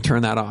users can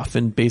turn that off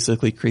and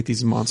basically create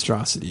these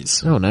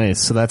monstrosities. Oh,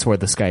 nice. So that's where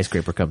the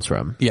skyscraper comes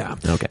from. Yeah.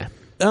 Okay.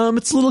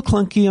 It's a little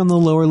clunky on the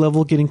lower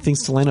level getting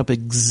things to line up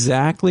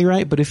exactly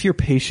right, but if you're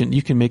patient,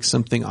 you can make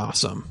something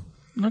awesome.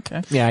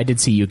 Okay. Yeah, I did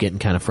see you getting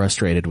kind of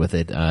frustrated with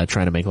it,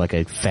 trying to make like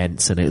a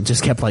fence, and it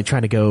just kept like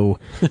trying to go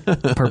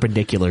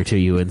perpendicular to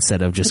you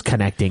instead of just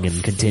connecting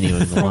and continuing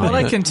the From what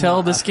line. I can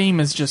tell, this game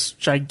is just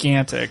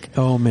gigantic.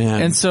 Oh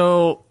man. And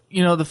so,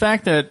 the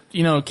fact that,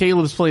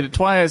 Caleb's played it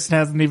twice and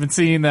hasn't even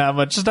seen that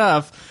much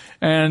stuff,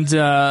 and,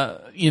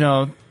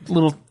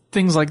 little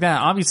things like that.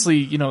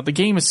 Obviously, the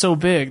game is so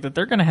big that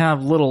they're going to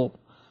have little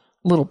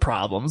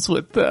problems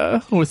with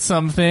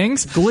some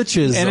things,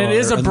 glitches, and it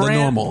is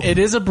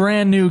a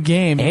brand new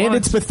game, and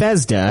it's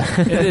Bethesda.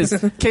 It is.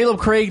 Kaleb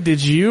Craig,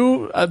 did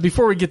you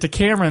before we get to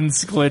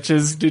Cameron's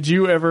glitches, did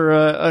you ever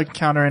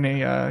encounter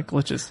any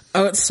glitches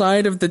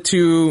outside of the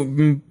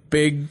two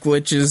big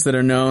glitches that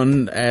are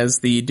known as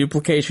the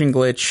duplication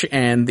glitch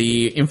and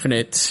the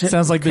infinite?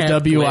 Sounds like the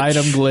W glitch.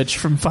 item glitch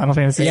from Final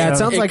Fantasy. Yeah, it VII.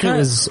 sounds like it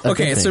was a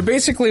okay. good So thing.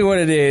 basically, what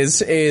it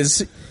is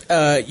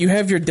you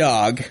have your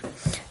dog,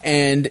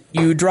 and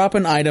you drop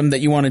an item that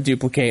you want to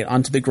duplicate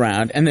onto the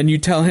ground, and then you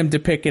tell him to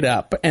pick it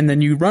up, and then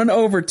you run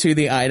over to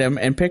the item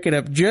and pick it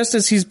up just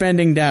as he's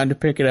bending down to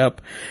pick it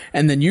up,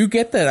 and then you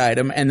get that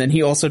item, and then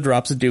he also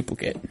drops a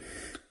duplicate.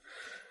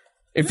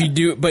 If you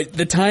do, but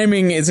the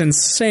timing is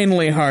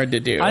insanely hard to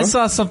do. I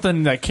saw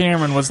something that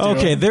Cameron was doing.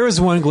 Okay, there was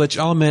one glitch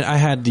I'll admit I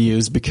had to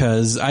use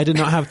because I did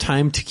not have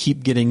time to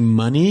keep getting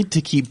money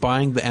to keep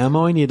buying the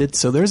ammo I needed.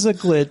 So there's a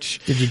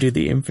glitch. Did you do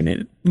the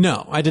infinite?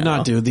 No, I did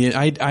not do the.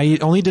 I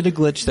only did a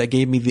glitch that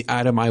gave me the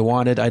item I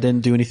wanted. I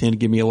didn't do anything to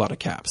give me a lot of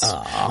caps.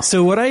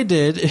 So what I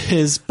did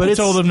is, I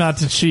told him not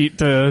to cheat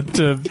to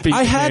beat.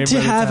 I the had game to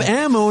every have time.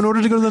 ammo in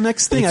order to go to the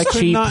next thing. It's I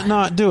could cheap.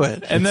 not do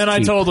it. And then I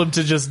told him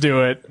to just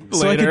do it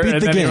So I could later, beat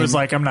and the then he game. was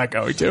like, "I'm not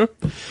going to."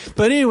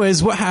 But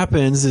anyways, what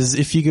happens is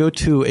if you go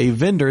to a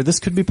vendor, this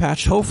could be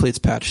patched. Hopefully it's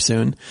patched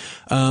soon.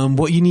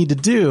 What you need to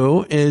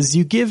do is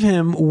you give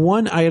him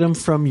one item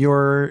from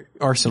your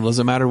arsenal.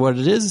 Doesn't matter what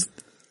it is.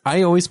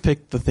 I always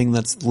pick the thing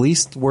that's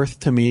least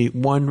worth to me,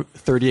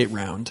 138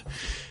 round.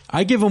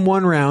 I give him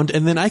 1 round,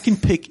 and then I can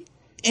pick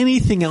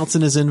anything else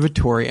in his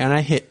inventory, and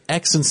I hit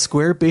X and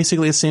square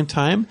basically at the same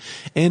time,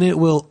 and it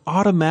will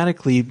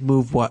automatically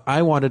move what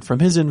I wanted from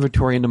his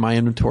inventory into my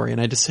inventory, and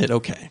I just hit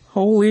OK.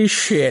 Holy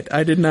shit!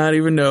 I did not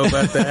even know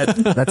about that.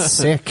 That's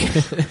sick.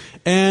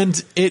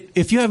 And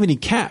if you have any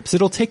caps,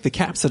 it'll take the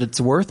caps that it's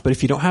worth, but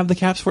if you don't have the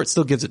caps for it,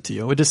 still gives it to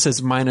you. It just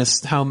says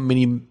minus how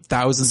many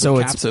thousands of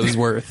caps it was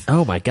worth.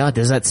 Oh my god,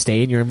 does that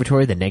stay in your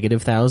inventory, the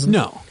 -1,000?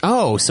 No.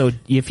 Oh, so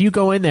if you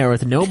go in there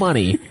with no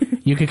money,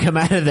 you can come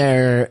out of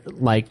there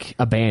like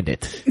a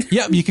bandit.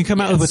 Yep, you can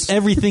come out with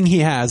everything he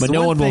has. But The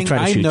no one will thing try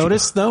to shoot I you.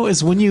 noticed though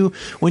is when you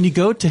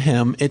go to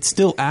him, it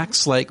still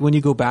acts like when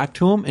you go back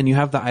to him and you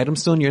have the item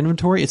still in your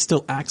inventory, it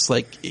still acts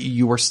like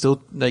you are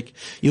still like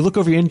you look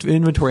over your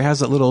inventory, it has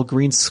that little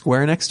green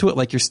square next to it,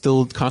 like you're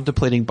still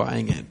contemplating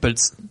buying it, but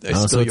it's Oh,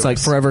 still so it's yours. like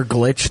forever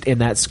glitched in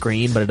that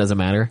screen, but it doesn't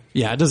matter.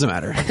 Yeah, it doesn't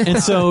matter.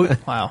 And so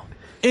Wow.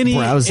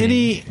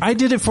 I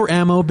did it for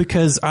ammo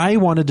because I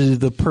wanted to do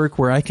the perk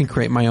where I can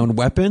create my own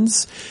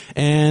weapons,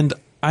 and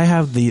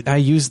I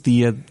use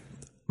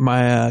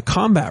my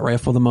combat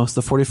rifle the most,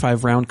 the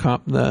 45 round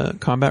the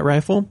combat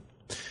rifle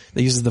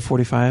that uses the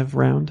 45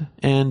 round,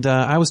 and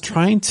I was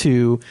trying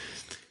to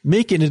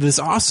make it into this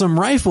awesome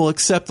rifle,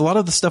 except a lot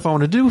of the stuff I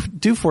want to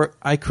do for it,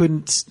 I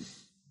couldn't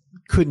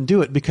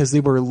do it because they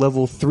were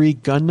level 3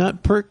 gun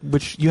nut perk,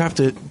 which you have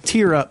to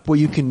tier up what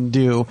you can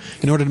do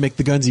in order to make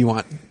the guns you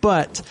want.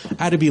 But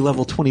I had to be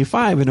level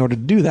 25 in order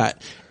to do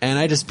that, and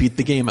I just beat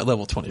the game at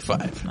level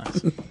 25.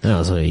 Nice.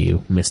 Oh, so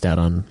you missed out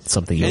on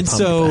something you were And pumped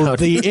so about.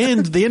 the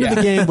end of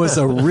the game was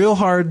a real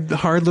hard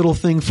little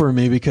thing for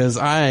me because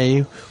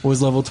I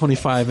was level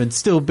 25 and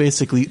still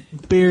basically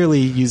barely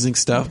using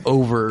stuff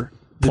over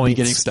the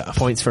beginning stuff.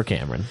 Points for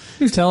Cameron.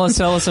 Tell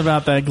us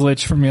about that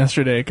glitch from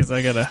yesterday, because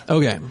I gotta.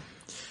 Okay.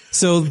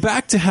 So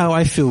back to how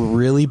I feel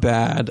really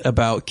bad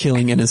about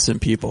killing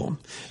innocent people.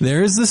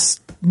 There is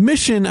this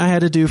mission I had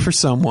to do for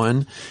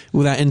someone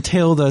that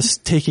entailed us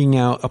taking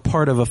out a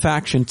part of a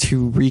faction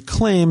to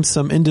reclaim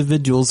some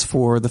individuals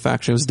for the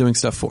faction I was doing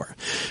stuff for.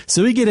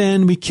 So we get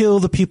in, we kill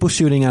the people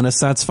shooting at us,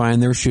 that's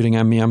fine. They were shooting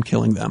at me, I'm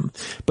killing them.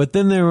 But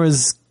then there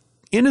was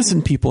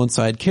innocent people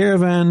inside,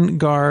 caravan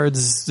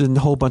guards and a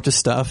whole bunch of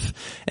stuff,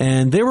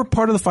 and they were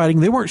part of the fighting.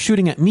 They weren't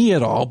shooting at me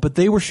at all, but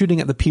they were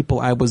shooting at the people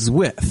I was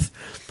with.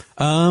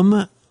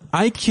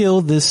 I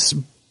killed this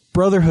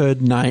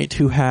Brotherhood knight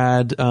who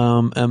had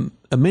a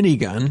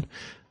minigun,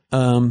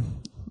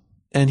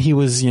 and he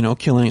was,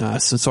 killing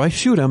us. And so I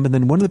shoot him, and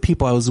then one of the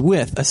people I was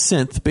with, a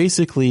synth,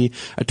 basically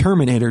a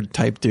Terminator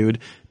type dude,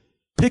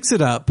 picks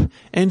it up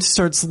and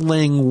starts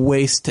laying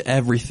waste to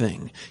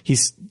everything.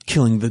 He's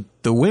killing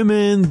the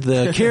women,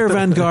 the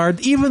caravan guard,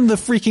 even the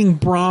freaking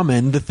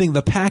Brahmin,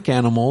 the pack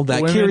animal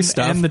that carries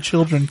stuff. And the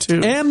children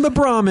too. And the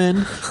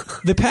Brahmin,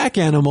 the pack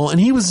animal, and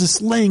he was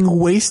just laying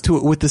waste to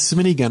it with this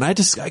minigun.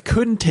 I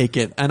couldn't take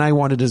it, and I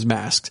wanted his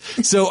mask.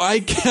 So I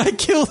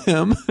killed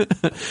him.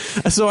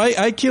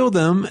 I killed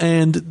him,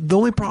 and the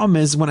only problem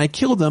is when I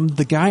killed him,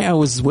 the guy I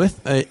was with,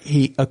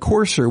 a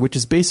courser, which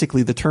is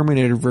basically the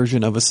Terminator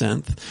version of a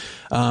synth,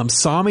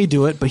 saw me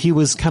do it, but he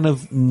was kind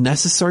of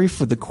necessary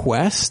for the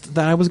quest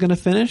that I was going to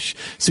finish.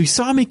 So he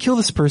saw me kill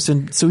this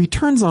person, so he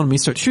turns on me,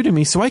 starts shooting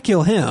me, so I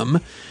kill him.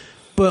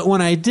 But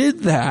when I did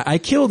that, I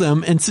killed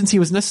him, and since he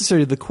was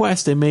necessary to the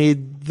quest, I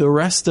made the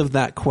rest of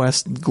that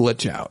quest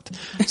glitch out.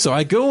 So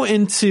I go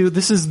into,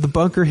 this is the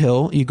Bunker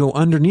Hill, you go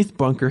underneath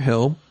Bunker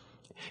Hill,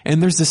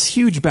 and there's this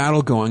huge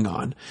battle going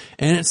on,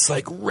 and it's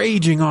like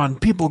raging on,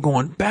 people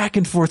going back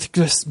and forth,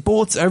 just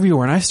bullets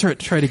everywhere, and I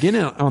try to get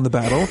in on the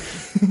battle,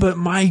 but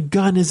my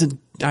gun isn't,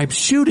 I'm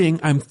shooting,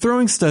 I'm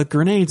throwing stuff,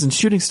 grenades and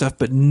shooting stuff,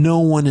 but no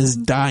one is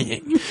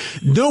dying.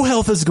 No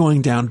health is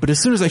going down, but as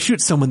soon as I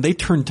shoot someone, they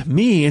turn to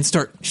me and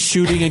start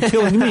shooting and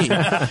killing me.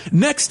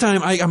 Next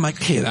time, I'm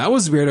like, hey, that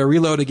was weird, I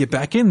reload to get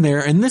back in there,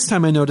 and this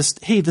time I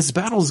noticed, hey, this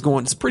battle's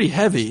going, it's pretty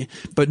heavy,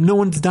 but no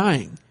one's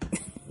dying.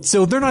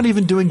 So they're not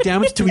even doing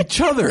damage to each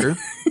other.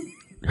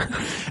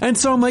 And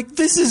so I'm like,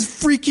 this is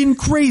freaking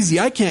crazy.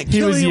 I can't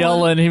kill anyone. He was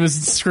yelling. He was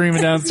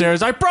screaming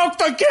downstairs, I broke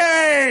the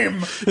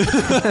game!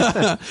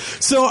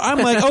 So I'm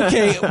like,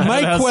 okay,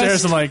 my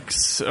quest... I'm like,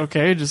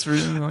 okay, just...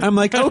 I'm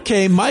like,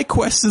 okay, my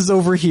quest is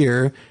over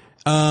here.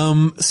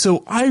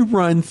 So I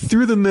run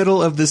through the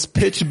middle of this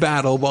pitch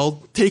battle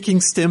while taking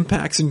stim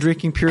packs and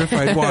drinking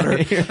purified water.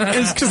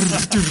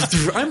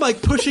 I'm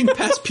like pushing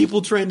past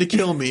people trying to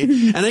kill me.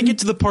 And I get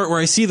to the part where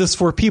I see those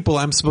 4 people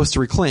I'm supposed to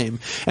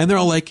reclaim. And they're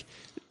all like,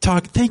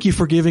 thank you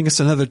for giving us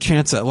another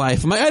chance at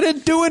life. I'm like, I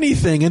didn't do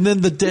anything. And then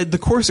the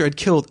courser I'd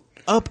killed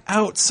up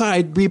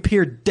outside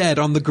reappeared dead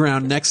on the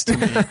ground next to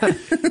me.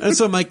 And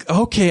so I'm like,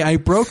 okay, I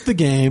broke the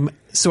game.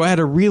 So I had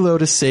to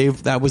reload a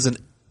save that was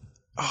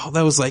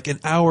like an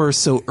hour or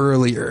so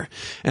earlier,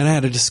 and I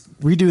had to just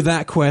redo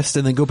that quest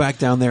and then go back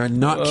down there and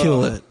not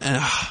kill it.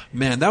 And,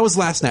 man, that was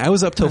last night. I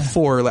was up till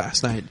 4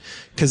 last night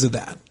because of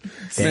that.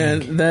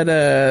 Man,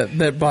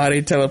 that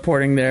body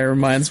teleporting there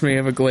reminds me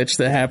of a glitch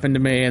that happened to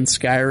me in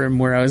Skyrim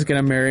where I was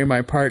gonna marry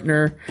my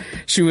partner.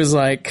 She was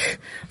like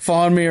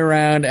following me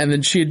around, and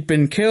then she'd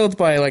been killed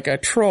by like a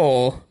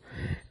troll.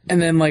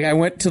 And then, like, I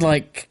went to,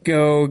 like,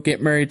 go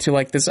get married to,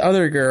 like, this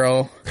other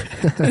girl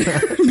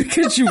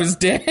because she was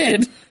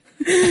dead.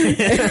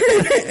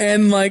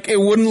 And, like, it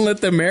wouldn't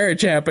let the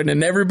marriage happen,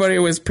 and everybody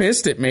was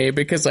pissed at me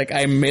because, like,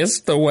 I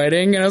missed the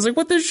wedding, and I was like,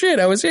 what the shit?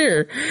 I was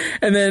here.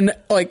 And then,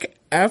 like,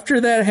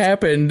 after that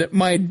happened,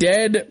 my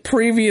dead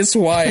previous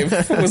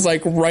wife was,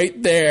 like,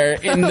 right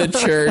there in the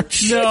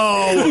church.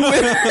 No!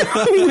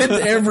 with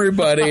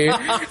everybody.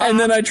 And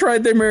then I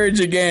tried their marriage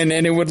again,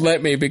 and it would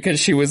let me because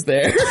she was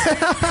there.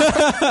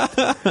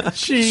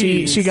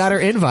 She got her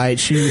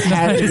invite. She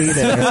had to be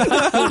there.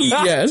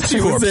 Yes,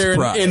 she was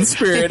there in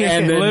spirit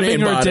and in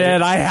living or body.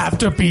 dead, I have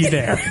to be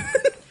there.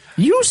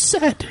 You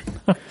said.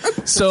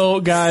 So,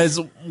 guys,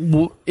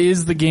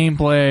 is the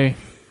gameplay,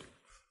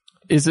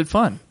 is it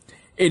fun?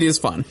 It is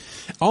fun.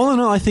 All in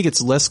all, I think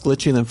it's less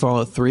glitchy than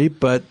Fallout 3,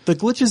 but the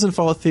glitches in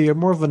Fallout 3 are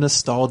more of a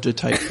nostalgia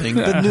type thing.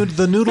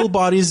 The noodle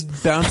bodies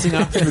bouncing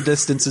off in the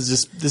distance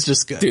is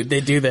just good. Dude,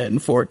 they do that in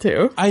 4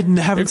 too. I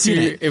haven't seen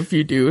it. If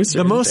you do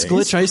the most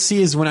glitch I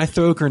see is when I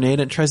throw a grenade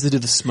and it tries to do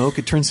the smoke,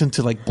 it turns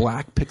into like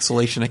black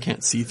pixelation I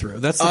can't see through.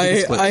 That's the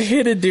biggest glitch. I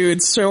hit a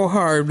dude so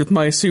hard with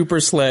my super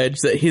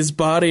sledge that his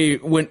body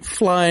went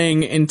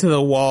flying into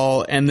the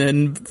wall and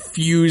then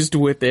fused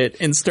with it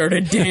and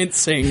started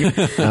dancing.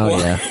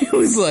 It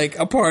was like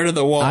a part of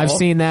the wall. I've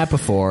seen that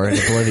before in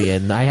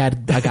Oblivion. I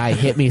had a guy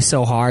hit me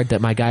so hard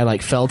that my guy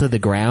like fell to the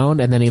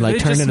ground and then he like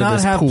turned into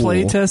this pool.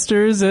 They just not have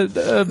playtesters at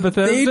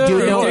Bethesda? They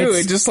do.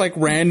 It just like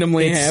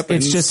randomly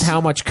happens. It's just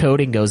how much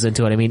coding goes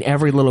into it. I mean,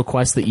 every little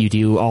quest that you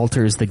do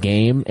alters the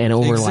game, and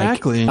over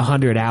like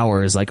 100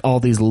 hours, like all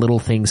these little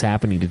things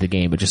happening to the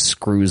game, it just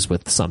screws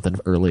with something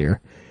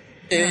earlier.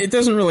 It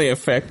doesn't really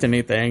affect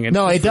anything.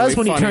 No, it does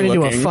when you turn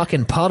into a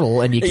fucking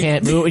puddle and you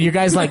can't move. And your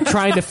guy's like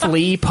trying to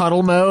flee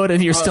puddle mode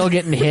and you're still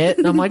getting hit.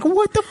 And I'm like,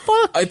 what the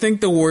fuck? I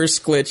think the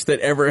worst glitch that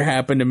ever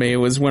happened to me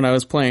was when I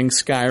was playing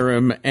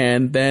Skyrim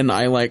and then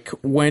I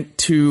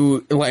went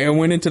into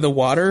the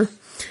water.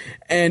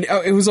 And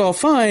it was all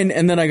fine,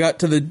 and then I got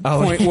to the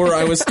point where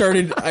I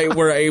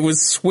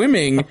was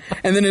swimming,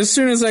 and then as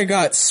soon as I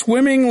got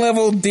swimming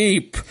level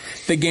deep,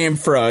 the game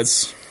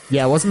froze.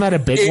 Yeah, wasn't that a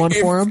big one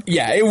for him?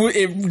 Yeah,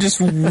 it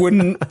just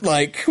wouldn't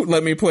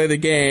let me play the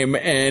game,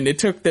 and it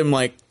took them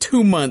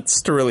 2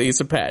 months to release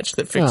a patch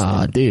that fixed it.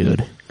 Aw,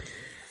 dude.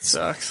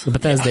 Sucks.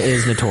 Bethesda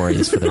is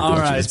notorious for their glitches. All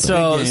right,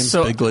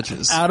 so big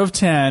glitches. Out of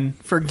 10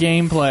 for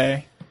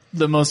gameplay,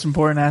 the most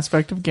important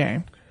aspect of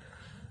game.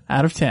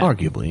 Out of 10.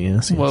 Arguably,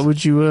 yes. What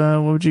would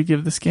you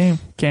give this game,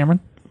 Cameron?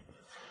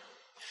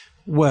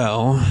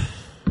 Well,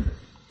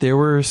 there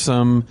were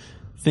some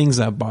things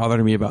that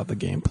bothered me about the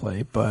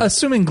gameplay, but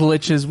assuming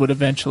glitches would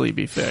eventually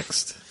be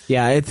fixed.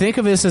 Yeah, think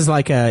of this as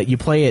like you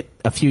play it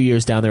a few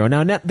years down the road.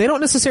 Now, they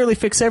don't necessarily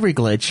fix every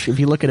glitch. If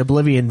you look at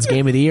Oblivion's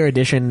Game of the Year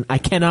edition, I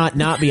cannot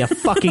not be a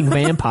fucking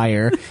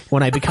vampire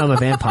when I become a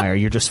vampire.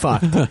 You're just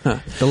fucked.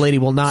 The lady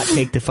will not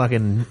take the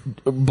fucking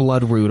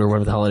blood root or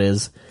whatever the hell it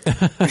is.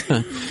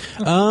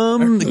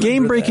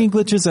 Game-breaking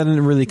glitches I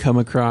didn't really come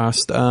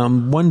across.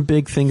 One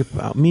big thing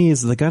about me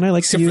is the gun I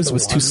like to use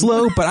was too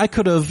slow, but I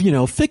could have,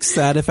 fixed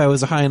that if I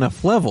was a high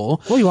enough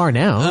level. Well, you are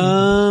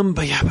now.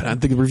 But I'm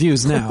thinking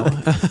reviews now.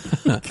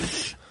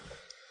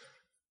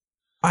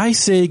 I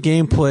say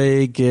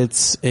gameplay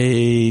gets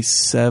a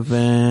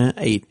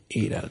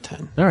 8 out of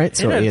 10. All right,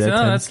 so 8 out of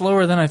 10. That's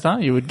lower than I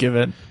thought you would give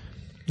it.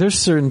 There's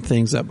certain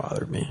things that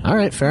bother me. All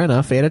right, fair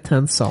enough. 8 out of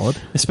 10,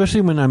 solid.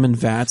 Especially when I'm in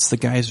VATS. The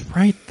guy's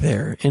right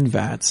there in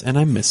VATS, and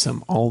I miss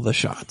him all the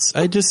shots.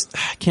 I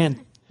can't.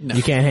 No.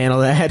 You can't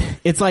handle that.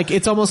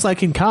 It's almost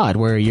like in COD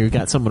where you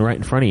got someone right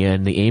in front of you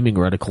and the aiming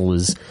reticle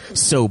is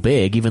so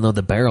big, even though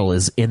the barrel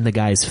is in the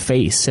guy's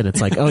face, and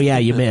it's like, oh yeah,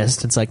 you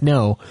missed. It's like,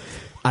 no,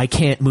 I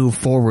can't move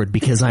forward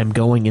because I'm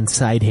going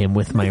inside him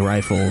with my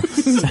rifle.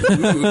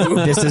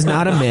 This is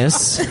not a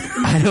miss.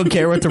 I don't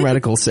care what the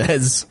reticle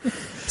says.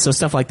 So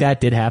stuff like that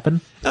did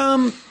happen.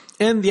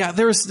 And yeah,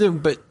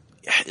 but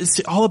it's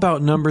all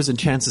about numbers and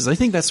chances. I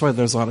think that's why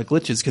there's a lot of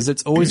glitches, because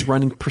it's always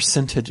running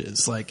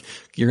percentages. Like,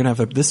 you're going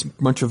to have this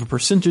much of a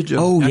percentage of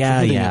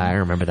I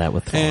remember that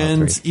with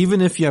Fallout 3.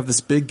 Even if you have this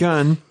big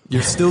gun,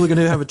 you're still going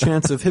to have a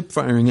chance of hip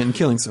firing it and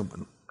killing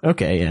someone.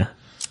 Okay, yeah.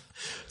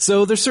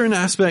 So there's certain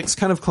aspects,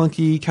 kind of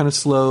clunky, kind of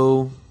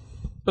slow.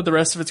 But the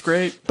rest of it's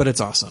great. But it's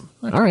awesome.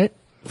 Okay. All right.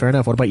 Fair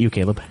enough. What about you,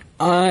 Caleb?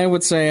 I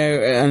would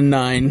say a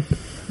 9.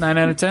 9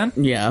 out of 10?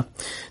 Yeah.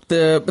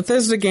 The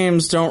Bethesda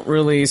games don't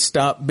really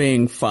stop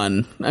being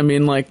fun. I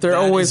mean, they're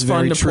always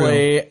fun to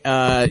play.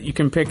 You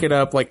can pick it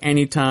up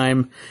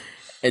anytime.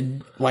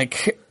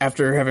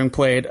 After having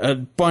played a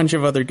bunch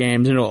of other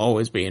games, it'll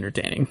always be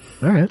entertaining.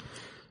 All right.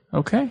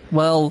 Okay.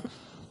 Well,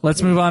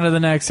 let's move on to the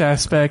next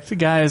aspect.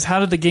 Guys, how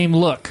did the game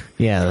look?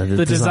 Yeah.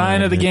 The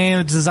design of the game,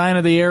 the design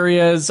of the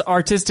areas,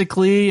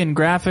 artistically and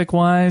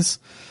graphic-wise.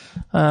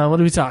 What are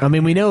we talking? I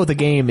mean, we know the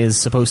game is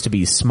supposed to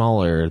be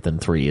smaller than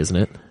 3, isn't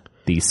it?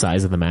 The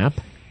size of the map?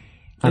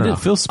 It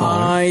didn't feel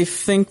smaller. I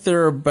think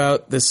they're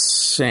about the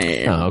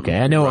same. Oh, okay.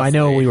 I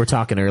know we were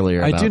talking earlier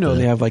about I do know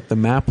they have the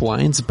map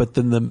lines, but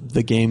then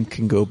the game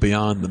can go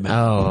beyond the map.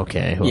 Oh,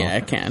 okay. Well, yeah,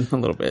 it can a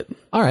little bit.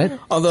 All right.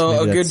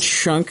 Although a good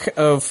chunk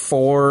of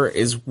 4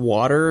 is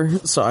water,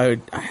 so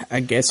I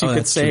guess you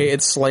could say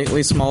it's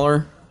slightly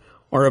smaller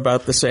or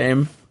about the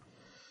same.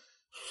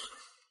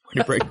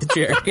 To break the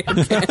chair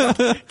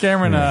again.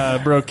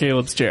 Cameron broke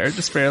Caleb's chair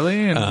just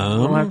barely, and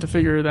we'll have to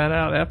figure that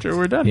out after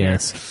we're done.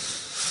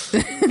 Yes.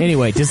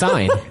 Anyway,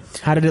 design.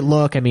 How did it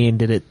look? I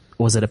mean,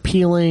 was it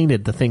appealing?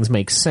 Did the things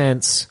make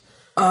sense?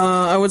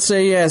 I would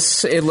say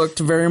yes. It looked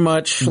very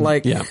much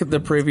like the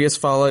previous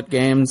Fallout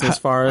games as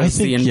far as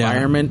the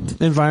environment.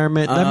 Yeah.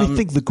 Environment. I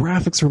think the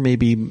graphics were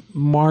maybe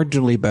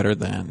marginally better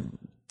than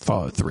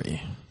Fallout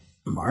 3.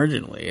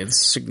 marginally. It's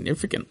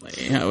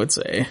significantly, I would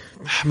say.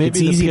 Maybe It's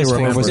the easy to PS4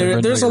 remember.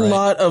 wasn't There's a rendering right.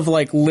 lot of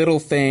like little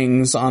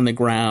things on the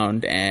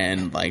ground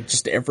and like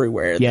just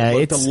everywhere. Yeah, that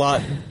looked it's- a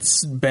lot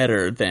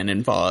better than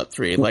in Fallout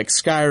 3. Like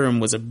Skyrim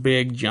was a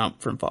big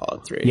jump from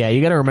Fallout 3. Yeah,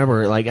 you got to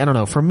remember, like, I don't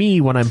know. For me,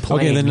 when I'm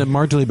playing, Okay, then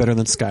marginally better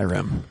than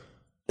Skyrim.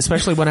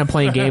 especially when I'm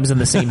playing games in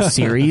the same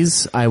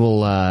series,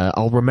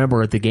 I'll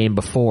remember the game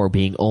before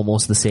being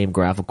almost the same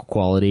graphical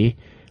quality.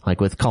 Like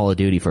with Call of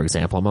Duty, for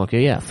example, I'm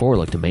okay. Yeah, 4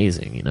 looked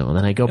amazing, you know. And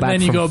then I go back.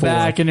 And then you from go 4,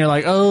 back and you're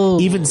like, oh.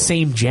 even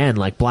same gen,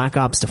 like Black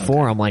Ops to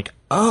 4. I'm like,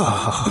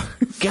 oh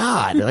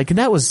god, like, and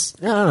that was,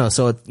 I don't know.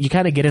 So you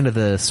kind of get into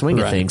the swing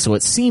of Right. things. So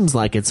it seems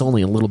like it's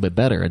only a little bit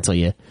better until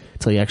you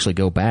actually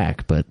go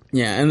back. But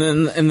Yeah, and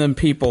then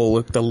people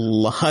looked a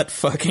lot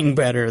fucking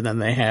better than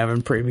they have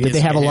in previous. did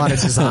they have a lot of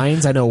games.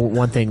 designs? I know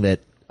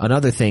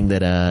another thing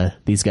that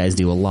these guys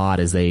do a lot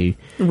is they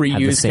have the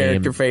Reuse same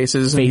character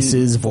faces,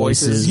 and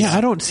voices. Yeah, I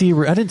didn't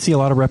see a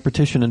lot of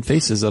repetition in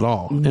faces at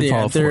all in Yeah,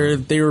 Fallout 4.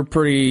 they were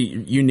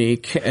pretty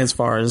unique as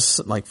far as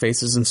like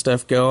faces and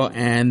stuff go,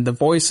 and the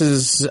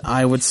voices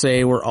I would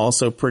say were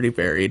also pretty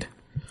varied.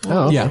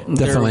 Oh, okay. Yeah,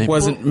 definitely. There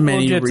wasn't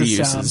many We'll get to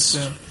sound reuses.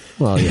 soon.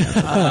 Well,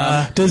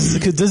 yeah. Does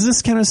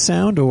this kind of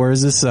sound, or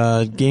is this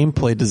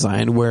gameplay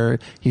design where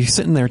you're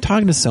sitting there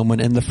talking to someone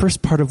and the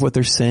first part of what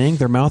they're saying,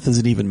 their mouth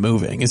isn't even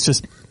moving? It's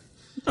just,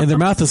 and their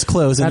mouth is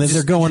closed, and then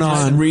they're going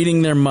on.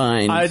 Reading their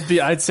mind.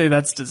 I'd say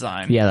that's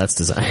design. Yeah, that's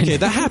design. Okay,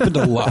 that happened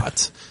a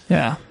lot.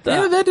 Yeah.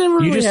 that didn't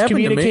really You just happen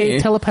to communicate me.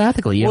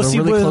 telepathically. You have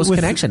a really close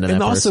connection to that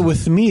and also person.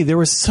 with me, there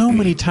were so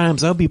many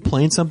times I'll be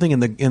playing something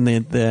and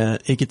the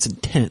it gets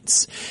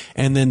intense,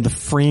 and then the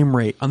frame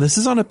rate on this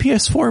is on a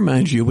PS4,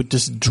 mind you, would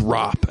just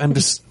drop. I'm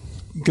just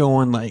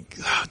going like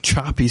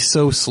choppy,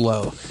 so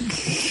slow.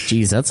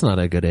 Jeez, that's not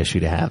a good issue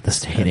to have this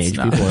day and age.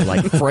 People are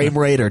like frame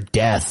rate or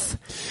death.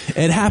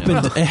 It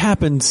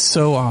happened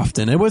so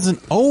often. It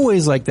wasn't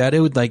always like that. It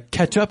would like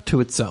catch up to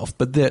itself,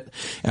 but that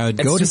I would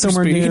go to super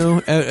somewhere speed.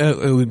 new.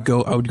 I would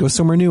go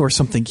somewhere new, or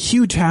something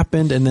huge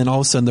happened, and then all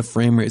of a sudden the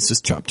frame rate's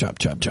just chop, chop,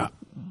 chop, chop.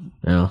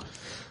 No.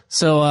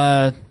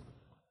 So,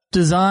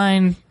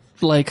 design,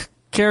 like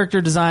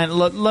character design,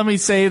 let me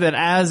say that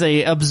as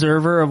a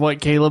observer of what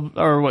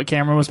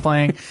Cameron was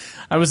playing,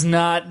 I was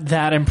not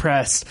that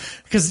impressed.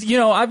 Because, you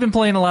know, I've been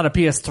playing a lot of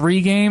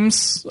PS3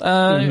 games,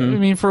 I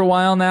mean, for a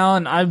while now,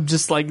 and I'm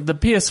just like, the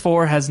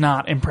PS4 has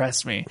not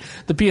impressed me.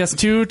 The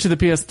PS2 to the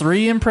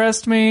PS3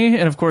 impressed me,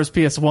 and of course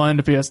PS1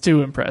 to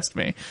PS2 impressed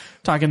me.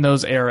 Talking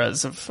those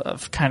eras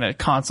of kind of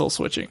console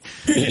switching.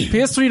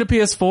 PS3 to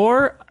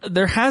PS4,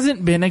 there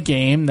hasn't been a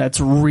game that's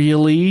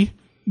really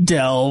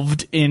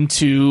delved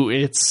into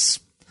its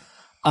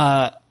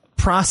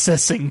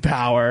processing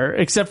power,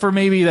 except for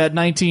maybe that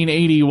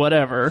 1980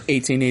 whatever.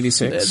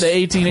 1886. The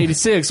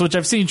 1886, which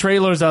I've seen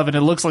trailers of, and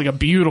it looks like a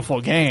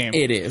beautiful game.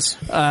 It is.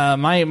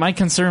 My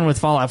concern with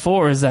Fallout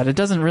 4 is that it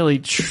doesn't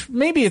really,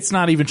 maybe it's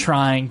not even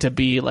trying to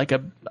be like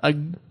a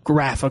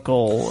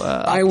graphical,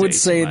 I would update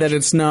say so that much.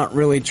 it's not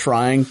really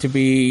trying to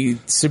be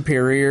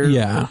superior.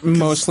 Yeah.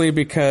 Mostly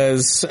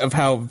because of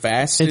how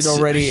vast It's it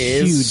already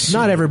is. Huge.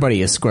 Not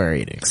everybody is Square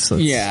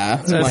Enix. Yeah.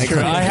 That's like, true.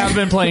 I have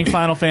been playing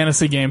Final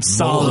Fantasy games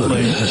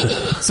solidly.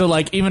 So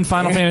like even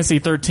Final Fantasy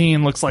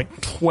 13 looks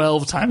like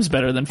 12 times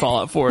better than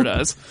Fallout 4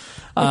 does.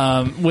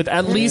 With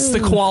at least the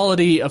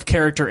quality of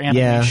character Yeah,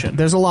 animation.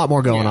 there's a lot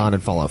more going on in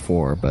Fallout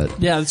 4, but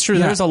Yeah, it's true.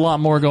 There's a lot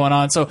more going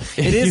on. So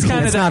it is kind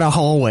of it's not a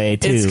hallway,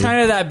 too. it's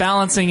kind of that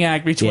balancing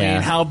act between Yeah.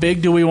 how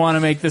big do we want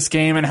to make this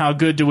game and how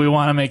good do we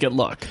want to make it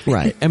look.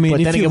 Right. I mean, but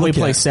if then you again, we look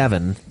play at-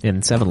 7,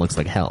 and 7 looks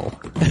like hell.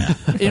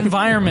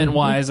 Environment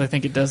wise, I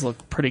think it does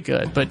look pretty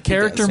good. But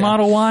character does, yeah.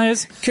 model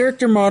wise,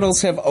 character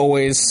models have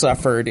always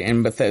suffered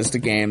in Bethesda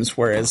games,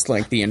 whereas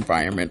like the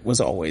environment was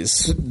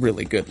always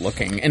really good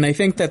looking. And I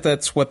think that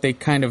that's what they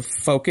kind of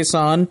focus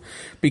on,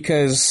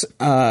 because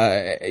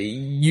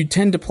you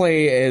tend to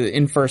play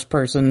in first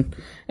person,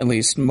 at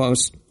least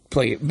most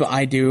play,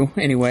 I do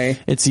anyway.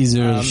 It's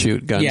easier to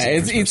shoot guns. Yeah,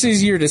 it's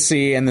easier to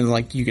see, and then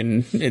like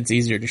it's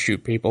easier to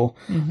shoot people.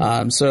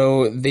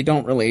 So they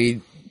don't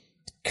really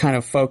kind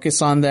of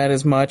focus on that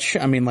as much.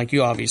 I mean, like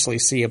you obviously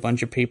see a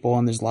bunch of people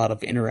and there's a lot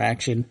of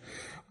interaction,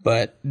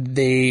 but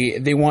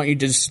they want you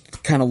to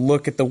just kind of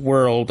look at the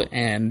world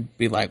and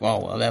be like, oh,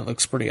 well, that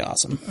looks pretty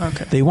awesome.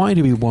 okay. They want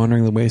you to be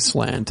wandering the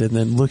wasteland and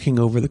then looking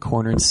over the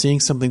corner and seeing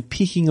something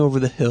peeking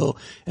over the hill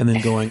and then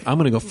going, I'm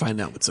going to go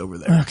find out what's over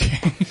there.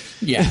 Okay.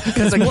 Yeah,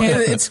 Because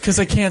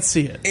I can't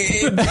see it.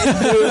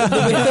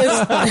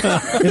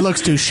 It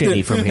looks too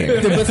shitty from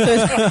here.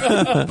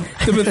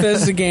 the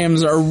Bethesda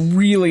games are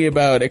really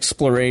about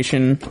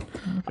exploration,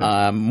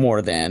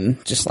 more than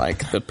just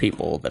like the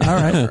people that are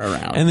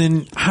around. And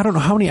then I don't know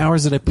how many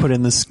hours did I put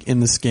in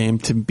this game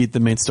to beat the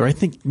main story. I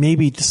think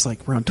maybe just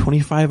like around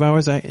 25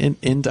 hours I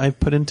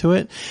put into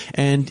it.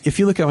 And if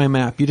you look at my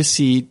map, you just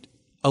see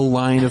a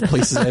line of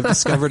places I've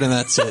discovered, and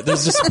that's it.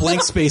 There's just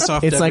blank space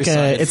off. It's to like every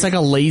side. it's like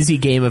a lazy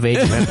game of Age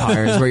of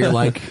Empires where you're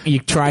like, you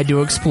tried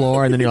to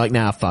explore and then you're like,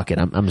 nah, fuck it.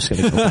 I'm just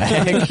going to go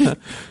back.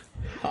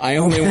 I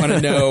only want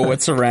to know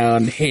what's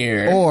around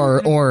here.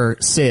 Or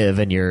Civ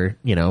and your,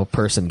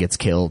 person gets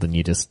killed and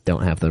you just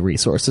don't have the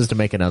resources to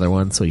make another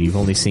one, so you've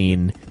only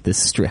seen this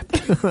strip.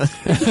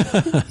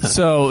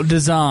 So,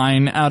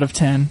 design out of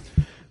 10.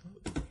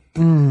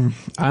 I'm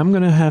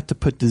going to have to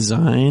put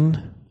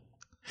design.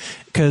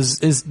 Because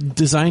is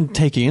design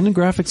taking in the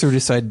graphics, or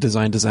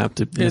design doesn't have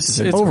to It's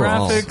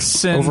overall?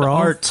 graphics and Overall?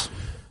 art.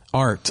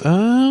 Art.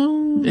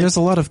 There's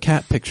a lot of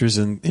cat pictures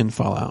in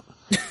Fallout.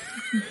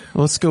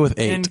 Let's go with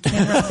 8. And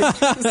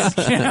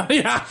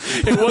yeah,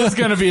 it was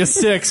going to be a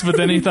 6, but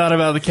then he thought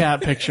about the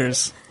cat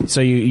pictures. So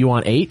you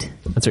want 8?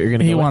 That's what you're going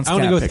to He go with? wants I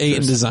want to cat go with 8 in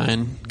pictures.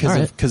 design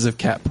because of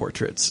cat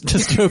portraits.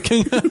 Just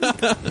joking.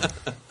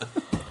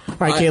 All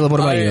right, Caleb, what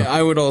about you?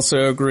 I would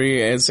also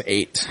agree as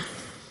 8.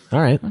 All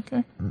right.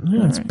 Okay. Yeah,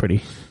 that's pretty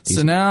So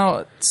decent.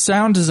 now,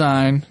 sound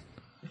design.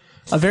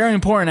 A very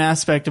important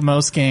aspect of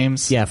most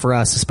games. Yeah, for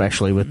us,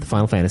 especially with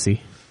Final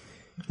Fantasy.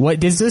 What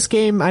does this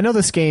game? I know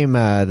this game,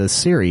 the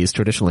series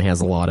traditionally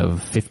has a lot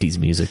of 50s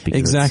music. Because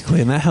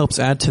Exactly, and that helps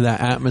add to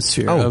that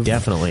atmosphere. Oh,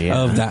 definitely,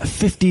 yeah. Of that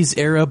 50s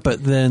era,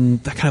 but then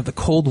the kind of the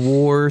Cold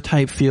War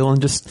type feel,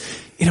 and just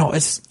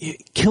it's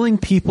killing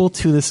people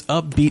to this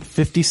upbeat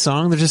 50s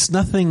song. There's just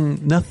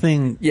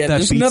nothing. Yeah, that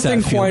there's beats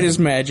nothing that quite feeling. as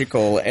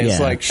magical as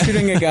Yeah. like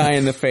shooting a guy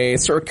in the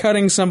face or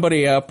cutting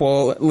somebody up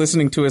while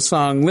listening to a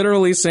song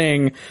literally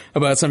sing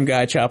about some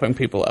guy chopping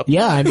people up.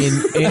 Yeah, I mean,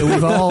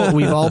 we've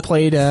all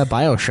played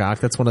BioShock.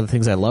 That's one of the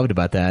things I loved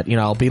about that.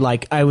 I'll be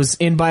like, I was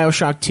in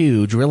BioShock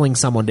 2 drilling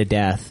someone to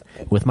death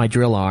with my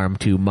drill arm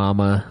to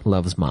Mama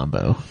Loves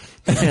Mambo.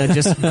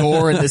 Just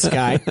gore in the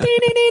sky.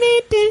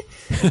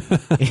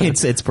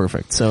 It's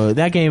perfect. So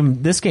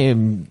this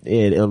game,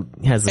 it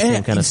has the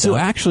same kind of So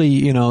stuff.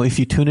 actually, if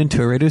you tune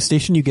into a radio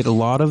station, you get a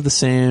lot of the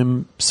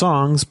same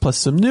songs plus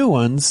some new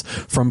ones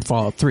from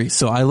Fallout 3.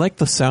 So I like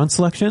the sound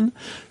selection.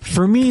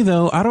 For me,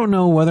 though, I don't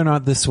know whether or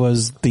not this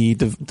was the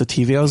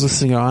TV I was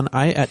listening on.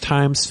 I at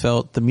times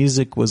felt the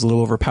music was a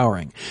little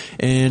overpowering,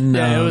 and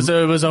Yeah, it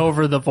was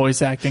over the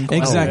voice acting. quite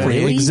a Exactly,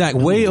 bit.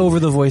 way over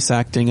the voice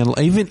acting, and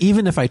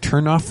even if I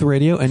turn off the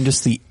radio and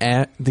just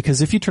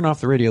because if you turn off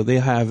the radio, they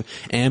have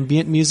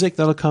ambient music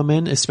that'll come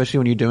in, especially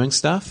when you're doing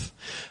stuff.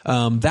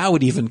 That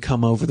would even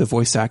come over the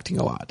voice acting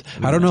a lot.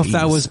 I don't know if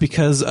that was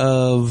because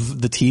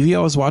of the TV I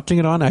was watching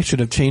it on. I should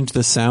have changed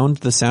the sound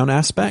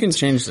aspect. You can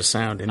change the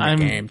sound in the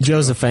game.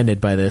 Joe's offended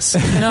by this.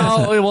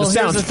 No, well, here's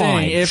sound's the thing.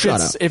 fine. If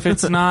Shut it's up.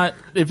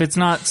 if it's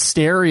not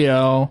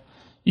stereo,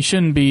 you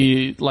shouldn't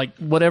be like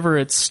whatever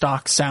its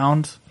stock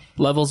sound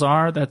levels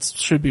are. That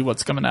should be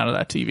what's coming out of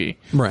that TV.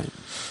 Right.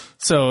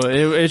 So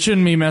it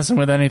shouldn't be messing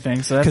with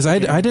anything. So Because I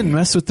didn't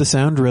mess with the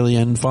sound really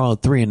in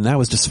Fallout 3, and that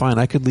was just fine.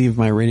 I could leave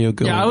my radio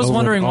going. Yeah, I was over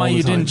wondering all why the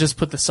you time. didn't just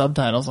put the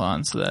subtitles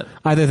on so that.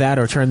 Either that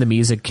or turn the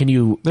music. Can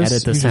you There's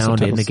edit the usually sound in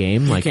subtitles. the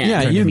game? Like, can't.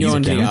 Yeah, Turn you the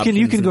music can. down.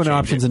 You can go to Change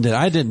options it. and did.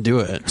 I didn't do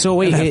it. So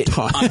wait, I have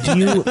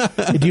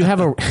time. do you have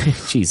a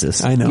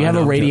Jesus? I know, Do you have I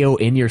know, a radio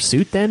in your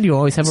suit? Then do you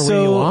always have a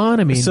radio on?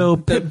 I mean, so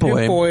The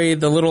Pip-Boy.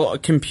 the little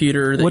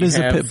computer that What you is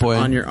a have Pip-Boy?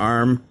 on your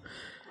arm.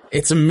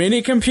 It's a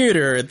mini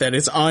computer that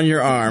is on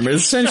your arm.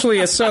 It's essentially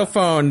a cell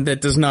phone that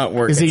does not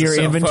work. is it as a your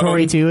cell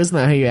inventory phone. too? Isn't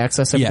that how you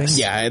access everything? Yes.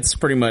 Yeah, it's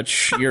pretty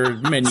much your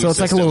menu. So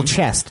it's like a little system.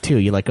 chest too.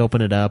 You like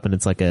open it up and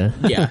it's like a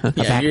Yeah, a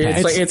yeah.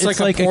 backpack. It's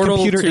like a portal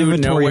computer to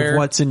inventory nowhere of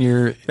what's in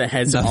your that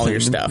has all your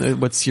nothing. stuff.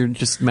 What's your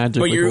just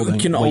magically But you holding.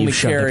 can Well, only you've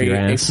shoved up carry your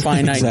a ass.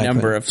 finite Exactly.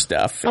 number of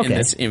stuff in Okay.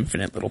 this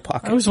infinite little I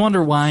pocket. always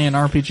wonder why in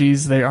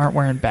RPGs they aren't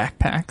wearing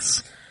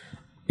backpacks.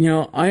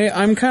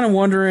 I'm kind of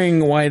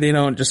wondering why they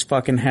don't just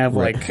fucking have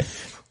like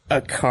a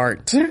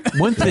cart.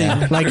 One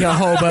thing, like a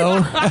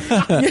hobo,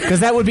 because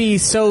that would be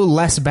so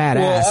less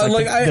badass.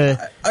 Well,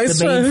 I the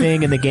saw- main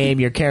thing in the game,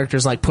 your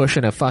character's like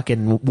pushing a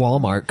fucking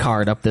Walmart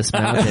cart up this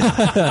mountain.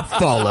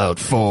 Fallout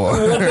 4.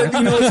 What's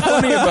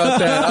funny about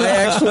that? I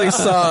actually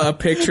saw a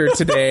picture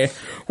today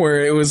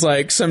where it was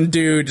like some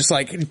dude just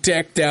like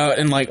decked out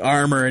in like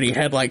armor, and he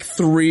had like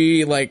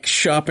 3 like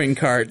shopping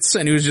carts,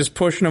 and he was just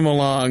pushing them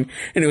along,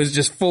 and it was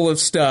just full of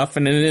stuff,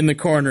 and then in the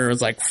corner it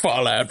was like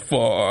Fallout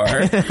 4.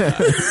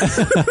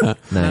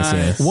 Nice,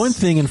 yes. one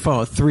thing in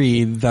Fallout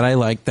 3 that I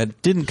like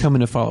that didn't come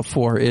into Fallout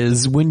 4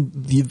 is when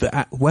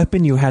the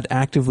weapon you had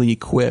actively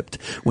equipped,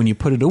 when you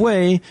put it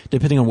away,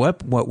 depending on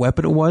what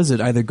weapon it was,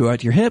 it either go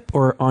out your hip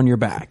or on your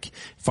back.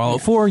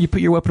 Fallout 4, you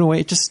put your weapon away,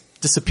 it just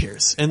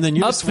disappears, and then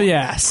you're Up just, the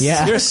ass.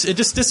 Yeah. it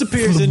just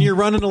disappears, and you're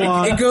running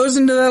along. It goes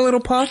into that little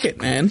pocket,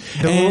 man.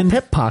 The little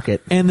pip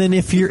pocket. And then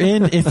if you're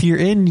in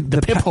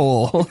the Pip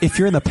hole. if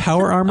you're in the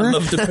power armor,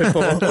 Love the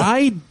pipple.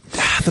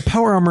 the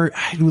power armor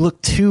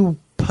looked too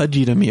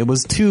pudgy to me. It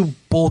was too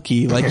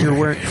bulky. Like you're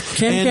wearing.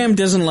 Cam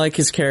doesn't like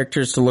his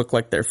characters to look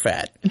like they're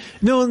fat.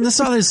 No, that's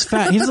not his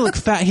fat. He doesn't look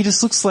fat. He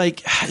just looks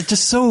like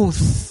just so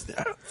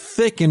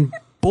thick and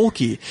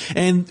bulky.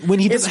 And when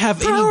he doesn't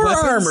have any power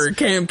weapons, armor,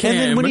 Cam. and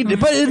then when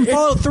but in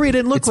Fallout 3, it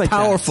didn't look like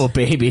Powerful,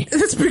 baby.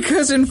 It's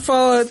because in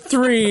Fallout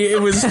 3,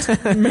 it was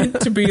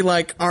meant to be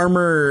like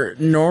armor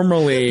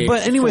normally.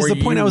 But anyways, for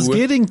the point I was you.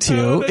 getting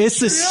to, it's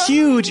this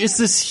huge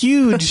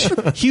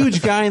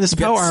guy in this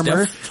power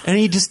armor, and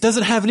he just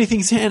doesn't have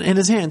anything in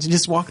his hands. He's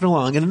just walking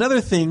along. And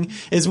another thing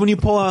is when you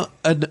pull out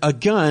a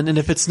gun, and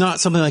if it's not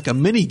something like a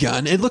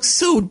minigun, it looks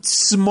so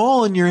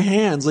small in your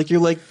hands, like you're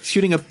like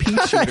shooting a pea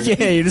shooter.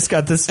 Yeah, you just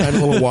got this tiny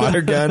little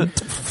water gun.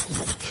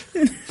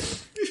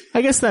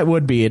 I guess that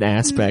would be an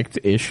aspect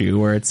issue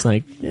where it's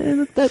like,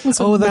 that was a that's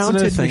mounted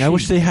another thing. I machine.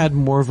 wish they had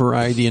more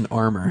variety in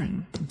armor.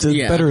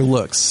 Better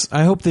looks.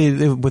 I hope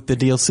they with the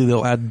DLC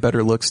they'll add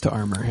better looks to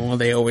armor. Well,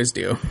 they always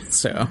do.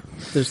 So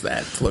there's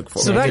that to look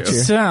forward So back to. to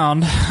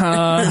sound.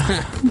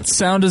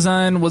 Sound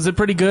design, was it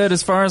pretty good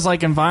as far as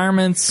like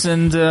environments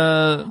and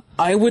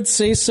I would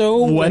say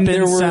so. When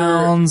there weapon were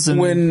sounds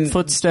and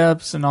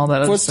footsteps and all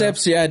that other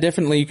footsteps, yeah,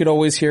 definitely. You could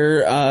always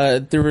hear.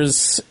 There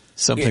was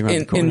Something around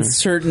the corner. in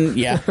certain,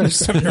 there's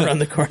something around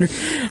the corner.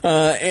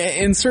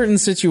 In certain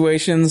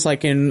situations,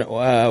 like in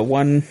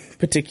one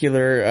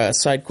particular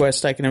side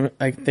quest, I can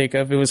think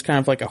of, it was kind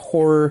of like a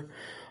horror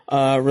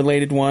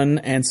related one,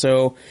 and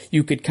so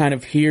you could kind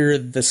of hear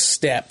the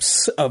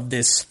steps of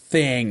this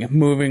thing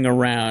moving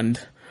around,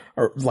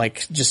 or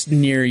like just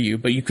near you,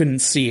 but you couldn't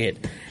see it,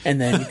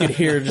 and then you could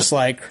hear just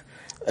like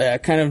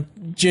kind of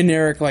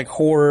generic like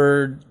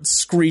horror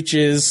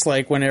screeches,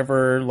 like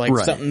whenever like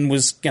something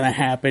was gonna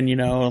happen, you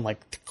know, like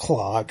the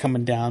claw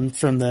coming down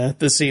from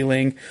the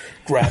ceiling,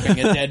 grabbing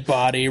a dead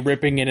body,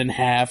 ripping it in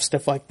half,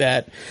 stuff like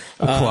that.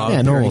 A claw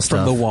normal from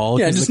stuff. the wall.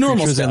 Yeah, 'cause just the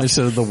normal creature's stuff. on the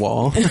side of the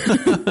wall.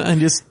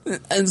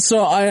 And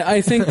so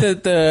I think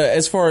that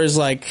as far as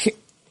like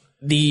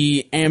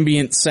the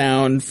ambient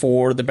sound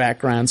for the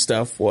background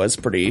stuff was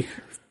pretty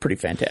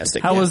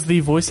fantastic. How was the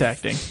voice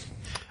acting?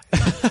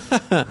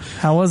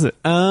 How was it?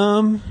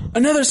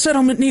 Another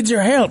settlement needs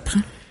your help.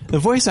 The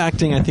voice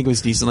acting, I think,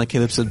 was decent. Like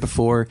Kaleb said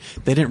before,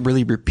 they didn't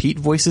really repeat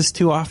voices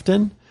too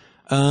often.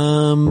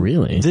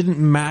 Really? Didn't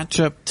match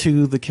up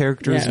to the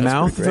character's Yeah, it was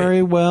mouth pretty great.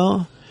 very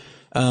well.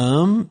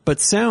 But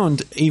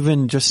sound,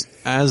 even just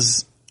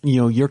as, you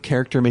know, your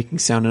character making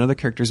sound and other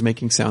characters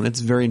making sound,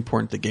 it's very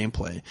important to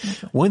gameplay.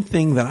 Okay. One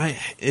thing that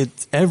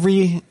it's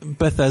every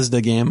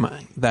Bethesda game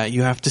that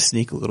you have to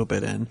sneak a little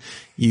bit in.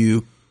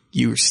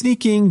 You're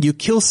sneaking, you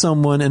kill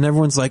someone, and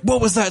everyone's like, what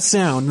was that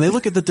sound? And they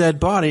look at the dead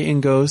body and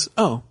goes,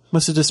 oh,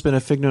 must have just been a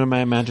figment of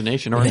my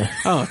imagination. Or,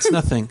 oh, it's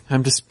nothing.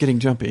 I'm just getting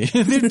jumpy.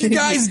 The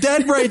guy's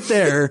dead right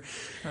there.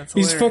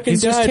 He's fucking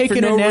He's just died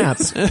taking for a no nap.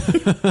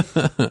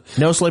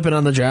 No sleeping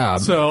on the job.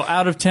 So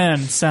out of 10,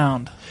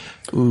 sound.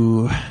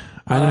 Ooh, I'm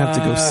gonna have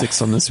to go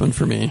 6 on this one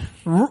for me.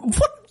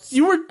 What?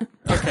 You were...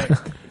 Okay.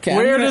 Okay,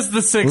 Where does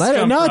the 6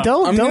 come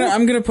from?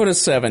 I'm gonna put a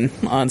 7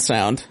 on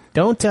sound.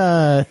 Don't,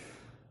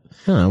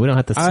 we don't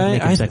have to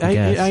make him second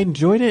guess. I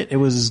enjoyed it. It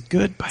was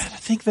good, but I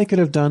think they could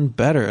have done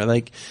better.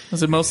 Like,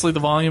 Was it mostly the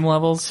volume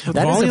levels? That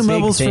volume is a big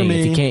levels thing for me.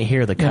 if you can't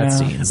hear the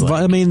cutscenes.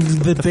 I mean,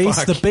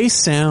 the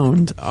bass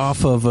sound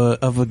off of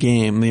a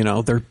game, you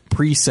know, their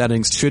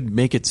pre-settings should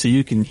make it so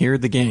you can hear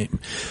the game.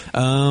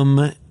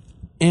 And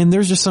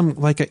there's just some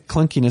like a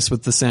clunkiness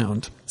with the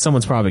sound.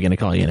 Someone's probably going to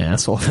call you an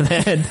asshole for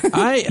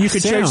that. You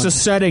could change the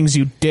settings,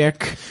 you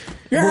dick.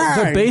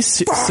 Well, the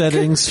bass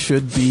settings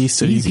should be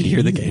so you can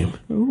hear the game.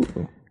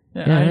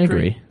 Yeah, I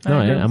agree. No,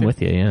 I'm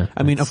with you, yeah.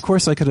 I mean, of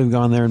course I could have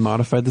gone there and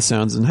modified the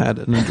sounds and had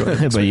an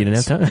enjoyment. But you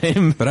didn't have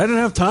time. But I didn't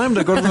have time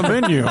to go to the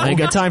menu. I ain't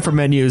got time for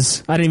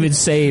menus. I didn't even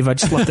save. I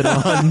just left it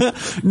on.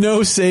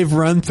 No save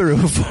run through.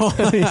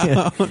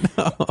 That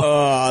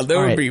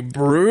would be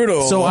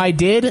brutal. So I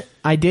did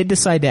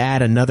decide to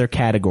add another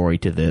category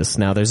to this.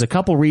 Now, there's a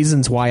couple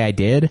reasons why I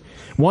did.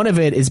 One of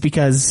it is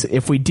because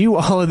if we do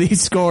all of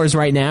these scores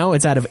right now,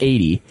 it's out of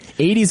 80.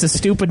 80 is a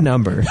stupid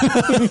number.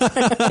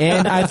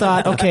 And I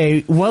thought,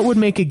 okay, what would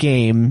make a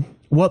game,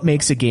 what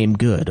makes a game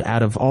good?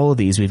 Out of all of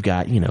these, we've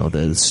got, you know,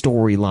 the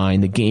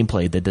storyline, the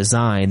gameplay, the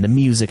design, the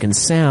music and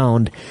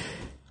sound.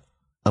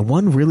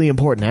 One really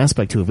important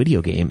aspect to a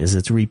video game is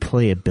its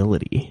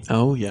replayability.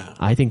 Oh, yeah.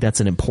 I think that's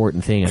an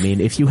important thing. I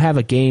mean, if you have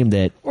a game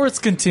that... Or it's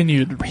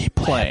continued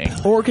playing.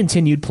 Or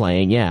continued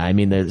playing, yeah. I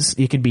mean,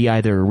 it could be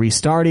either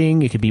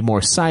restarting, it could be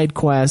more side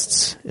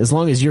quests. As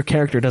long as your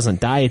character doesn't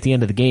die at the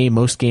end of the game,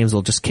 most games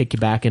will just kick you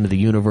back into the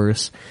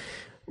universe.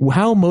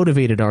 How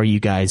motivated are you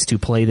guys to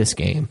play this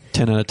game?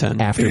 10 out of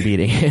 10. After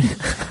beating it.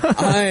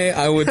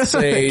 I would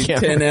say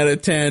 10 out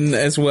of 10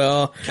 as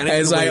well,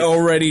 as I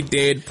already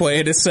did play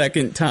it a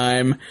second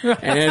time,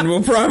 and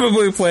we'll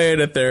probably play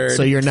it a third.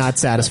 So you're not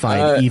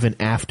satisfied even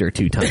after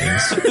 2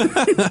 times?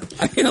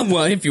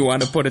 Well, if you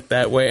want to put it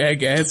that way, I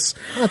guess.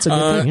 That's a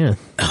good thing, yeah.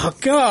 Oh,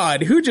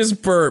 God, who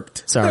just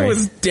burped? Sorry. That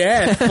was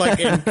death, like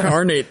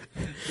incarnate.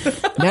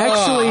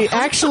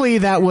 Actually,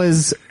 that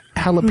was...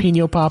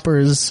 jalapeno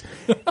poppers,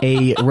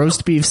 a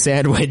roast beef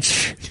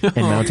sandwich, and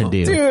Mountain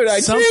Dew. Dude,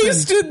 I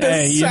tasted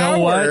the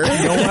sour.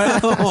 You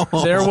know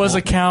what? There was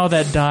a cow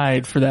that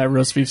died for that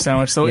roast beef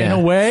sandwich. So in a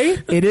way,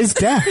 it is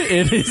death.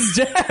 It is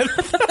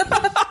death.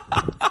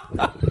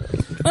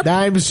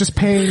 I was just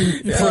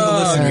paying.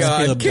 Oh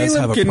God,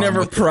 Kaleb can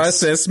never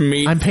process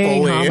meat. I'm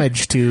paying fully.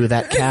 homage to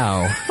that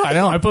cow. I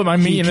know. I put my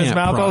meat in his can't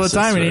mouth all the process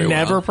time, and he very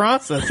never well.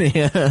 processes.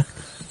 Yeah.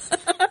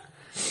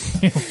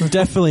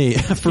 Definitely,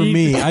 for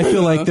me, I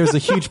feel like there's a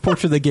huge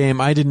portion of the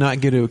game I did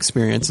not get to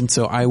experience, and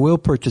so I will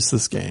purchase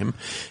this game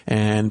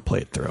and play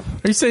it through.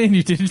 Are you saying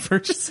you didn't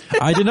purchase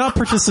it? I did not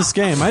purchase this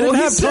game. I didn't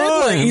have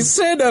time. He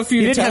said a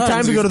few times. He didn't have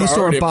time to go to the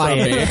store and buy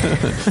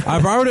it. I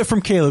borrowed it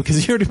from Kaleb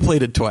because he already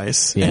played it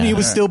twice, and he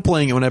was still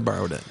playing it when I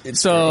borrowed it.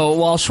 So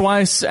while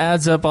Schweiss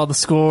adds up all the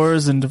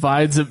scores and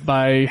divides it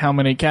by how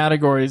many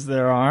categories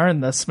there are,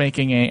 and thus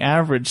making an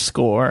average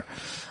score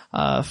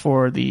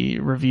for the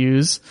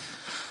reviews,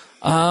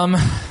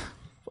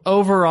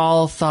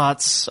 overall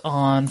thoughts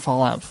on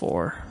Fallout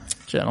 4,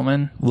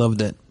 gentlemen?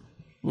 Loved it.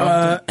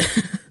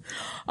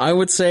 I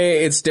would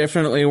say it's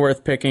definitely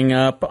worth picking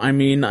up. I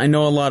mean, I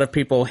know a lot of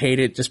people hate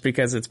it just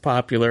because it's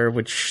popular,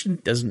 which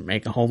doesn't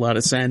make a whole lot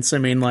of sense. I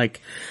mean,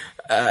 like,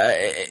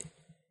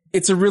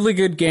 it's a really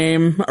good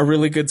game, a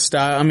really good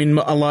style. I mean,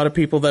 a lot of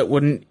people that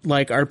wouldn't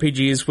like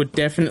RPGs would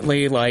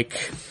definitely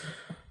like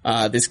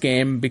this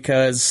game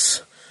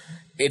because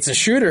it's a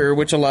shooter,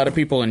 which a lot of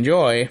people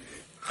enjoy.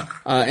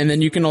 And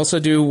then you can also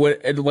do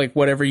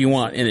whatever you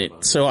want in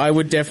it. So I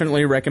would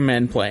definitely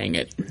recommend playing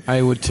it.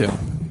 I would too.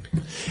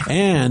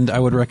 And I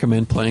would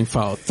recommend playing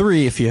Fallout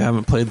 3 if you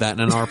haven't played that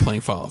and are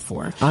playing Fallout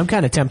 4. I'm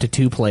kind of tempted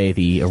to play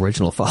the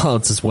original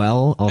Fallouts as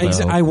well. Although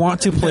I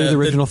want to play the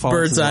original Fallout.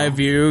 Bird's Eye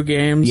View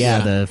games. Yeah,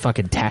 the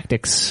fucking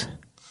tactics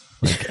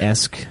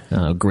esque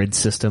grid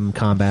system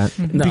combat.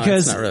 No,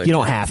 because it's not really you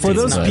don't have to. For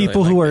those but-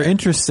 people who are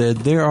interested,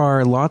 there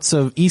are lots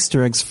of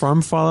Easter eggs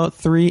from Fallout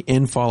 3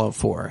 in Fallout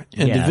 4.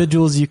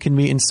 Individuals you can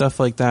meet and stuff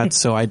like that,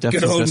 so I Good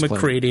definitely old suggest playing.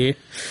 McCready.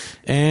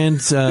 And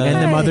the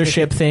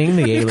mothership thing,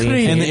 the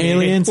alien. and the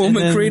aliens, Well, and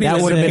then McCready that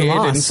was would have a been kid in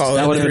lost. Fallout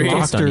That would have been 3.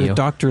 lost on you.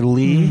 Dr.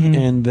 Lee,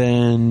 and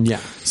then,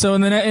 So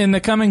in the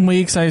coming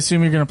weeks, I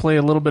assume you're going to play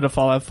a little bit of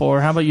Fallout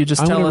 4. How about you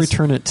just I'm tell going to us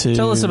return it to...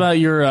 tell us about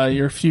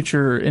your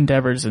future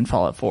endeavors in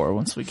Fallout 4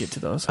 once we get to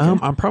those. Okay?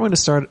 I'm probably going to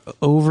start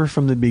over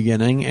from the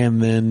beginning,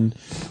 and then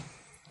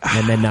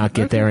not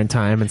get there in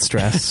time and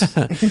stress.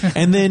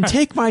 and then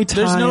take my time,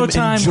 There's no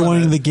time enjoying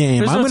limit. the game.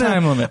 There's no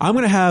time limit. I'm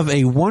gonna have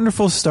a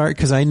wonderful start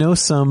because I know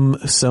some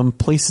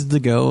places to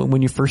go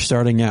when you're first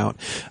starting out.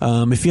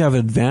 If you have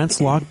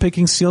advanced lock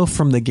picking skill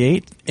from the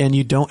gate and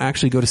you don't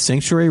actually go to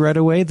Sanctuary right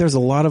away, there's a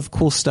lot of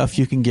cool stuff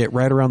you can get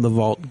right around the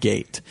vault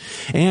gate.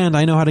 And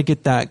I know how to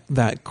get that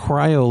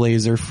cryo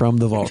laser from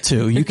the vault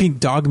too.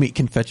 Dogmeat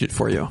can fetch it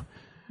for you.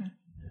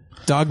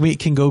 Dogmeat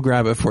can go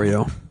grab it for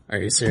you. Are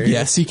you serious?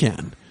 Yes, he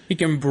can. He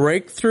can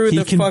break through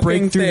the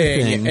fucking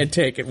thing and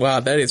take it. Wow,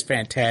 that is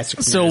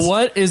fantastic. So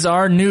what is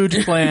our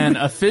Nude Clan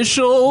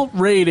official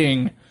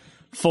rating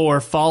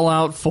for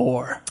Fallout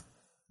 4?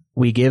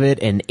 We give it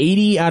an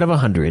 80 out of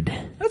 100.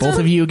 Both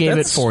of you gave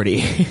it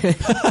 40.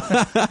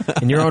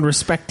 In your own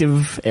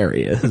respective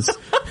areas.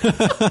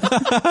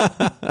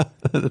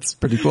 That's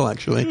pretty cool,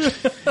 actually.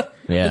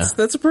 Yeah.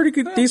 That's a pretty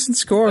good, decent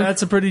score.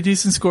 That's a pretty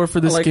decent score for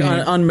this game.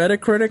 On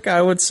Metacritic,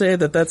 I would say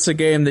that's a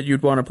game that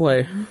you'd want to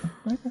play.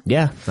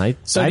 Yeah.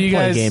 So I do you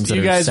play guys, games that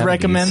you are guys 70s.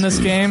 recommend this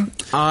game?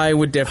 I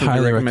would definitely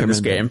Highly recommend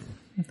this game.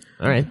 recommend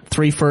All right.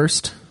 3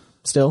 first.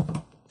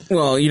 Still.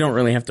 Well, you don't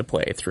really have to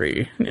play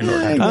 3 in order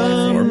to play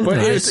 4, but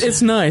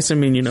it's nice. I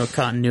mean,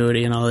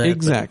 continuity and all that.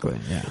 Exactly.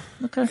 Yeah.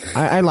 Okay.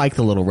 I like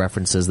the little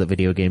references that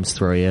video games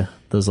throw you.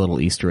 Those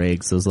little Easter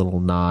eggs, those little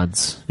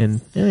nods.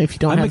 And if you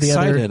don't I'm have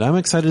excited. the other... I'm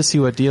excited to see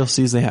what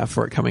DLCs they have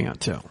for it coming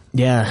out too.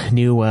 Yeah,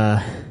 new,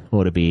 what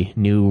would it be?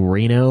 New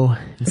Reno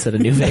instead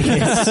of New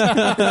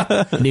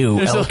Vegas. New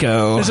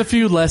Elko. There's a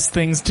few less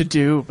things to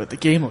do, but the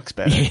game looks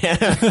better.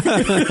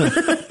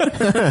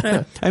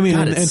 I mean,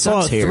 God, in it sucks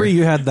Fallout here. 3,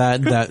 you had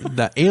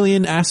that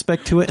alien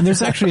aspect to it, and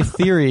there's actually a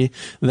theory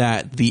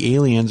that the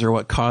aliens are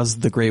what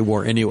caused the Great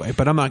War anyway.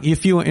 But I'm not.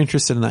 If you are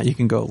interested in that, you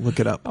can go look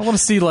it up. I want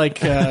to see like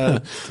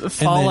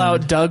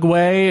Fallout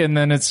Dugway, and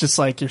then it's just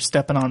like you're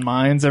stepping on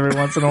mines every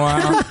once in a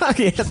while.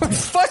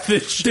 Fuck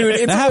this shit. Dude,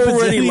 it's happens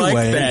already like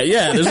anyway. that.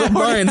 Yeah, there's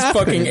mines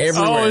fucking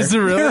everywhere. Oh, is it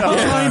really? There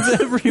are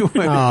mines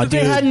everywhere. Oh, They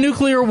had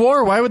nuclear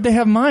war. Why would they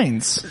have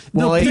mines?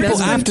 No, people That's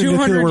been after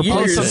nuclear were 200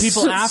 years. Oh, some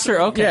people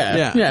after? Okay. Yeah,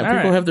 Yeah. people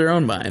All right. have their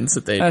own mines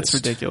that they That's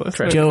just ridiculous.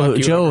 try to fuck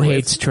you Joe over with.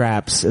 hates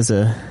traps as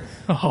a...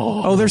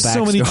 Oh, there's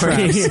so many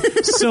backstory.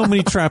 traps. So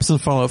many traps in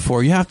Fallout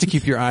 4. You have to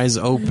keep your eyes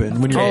open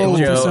when you're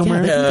going Joe,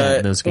 somewhere.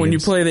 in those when you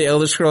games. play the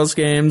Elder Scrolls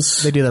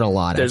games, They do that a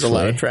lot, there's actually.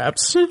 a lot of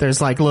traps.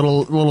 There's like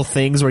little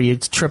things where you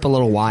trip a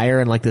little wire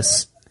and like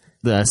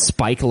the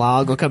spike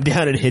log will come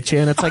down and hit you,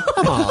 and it's like,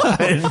 come on.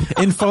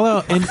 In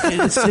Fallout, and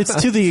it's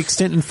to the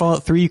extent in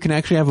Fallout 3 you can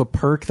actually have a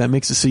perk that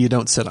makes it so you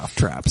don't set off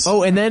traps.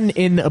 Oh, and then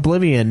in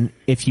Oblivion,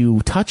 if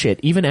you touch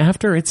it, even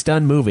after it's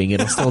done moving,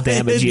 it'll still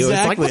damage you.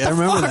 It's like, Exactly. what the I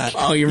remember fuck? that.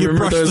 Oh, you remember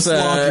brush those,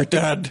 the slog, you're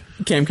dead.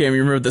 Cam, you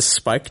remember the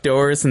spike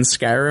doors in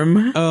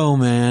Skyrim? Oh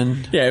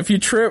man. Yeah, if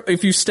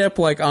you step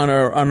like on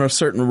a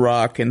certain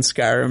rock in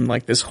Skyrim,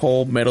 like this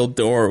whole metal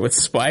door with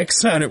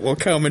spikes on it will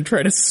come and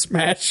try to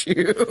smash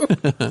you.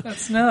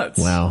 That's nuts.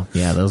 Wow.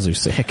 Yeah, those are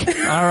sick. All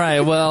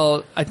right.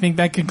 Well, I think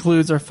that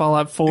concludes our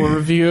Fallout 4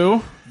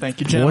 review. Thank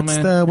you,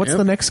 gentlemen. What's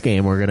the next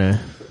game we're gonna?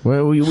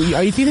 Do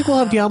you think we'll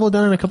have Diablo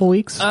done in a couple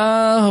weeks?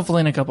 Hopefully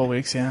in a couple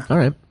weeks. Yeah. All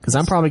right, because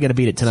I'm probably gonna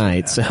beat it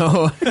tonight.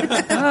 So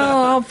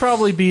I'll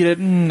probably beat it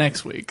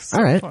next week. So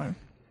all right. fine.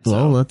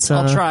 Well, let's.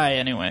 I'll try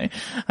anyway.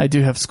 I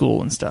do have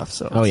school and stuff.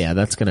 So. Oh yeah,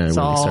 that's gonna really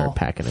all- start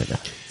packing it.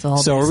 So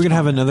are we gonna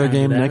have another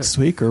game next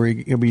week, or are we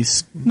gonna be?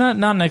 Not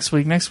next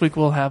week. Next week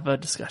we'll have a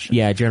discussion.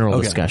 Yeah, general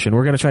discussion.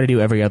 We're gonna try to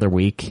do every other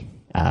week.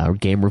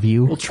 Game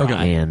review. We'll try.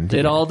 And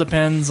it all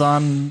depends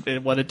on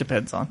what it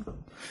depends on.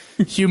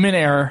 Human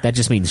error. That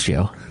just means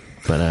Joe.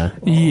 But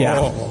yeah.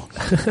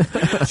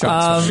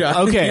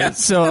 Okay,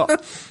 so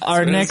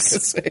our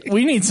next,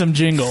 we need some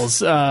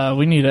jingles.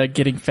 We need a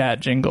getting fat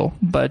jingle.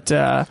 But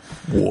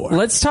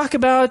let's talk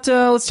about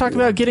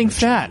getting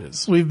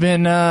fat. We've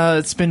been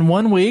it's been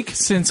 1 week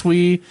since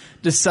we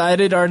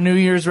decided our New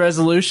Year's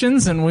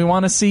resolutions, and we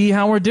want to see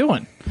how we're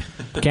doing.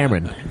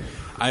 Cameron,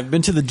 I've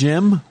been to the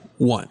gym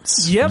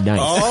once. Yep. Nice.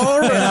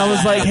 All right. And I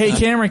was like, hey,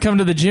 Cameron, come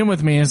to the gym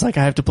with me. And it's like,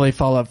 I have to play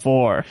Fallout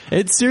 4.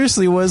 It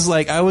seriously was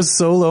like, I was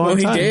so low on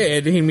time. He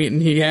did.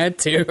 He had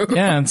to.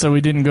 Yeah, and so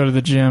we didn't go to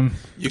the gym.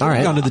 You could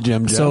have gone to the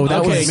gym, Joe. So that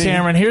Okay, was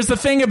Cameron, here's the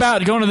thing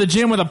about going to the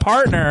gym with a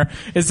partner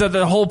is that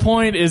the whole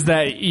point is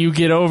that you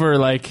get over,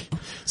 like...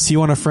 So you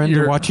want a friend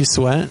to watch you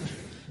sweat?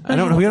 We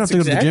don't have to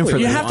go to the gym for that.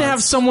 You have to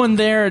have someone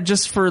there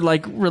just for,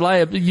 like,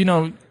 reliable,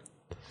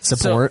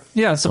 support.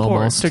 Support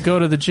Almost. to go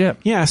to the gym.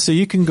 Yeah, so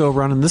you can go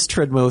run on this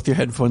treadmill with your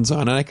headphones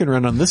on, and I can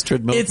run on this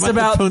treadmill It's with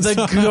my about headphones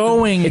the on.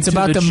 going It's to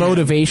about the gym.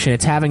 motivation.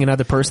 It's having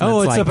another person that's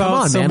Oh, it's like, about come on,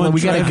 man, someone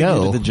we gotta driving you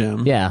go to the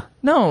gym. Yeah.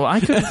 No,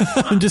 I could...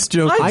 I'm just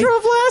joking. I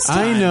drove last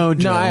time. I know,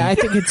 Joe. No, I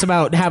think it's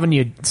about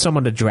having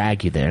someone to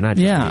drag you there, not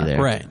just Yeah, you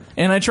there. Right.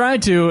 And I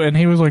tried to, and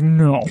he was like,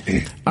 no. All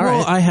Well,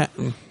 right. I had...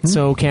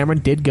 So Cameron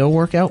did go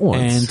work out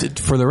once. And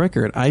for the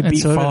record, I beat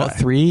so did Fallout I.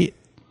 3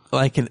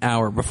 like an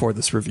hour before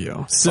this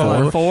review. So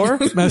Fallout 4?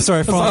 I'm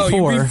sorry, Fallout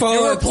 4. You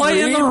were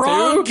playing the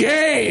wrong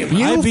game.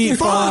 I beat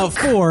Fallout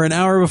 4 an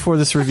hour before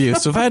this review.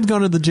 So if I had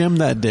gone to the gym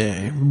that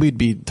day, we'd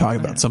be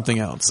talking about something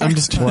else. I'm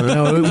just Well,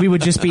 no, we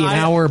would just be an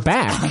hour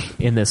back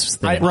in this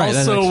thing. I Right,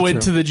 that's also actually went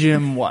true. to the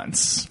gym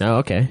once. Oh,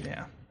 okay.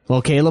 Yeah.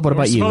 Well, Caleb, what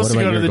We're about you? supposed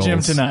What to about go to your the gym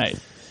goals? tonight.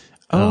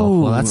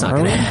 Oh, well, that's not are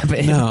going to we?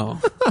 happen.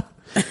 No.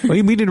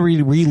 we need to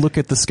re-look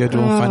at the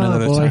schedule and find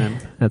another boy. time.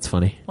 That's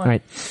funny. All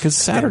right. Because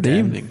Saturday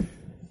evening.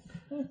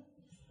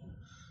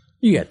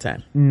 You got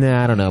time.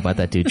 Nah, I don't know about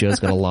that, dude. Joe's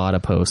got a lot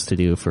of posts to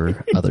do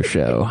for other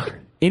show.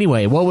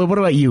 Anyway, what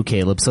about you,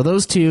 Caleb? So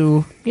those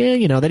two, they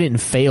didn't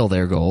fail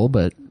their goal,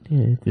 but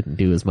didn't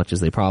do as much as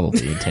they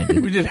probably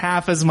intended. We did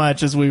half as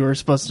much as we were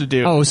supposed to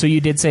do. Oh, so you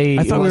did say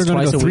I thought we were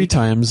going to go 3 week?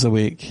 times a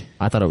week.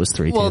 I thought it was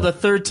 3. Well, too. the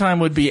third time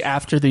would be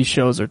after these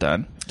shows are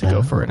done to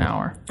go for an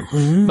hour.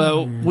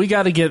 But we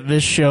got to get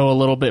this show a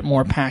little bit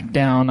more packed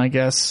down, I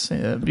guess,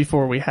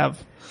 before we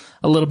have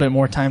a little bit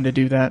more time to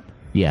do that.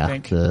 yeah,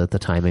 think. the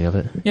timing of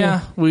it.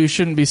 Yeah, we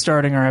shouldn't be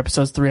starting our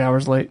episodes 3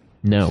 hours late.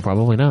 No,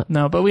 probably not.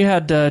 No, but we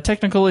had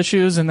technical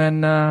issues and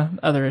then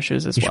other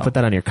issues as You well. should put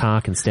that on your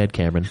cock instead,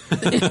 Cameron.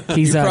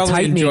 He's probably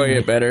tightening. enjoy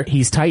it better.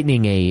 He's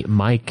tightening a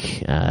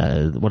mic.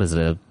 What is it?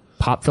 A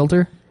pop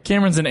filter?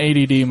 Cameron's in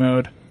ADD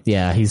mode.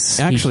 Yeah, he's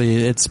Actually,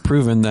 it's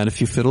proven that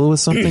if you fiddle with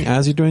something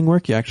as you're doing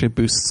work, you actually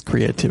boosts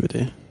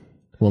creativity.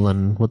 Well,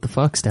 then what the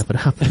fuck? Step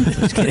it up.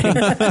 Just kidding.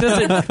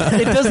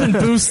 It doesn't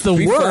boost the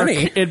work.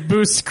 funny. It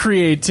boosts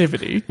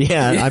creativity.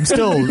 Yeah, I'm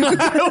still.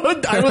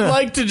 I would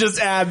like to just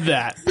add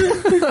that.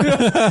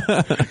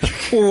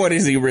 What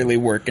is he really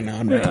working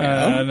on right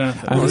now?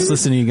 Nothing. I was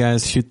listening to you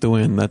guys shoot the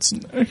wind. That's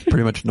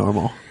pretty much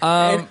normal.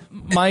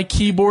 My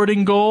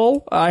keyboarding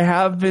goal, I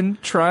have been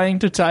trying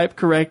to type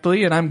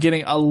correctly, and I'm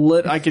getting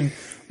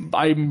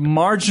I'm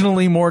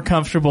marginally more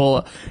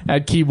comfortable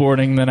at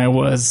keyboarding than I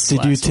was.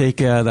 Did you take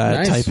that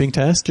Nice. typing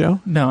test, Joe?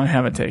 No, I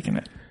haven't taken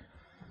it.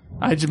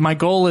 My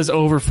goal is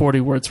over 40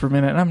 words per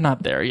minute. I'm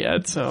not there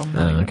yet, so I'm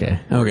not even Okay.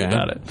 worried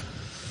about it.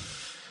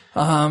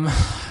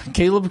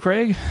 Kaleb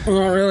Craig?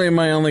 Well, really,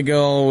 my only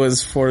goal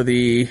was for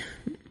the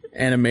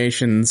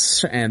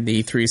animations and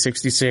the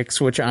 366,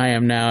 which I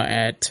am now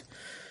at.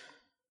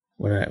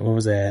 What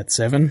was that?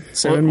 7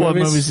 What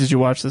movies did you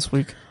watch this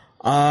week?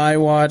 I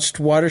watched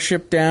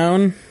Watership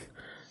Down,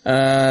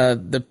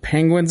 The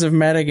Penguins of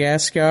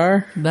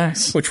Madagascar,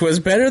 Nice. which was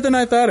better than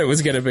I thought it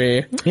was going to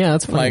be. Yeah,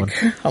 that's a fun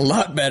Like, one. a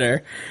lot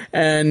better.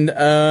 And,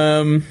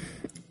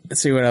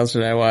 let's see, what else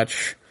did I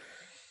watch?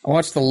 I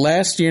watched The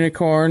Last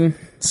Unicorn,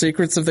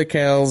 Secrets of the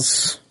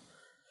Kells,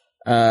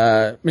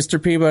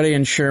 Mr. Peabody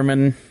and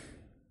Sherman,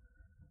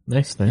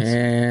 Nice.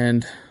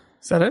 and,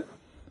 Is that it?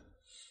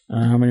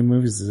 how many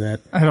movies is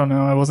that? I don't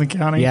know. I wasn't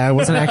counting. Yeah, I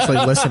wasn't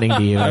actually listening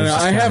to you. I don't know.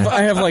 was I just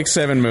have like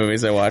 7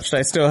 movies I watched.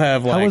 I still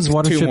have like was 2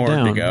 Watership more to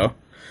Down? go.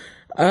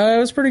 It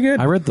was pretty good.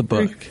 I read the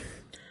book.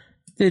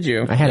 Did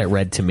you? I had it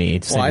read to me.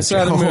 Well, I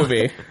saw the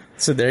movie.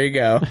 So there you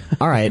go.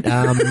 All right.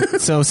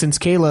 So since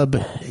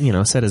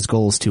Kaleb, set his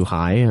goals too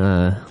high,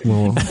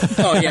 we'll.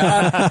 Oh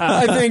yeah,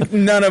 I think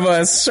none of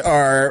us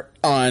are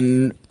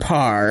on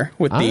par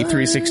with the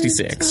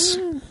 366.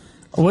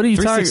 What are you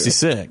talking?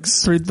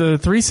 366. The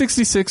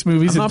 366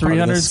 movies in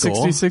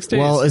 366 days.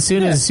 Well, as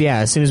soon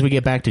as we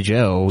get back to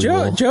Joe,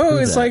 Joe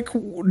is like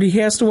he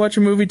has to watch a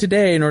movie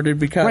today in order to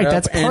be caught up. Right,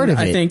 that's part of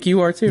it. I think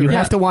you are too. You right?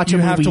 have to watch a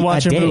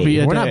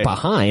movie. We're not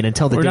behind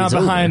until the day's over. We're not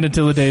behind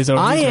until the day's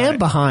over. I am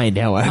behind,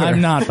 however.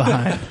 I'm not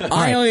behind.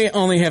 I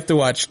only have to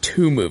watch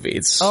 2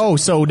 movies. Oh,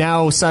 so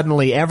now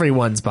suddenly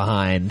everyone's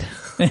behind.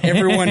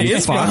 Everyone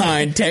is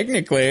behind,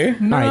 technically. All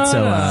right,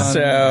 so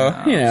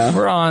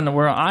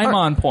I'm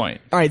on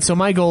point. All right, so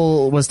my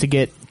goal was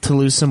to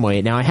lose some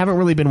weight. Now I haven't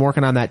really been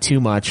working on that too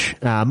much.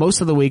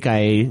 Most of the week I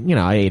ate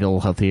a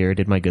little healthier,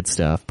 did my good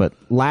stuff. But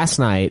last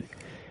night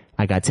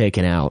I got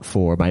taken out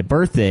for my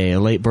birthday, a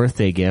late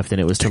birthday gift, and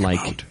it was to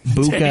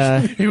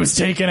Buca. He was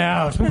taken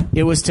out.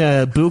 It was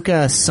to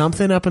Buca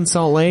something up in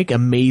Salt Lake.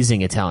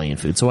 Amazing Italian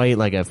food. So I ate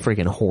like a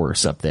freaking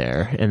horse up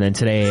there. And then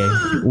today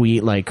we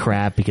eat like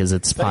crap because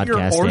it's podcast your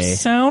horse day.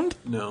 Sound?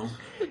 No.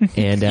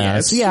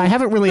 And so yeah,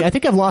 I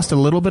think I've lost a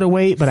little bit of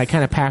weight, but I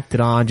kind of packed it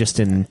on just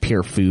in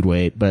pure food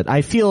weight. But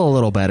I feel a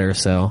little better,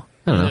 so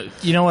I don't know.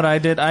 You know what I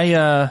did?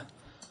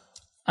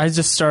 I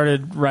just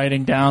started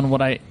writing down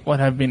what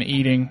I've been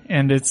eating,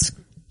 and it's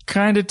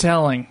kind of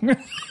telling.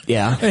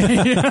 Yeah.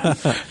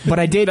 But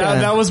I did.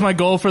 That was my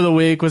goal for the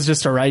week, was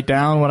just to write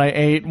down what I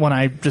ate when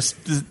I just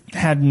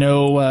had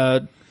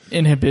no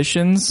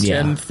inhibitions.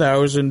 Yeah.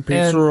 10,000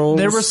 pizza rolls.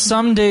 There were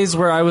some days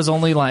where I was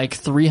only like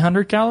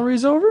 300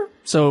 calories over,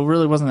 so it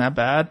really wasn't that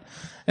bad.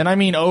 And I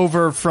mean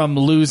over from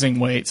losing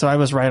weight, so I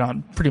was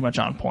pretty much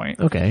on point.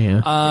 Okay,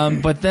 yeah.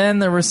 But then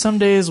there were some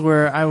days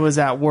where I was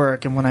at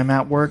work, and when I'm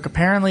at work,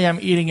 apparently I'm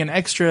eating an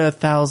extra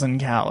 1,000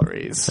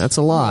 calories. That's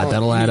a lot.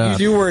 That'll add up.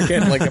 You do work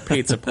at like a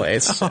pizza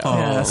place. So.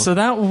 Yeah, so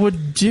that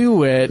would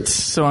do it.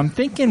 So I'm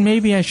thinking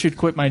maybe I should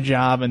quit my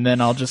job, and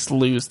then I'll just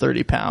lose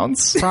 30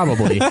 pounds.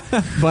 Probably.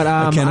 But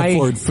I can't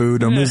afford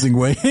food. I'm losing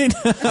weight.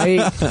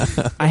 I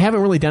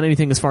haven't really done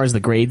anything as far as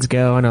the grades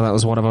go. I know that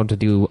was one of them, to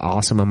do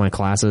awesome on my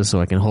classes so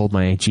I can hold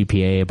my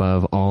GPA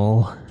above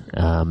all.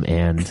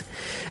 And I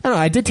don't know,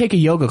 I did take a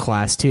yoga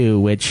class too,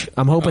 which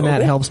I'm hoping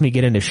that helps me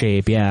get into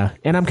shape. Yeah.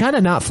 And I'm kind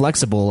of not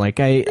flexible. Like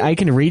I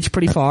can reach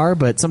pretty far,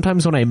 but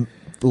sometimes when I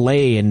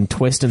lay and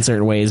twist in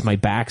certain ways, my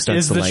back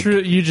starts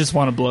to you just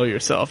want to blow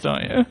yourself,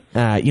 don't you?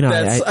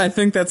 I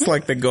think that's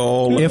like the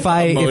goal. If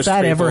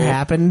that ever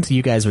happened,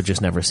 you guys would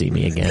just never see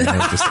me again.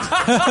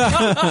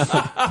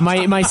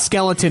 My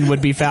skeleton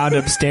would be found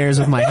upstairs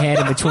with my head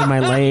in between my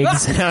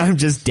legs, and I'm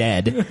just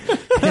dead.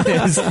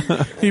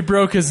 He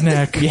broke his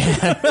neck.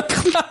 Yeah.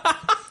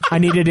 I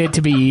needed it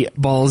to be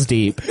balls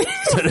deep,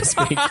 so to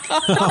speak.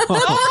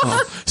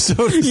 So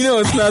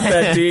it's not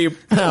that deep.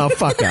 Oh,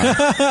 fuck off.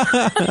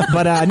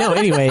 But no,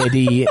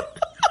 anyway,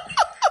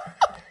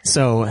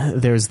 so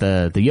there's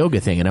the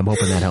yoga thing, and I'm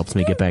hoping that helps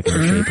me get back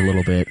into shape a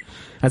little bit.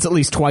 That's at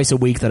least twice a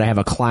week that I have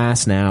a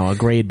class now, a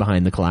grade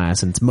behind the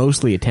class, and it's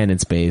mostly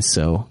attendance based.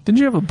 So, didn't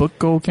you have a book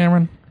goal,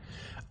 Cameron?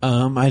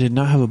 I did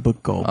not have a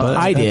book goal, but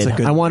I did.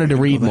 I wanted to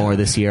read more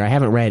this year. I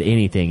haven't read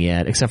anything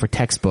yet, except for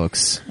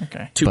textbooks.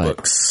 Okay. 2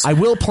 books.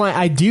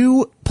 I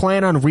do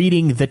plan on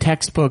reading the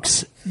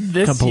textbooks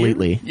this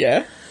completely.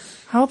 Yeah.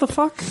 How the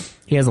fuck?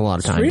 He has a lot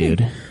of time,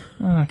 dude.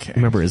 Okay.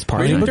 Remember his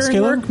part. Reading during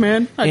work,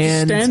 man. I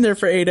just stand there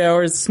for 8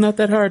 hours. It's not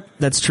that hard.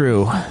 That's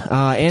true.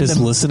 And does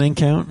listening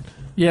count?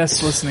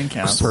 Yes, listening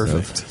counts.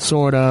 Perfect.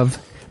 Sort of.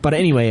 But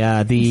anyway,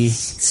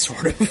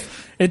 Sort of.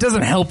 It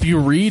doesn't help you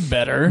read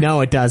better.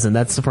 No, it doesn't.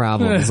 That's the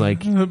problem. It's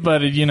like,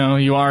 but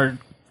you are.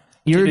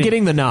 You're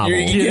getting the novel.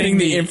 You're getting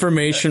the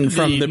information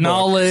from the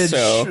knowledge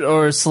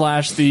book,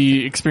 /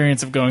 the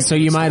experience of going. So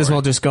you might as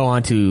well just go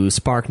on to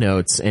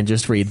SparkNotes and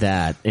just read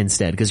that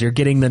instead, because you're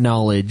getting the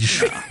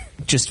knowledge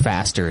just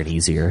faster and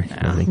easier.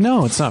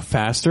 No, it's not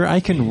faster.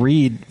 I can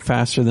read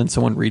faster than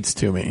someone reads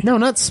to me. No,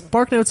 not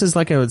SparkNotes is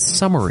like a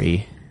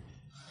summary.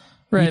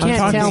 Right. You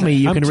can't tell me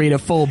you can read a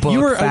full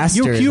book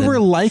faster. You were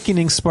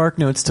likening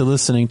SparkNotes to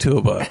listening to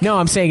a book. No,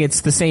 I'm saying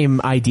it's the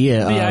same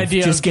idea. The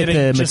idea just of get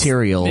the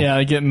material.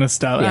 Yeah, getting the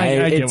stuff. Yeah,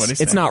 I get what he's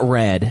saying. It's not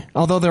read.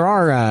 Although there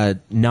are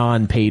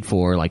non-paid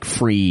for, like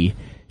free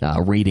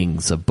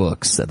readings of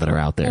books that are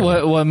out there.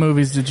 What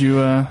movies did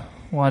you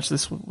watch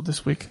this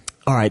week?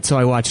 All right, so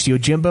I watched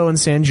Yojimbo and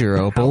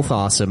Sanjuro, both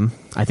awesome.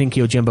 I think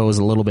Yojimbo was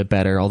a little bit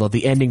better, although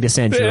the ending to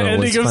Sanjuro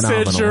was phenomenal. The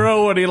ending of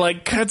Sanjuro when he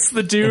cuts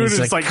the dude,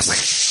 and it's like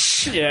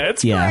yeah,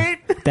 it's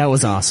great. That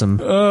was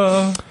awesome.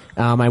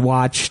 I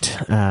watched,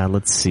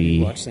 let's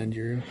see.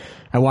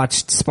 I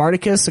watched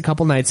Spartacus a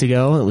couple nights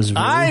ago. It was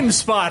really, I'm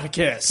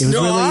Spartacus.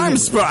 I'm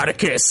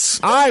Spartacus.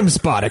 I'm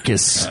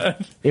Spartacus.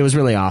 It was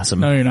really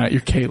awesome. No, you're not.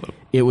 You're Kaleb.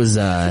 It was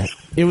a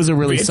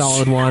really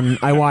solid one.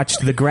 I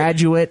watched The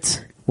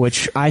Graduate,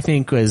 which I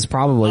think was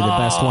probably the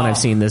best one I've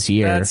seen this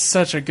year. That's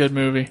such a good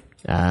movie.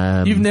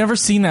 You've never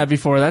seen that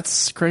before.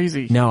 That's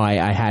crazy. No,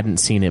 I hadn't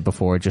seen it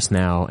before just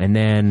now. And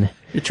then...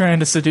 You're trying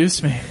to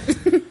seduce me.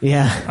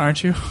 Yeah.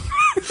 Aren't you?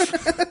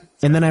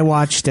 And then I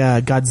watched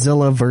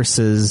Godzilla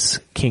versus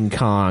King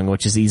Kong,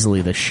 which is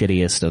easily the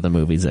shittiest of the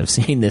movies I've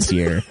seen this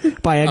year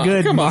by a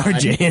good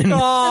margin.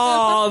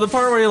 Oh, the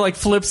part where he like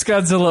flips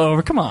Godzilla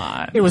over. Come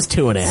on. It was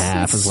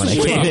 2.5 is what I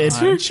gave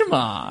it. Come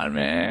on,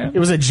 man. It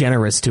was a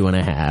generous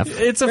 2.5.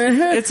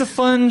 It's a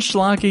fun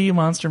schlocky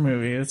monster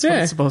movie. That's what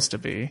it's supposed to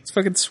be. It's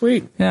fucking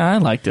sweet. Yeah, I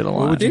liked it a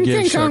lot. Didn't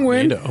King Kong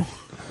win?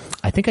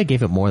 I think I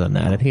gave it more than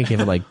that. I think I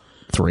gave it like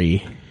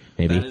 3,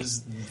 maybe. That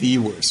is the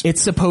worst.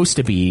 It's supposed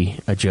to be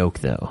a joke,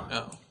 though.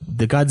 Oh.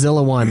 The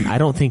Godzilla one, I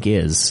don't think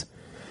is.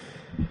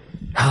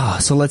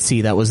 So let's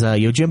see. That was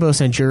Yojimbo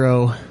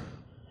Sanjuro,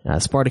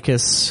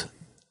 Spartacus,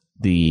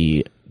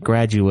 The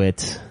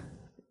Graduate,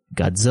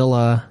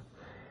 Godzilla.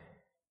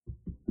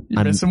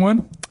 You missing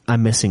one?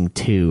 I'm missing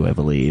 2, I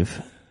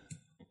believe.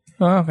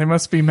 Oh, they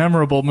must be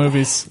memorable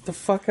movies. What the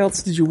fuck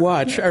else did you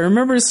watch? I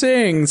remember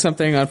seeing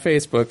something on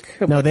Facebook.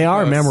 No, they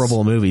are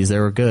memorable movies. They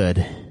were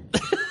good.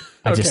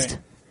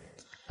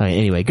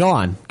 Anyway, go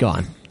on.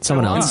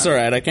 Someone else. It's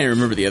alright, I can't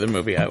remember the other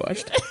movie I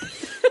watched.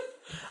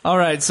 All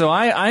right, so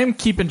I'm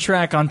keeping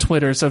track on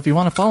Twitter, so if you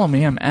want to follow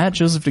me, I'm at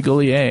Joseph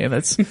DeGollier.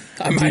 That's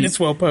I might as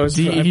well post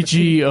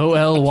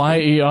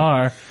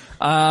DEGOLYER.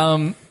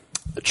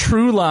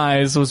 True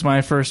Lies was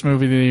my first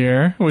movie of the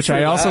year, which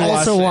I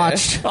also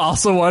watched.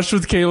 Also watched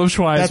with Kaleb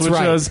Schweiss. That's which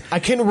right. was I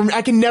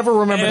can never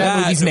remember that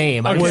movie's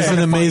name. It was an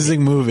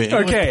amazing movie.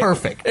 okay.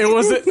 Perfect. It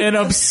was an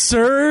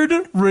absurd,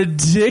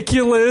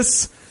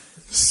 ridiculous,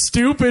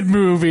 stupid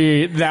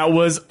movie that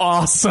was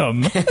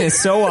awesome.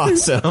 So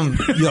awesome.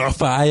 You're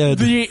fired.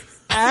 The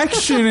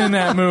action in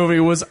that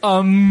movie was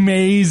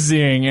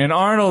amazing, and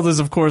Arnold is,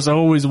 of course,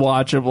 always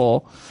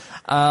watchable.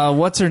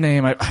 What's her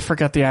name? I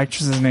forgot the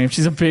actress's name.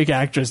 She's a big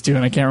actress, too,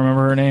 and I can't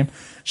remember her name.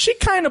 She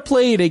kind of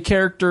played a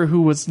character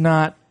who was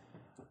not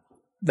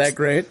that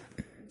great.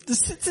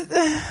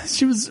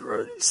 She was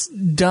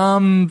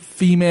dumb,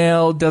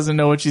 female, doesn't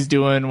know what she's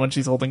doing when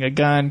she's holding a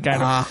gun,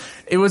 kind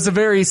of. It was a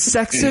very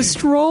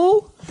sexist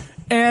role,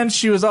 and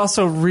she was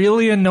also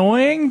really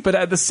annoying, but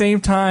at the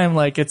same time,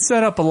 like, it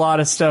set up a lot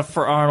of stuff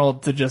for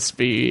Arnold to just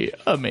be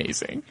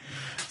amazing.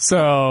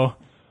 So,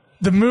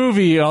 the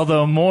movie,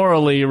 although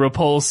morally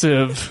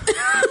repulsive,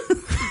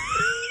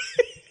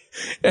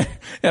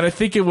 and I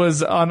think it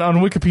was on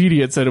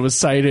Wikipedia, it said it was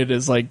cited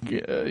as like,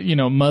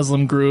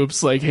 Muslim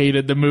groups like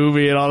hated the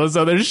movie and all this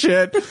other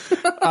shit.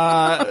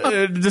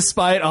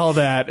 Despite all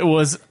that, it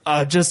was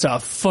just a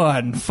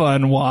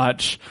fun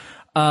watch.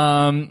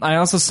 I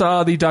also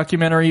saw the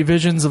documentary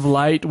Visions of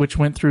Light, which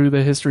went through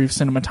the history of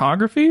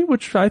cinematography,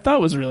 which I thought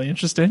was really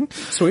interesting.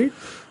 Sweet.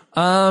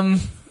 I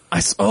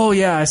saw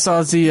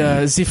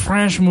the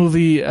French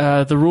movie,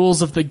 The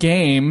Rules of the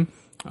Game.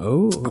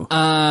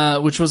 Oh.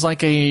 Which was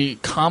like a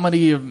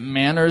comedy of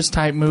manners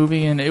type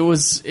movie, and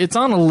it's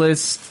on a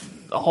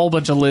whole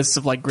bunch of lists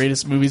of like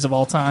greatest movies of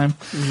all time.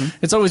 Mm-hmm.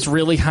 It's always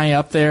really high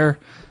up there.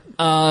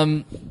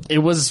 It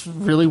was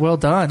really well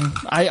done.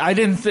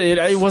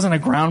 It wasn't a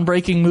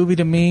groundbreaking movie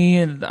to me,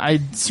 and I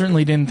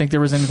certainly didn't think there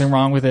was anything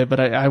wrong with it, but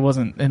I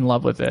wasn't in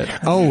love with it.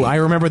 Oh, I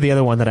remember the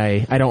other one that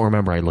I don't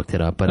remember. I looked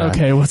it up, but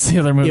okay, what's the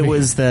other movie? It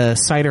was the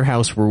Cider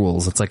House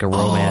Rules. It's like a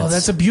romance. Oh,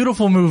 that's a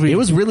beautiful movie. It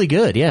was really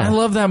good. Yeah, I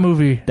love that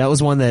movie. That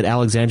was one that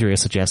Alexandria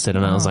suggested,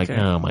 and I was like,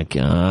 oh my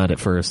god, at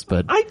first,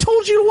 but I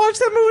told you to watch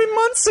that movie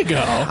months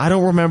ago. I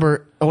don't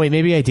remember. Oh wait,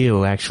 maybe I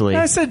do actually.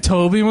 I said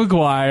Tobey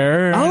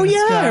Maguire. Oh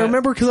yeah, I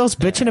remember because I was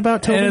bitching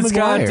about Tobey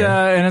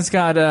Maguire.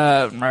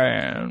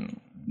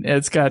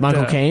 It's got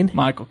Michael Caine.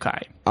 Michael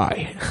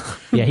Caine.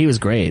 Yeah, he was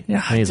great.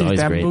 Yeah, he's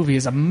always that great. movie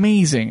is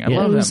amazing. I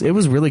love that. It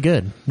was really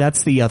good.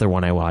 That's the other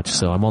one I watched,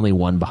 so I'm only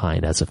one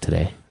behind as of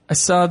today. I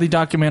saw the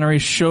documentary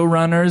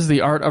Showrunners: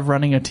 The Art of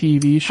Running a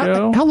TV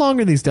Show. How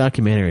long are these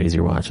documentaries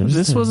you're watching?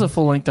 This was a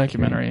full-length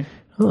documentary.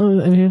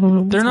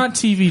 They're not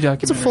TV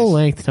documentaries. It's a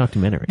full-length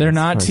documentary. They're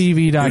not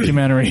TV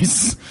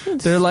documentaries.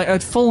 They're like a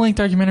full-length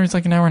documentary is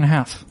like an hour and a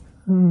half.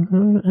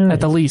 At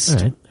the least.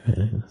 All right.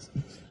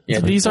 Yeah,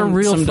 these are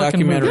real some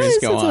fucking documentaries movies.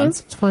 go on.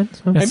 It's fine.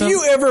 Have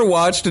you ever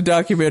watched a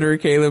documentary,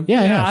 Kaleb?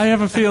 Yeah. I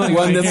have a feeling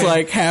one that's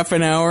like half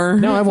an hour.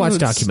 No, I've watched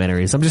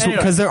documentaries. I'm just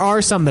because there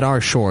are some that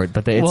are short,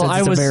 but it's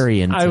a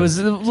variant. I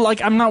was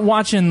like, I'm not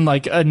watching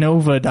like a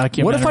Nova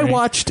documentary.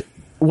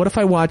 What if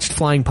I watched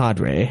Flying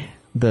Padre,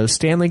 the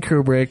Stanley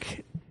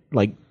Kubrick,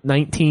 like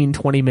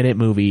 19-20 minute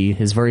movie,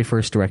 his very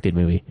first directed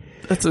movie?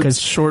 That's a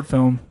short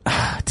film.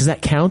 Does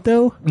that count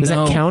though? Does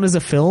that count as a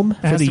film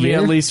for the year? It has to be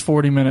at least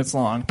 40 minutes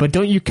long. But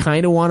don't you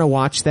kind of want to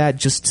watch that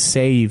just to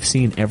say you've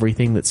seen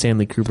everything that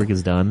Stanley Kubrick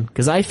has done?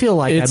 Because I feel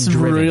like it's I'm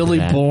driven really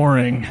to that.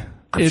 boring.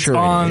 It's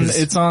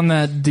on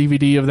that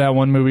DVD of that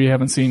one movie you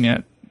haven't seen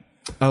yet.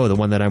 Oh, the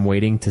one that I'm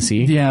waiting to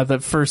see? Yeah, the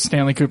first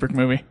Stanley Kubrick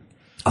movie.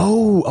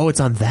 Oh,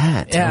 it's on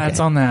that. Yeah, okay. It's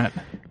on that.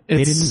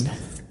 That's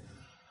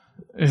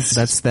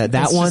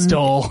that one.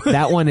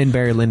 That one and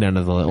Barry Lyndon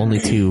are the only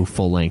two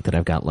full length that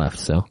I've got left.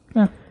 So,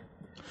 yeah.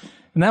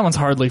 And that one's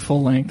hardly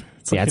full length.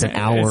 It's an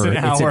hour.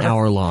 It's an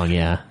hour long.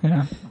 Yeah.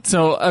 Yeah.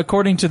 So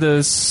according to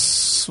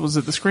was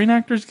it the Screen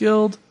Actors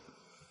Guild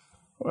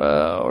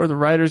or the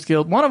Writers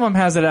Guild? One of them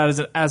has it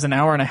as an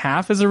hour and a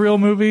half as a real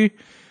movie,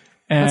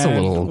 And That's a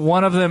little-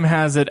 one of them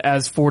has it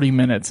as 40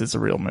 minutes is a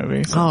real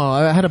movie. So. Oh,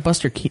 I had a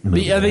Buster Keaton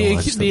movie.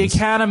 The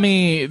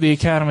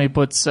Academy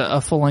puts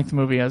a full length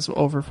movie as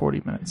over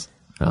 40 minutes.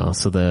 Oh,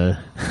 so the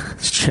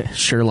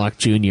Sherlock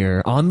Jr.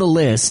 on the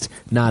list,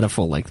 not a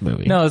full length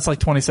movie. No, it's like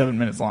 27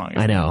 minutes long.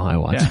 I know. I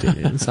watched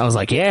it. So I was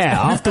like,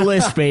 yeah, off the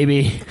list,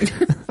 baby.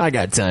 I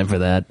got time for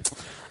that.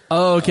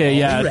 Oh, okay,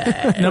 yeah.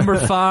 Right. Number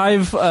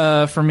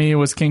 5 for me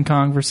was King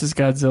Kong versus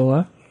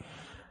Godzilla.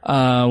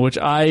 Which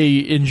I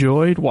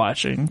enjoyed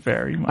watching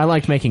very much. I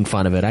liked making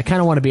fun of it. I kind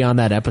of want to be on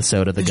that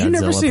episode of the Godzilla podcast. Did you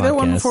never see that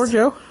one before,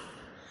 Joe?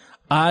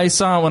 I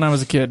saw it when I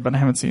was a kid, but I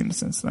haven't seen it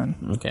since then.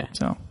 Okay.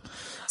 So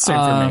same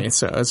for me,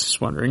 so I was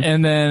just wondering.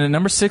 And then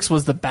number 6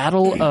 was the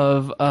Battle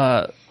of,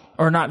 the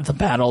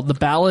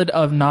Ballad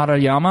of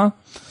Narayama,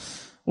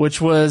 which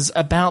was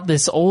about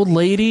this old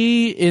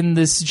lady in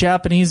this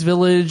Japanese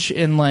village,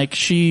 and like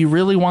she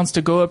really wants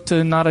to go up to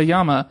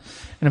Narayama.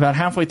 And about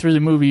halfway through the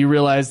movie, you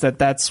realize that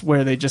that's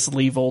where they just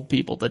leave old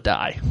people to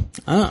die.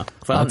 Oh,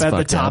 up at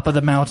the top of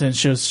the mountain.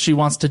 She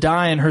wants to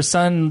die, and her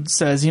son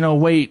says,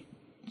 wait,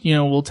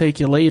 we'll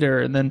take you later.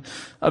 And then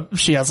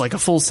she has like a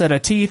full set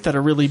of teeth, that a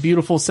really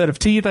beautiful set of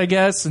teeth, I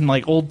guess. And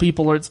like old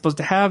people aren't supposed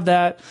to have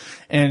that.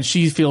 And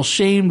she feels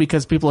shamed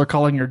because people are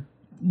calling her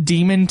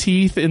demon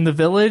teeth in the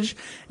village.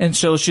 And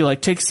so she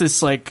like takes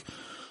this like,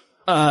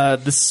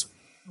 this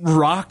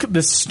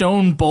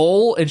stone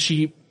bowl, and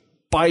she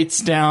bites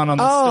down on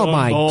the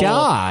stone bowl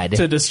God.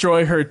 to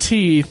destroy her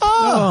teeth.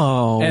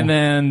 Oh. And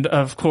then,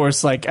 of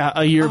course, like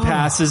a year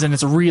passes, and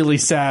it's really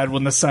sad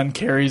when the son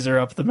carries her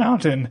up the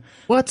mountain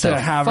to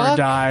have her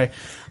die.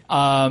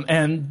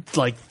 And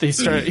like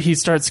he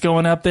starts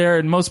going up there,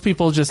 and most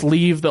people just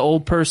leave the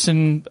old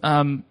person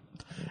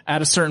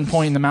at a certain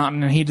point in the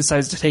mountain, and he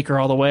decides to take her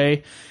all the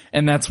way.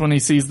 And that's when he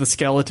sees the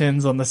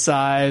skeletons on the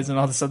sides and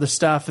all this other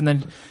stuff. And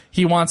then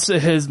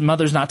his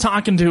mother's not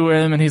talking to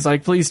him, and he's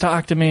like, please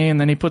talk to me.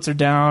 And then he puts her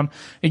down.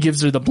 He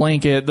gives her the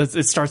blanket.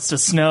 It starts to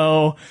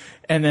snow.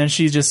 And then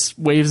she just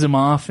waves him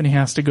off, and he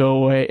has to go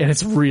away. And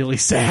it's really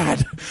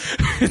sad.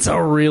 It's a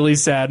really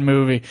sad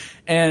movie.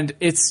 And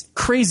it's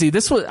crazy.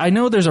 I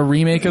know there's a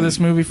remake of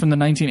this movie from the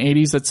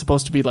 1980s that's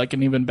supposed to be like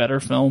an even better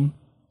film.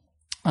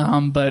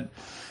 But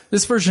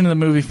this version of the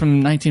movie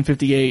from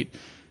 1958,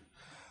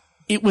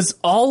 it was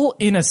all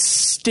in a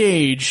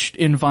staged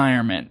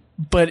environment,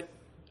 but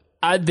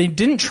they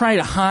didn't try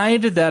to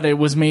hide that it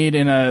was made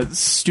in a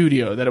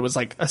studio, that it was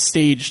like a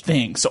staged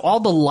thing. So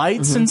all the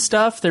lights and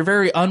stuff, they're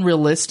very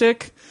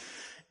unrealistic,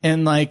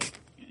 and like,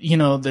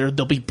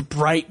 there'll be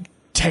bright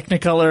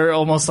Technicolor,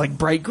 almost like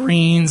bright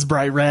greens,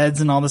 bright reds,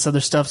 and all this other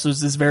stuff. So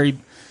it's this very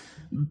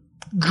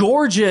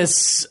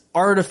gorgeous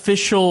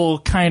artificial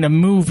kind of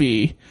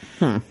movie.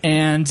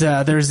 And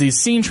there's these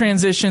scene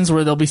transitions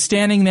where they'll be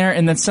standing there,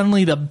 and then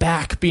suddenly the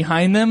back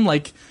behind them,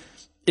 like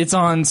it's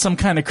on some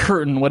kind of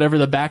curtain, whatever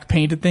the back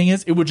painted thing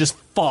is, it would just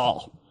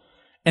fall.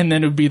 And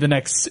then it'd be the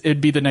next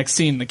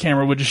scene. The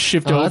camera would just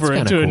shift over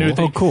into a new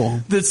thing. Oh,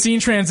 cool. The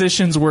scene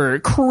transitions were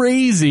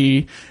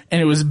crazy,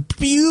 and it was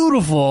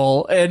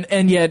beautiful,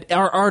 and yet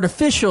are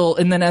artificial.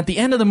 And then at the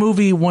end of the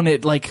movie, when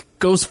it like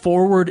goes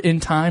forward in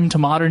time to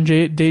modern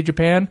day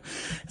Japan,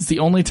 it's the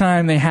only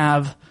time they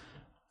have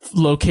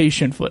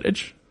location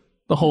footage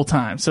the whole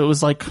time. So it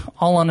was like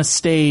all on a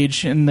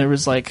stage, and there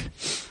was like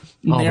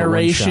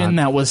narration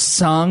that was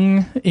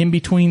sung in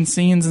between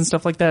scenes and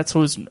stuff like that. So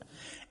it was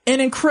an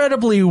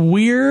incredibly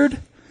weird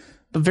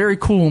but very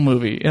cool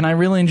movie, and I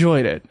really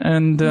enjoyed it.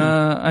 And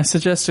I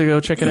suggest to go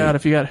check it out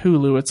if you got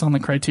Hulu. It's on the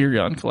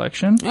Criterion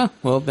Collection. Yeah,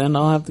 well then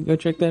I'll have to go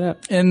check that out.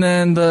 And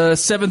then the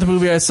 7th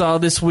movie I saw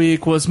this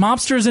week was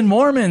Mobsters and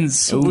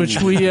Mormons, which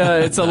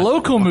it's a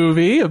local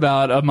movie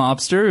about a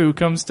mobster who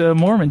comes to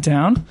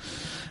Mormontown,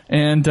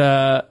 and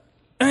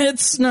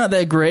it's not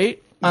that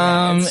great.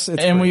 It's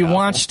and we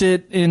watched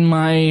it in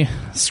my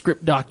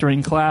script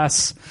doctoring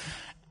class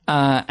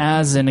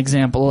as an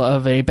example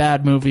of a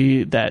bad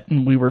movie that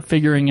we were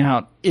figuring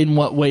out in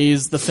what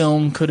ways the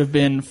film could have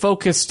been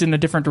focused in a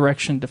different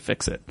direction to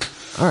fix it.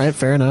 All right,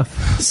 fair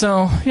enough.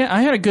 So, yeah,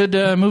 I had a good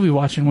movie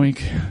watching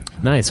week.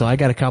 Nice. Well, I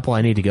got a couple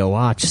I need to go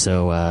watch,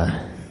 so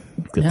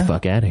get the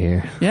fuck out of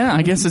here. Yeah,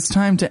 I guess it's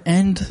time to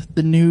end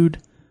the nude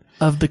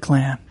of the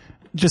clan.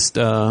 Just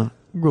real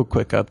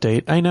quick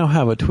update. I now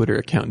have a Twitter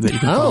account that you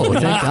can follow. Oh,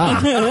 thank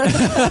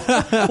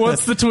God.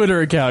 What's the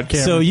Twitter account,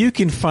 Cameron? So you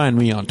can find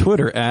me on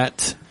Twitter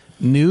at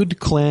Nude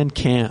Clan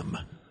Cam.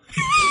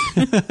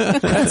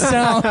 That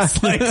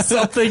sounds like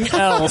something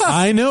else.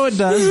 I know it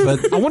does,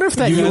 but I wonder if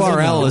that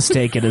URL is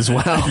taken as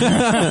well.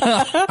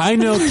 I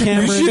know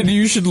Cameron.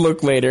 You should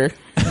look later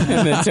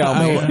and then tell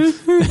me.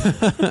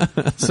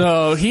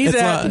 So he's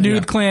at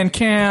Nude Clan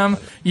Cam.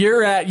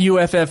 You're at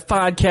UFF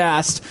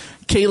Podcast.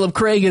 Kaleb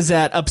Craig is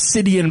at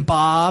Obsidian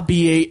Bah,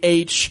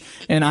 B-A-H,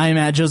 and I'm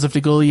at Joseph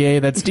DeGolyer.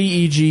 That's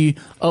D-E-G-O-L-Y-E-R.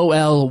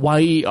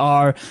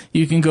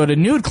 You can go to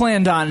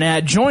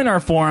nudeclan.net, join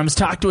our forums,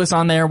 talk to us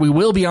on there. We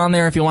will be on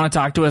there if you want to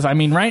talk to us. I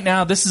mean, right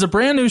now, this is a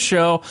brand new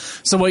show,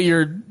 so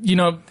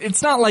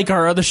it's not like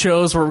our other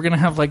shows where we're going to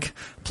have, like,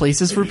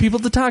 places for people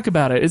to talk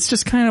about it. It's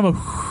just kind of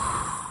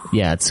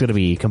Yeah, it's going to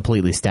be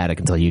completely static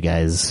until you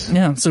guys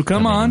Yeah, so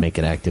come in and on. make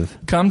it active.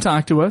 Come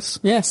talk to us.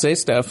 Yeah, say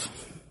stuff.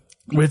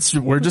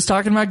 We're just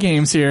talking about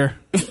games here.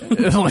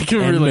 Like,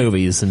 And really.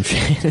 movies and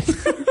shit.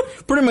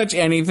 Pretty much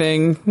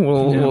anything,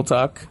 we'll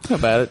talk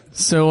about it.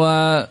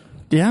 So,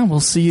 yeah, we'll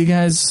see you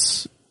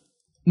guys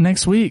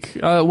next week.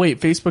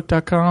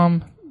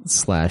 Facebook.com.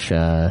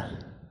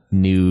 /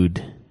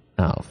 nude.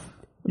 Oh.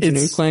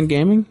 It's Nude Clan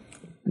Gaming?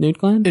 Nude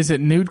Clan? Is it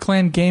Nude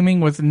Clan Gaming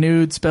with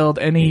nude spelled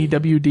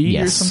NEWD or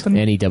Yes, something?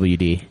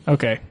 NEWD.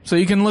 Okay. So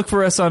you can look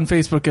for us on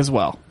Facebook as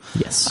well.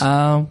 Yes.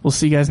 We'll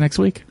see you guys next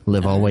week.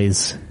 Live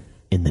always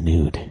in the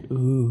nude.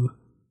 Ooh.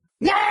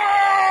 Yeah!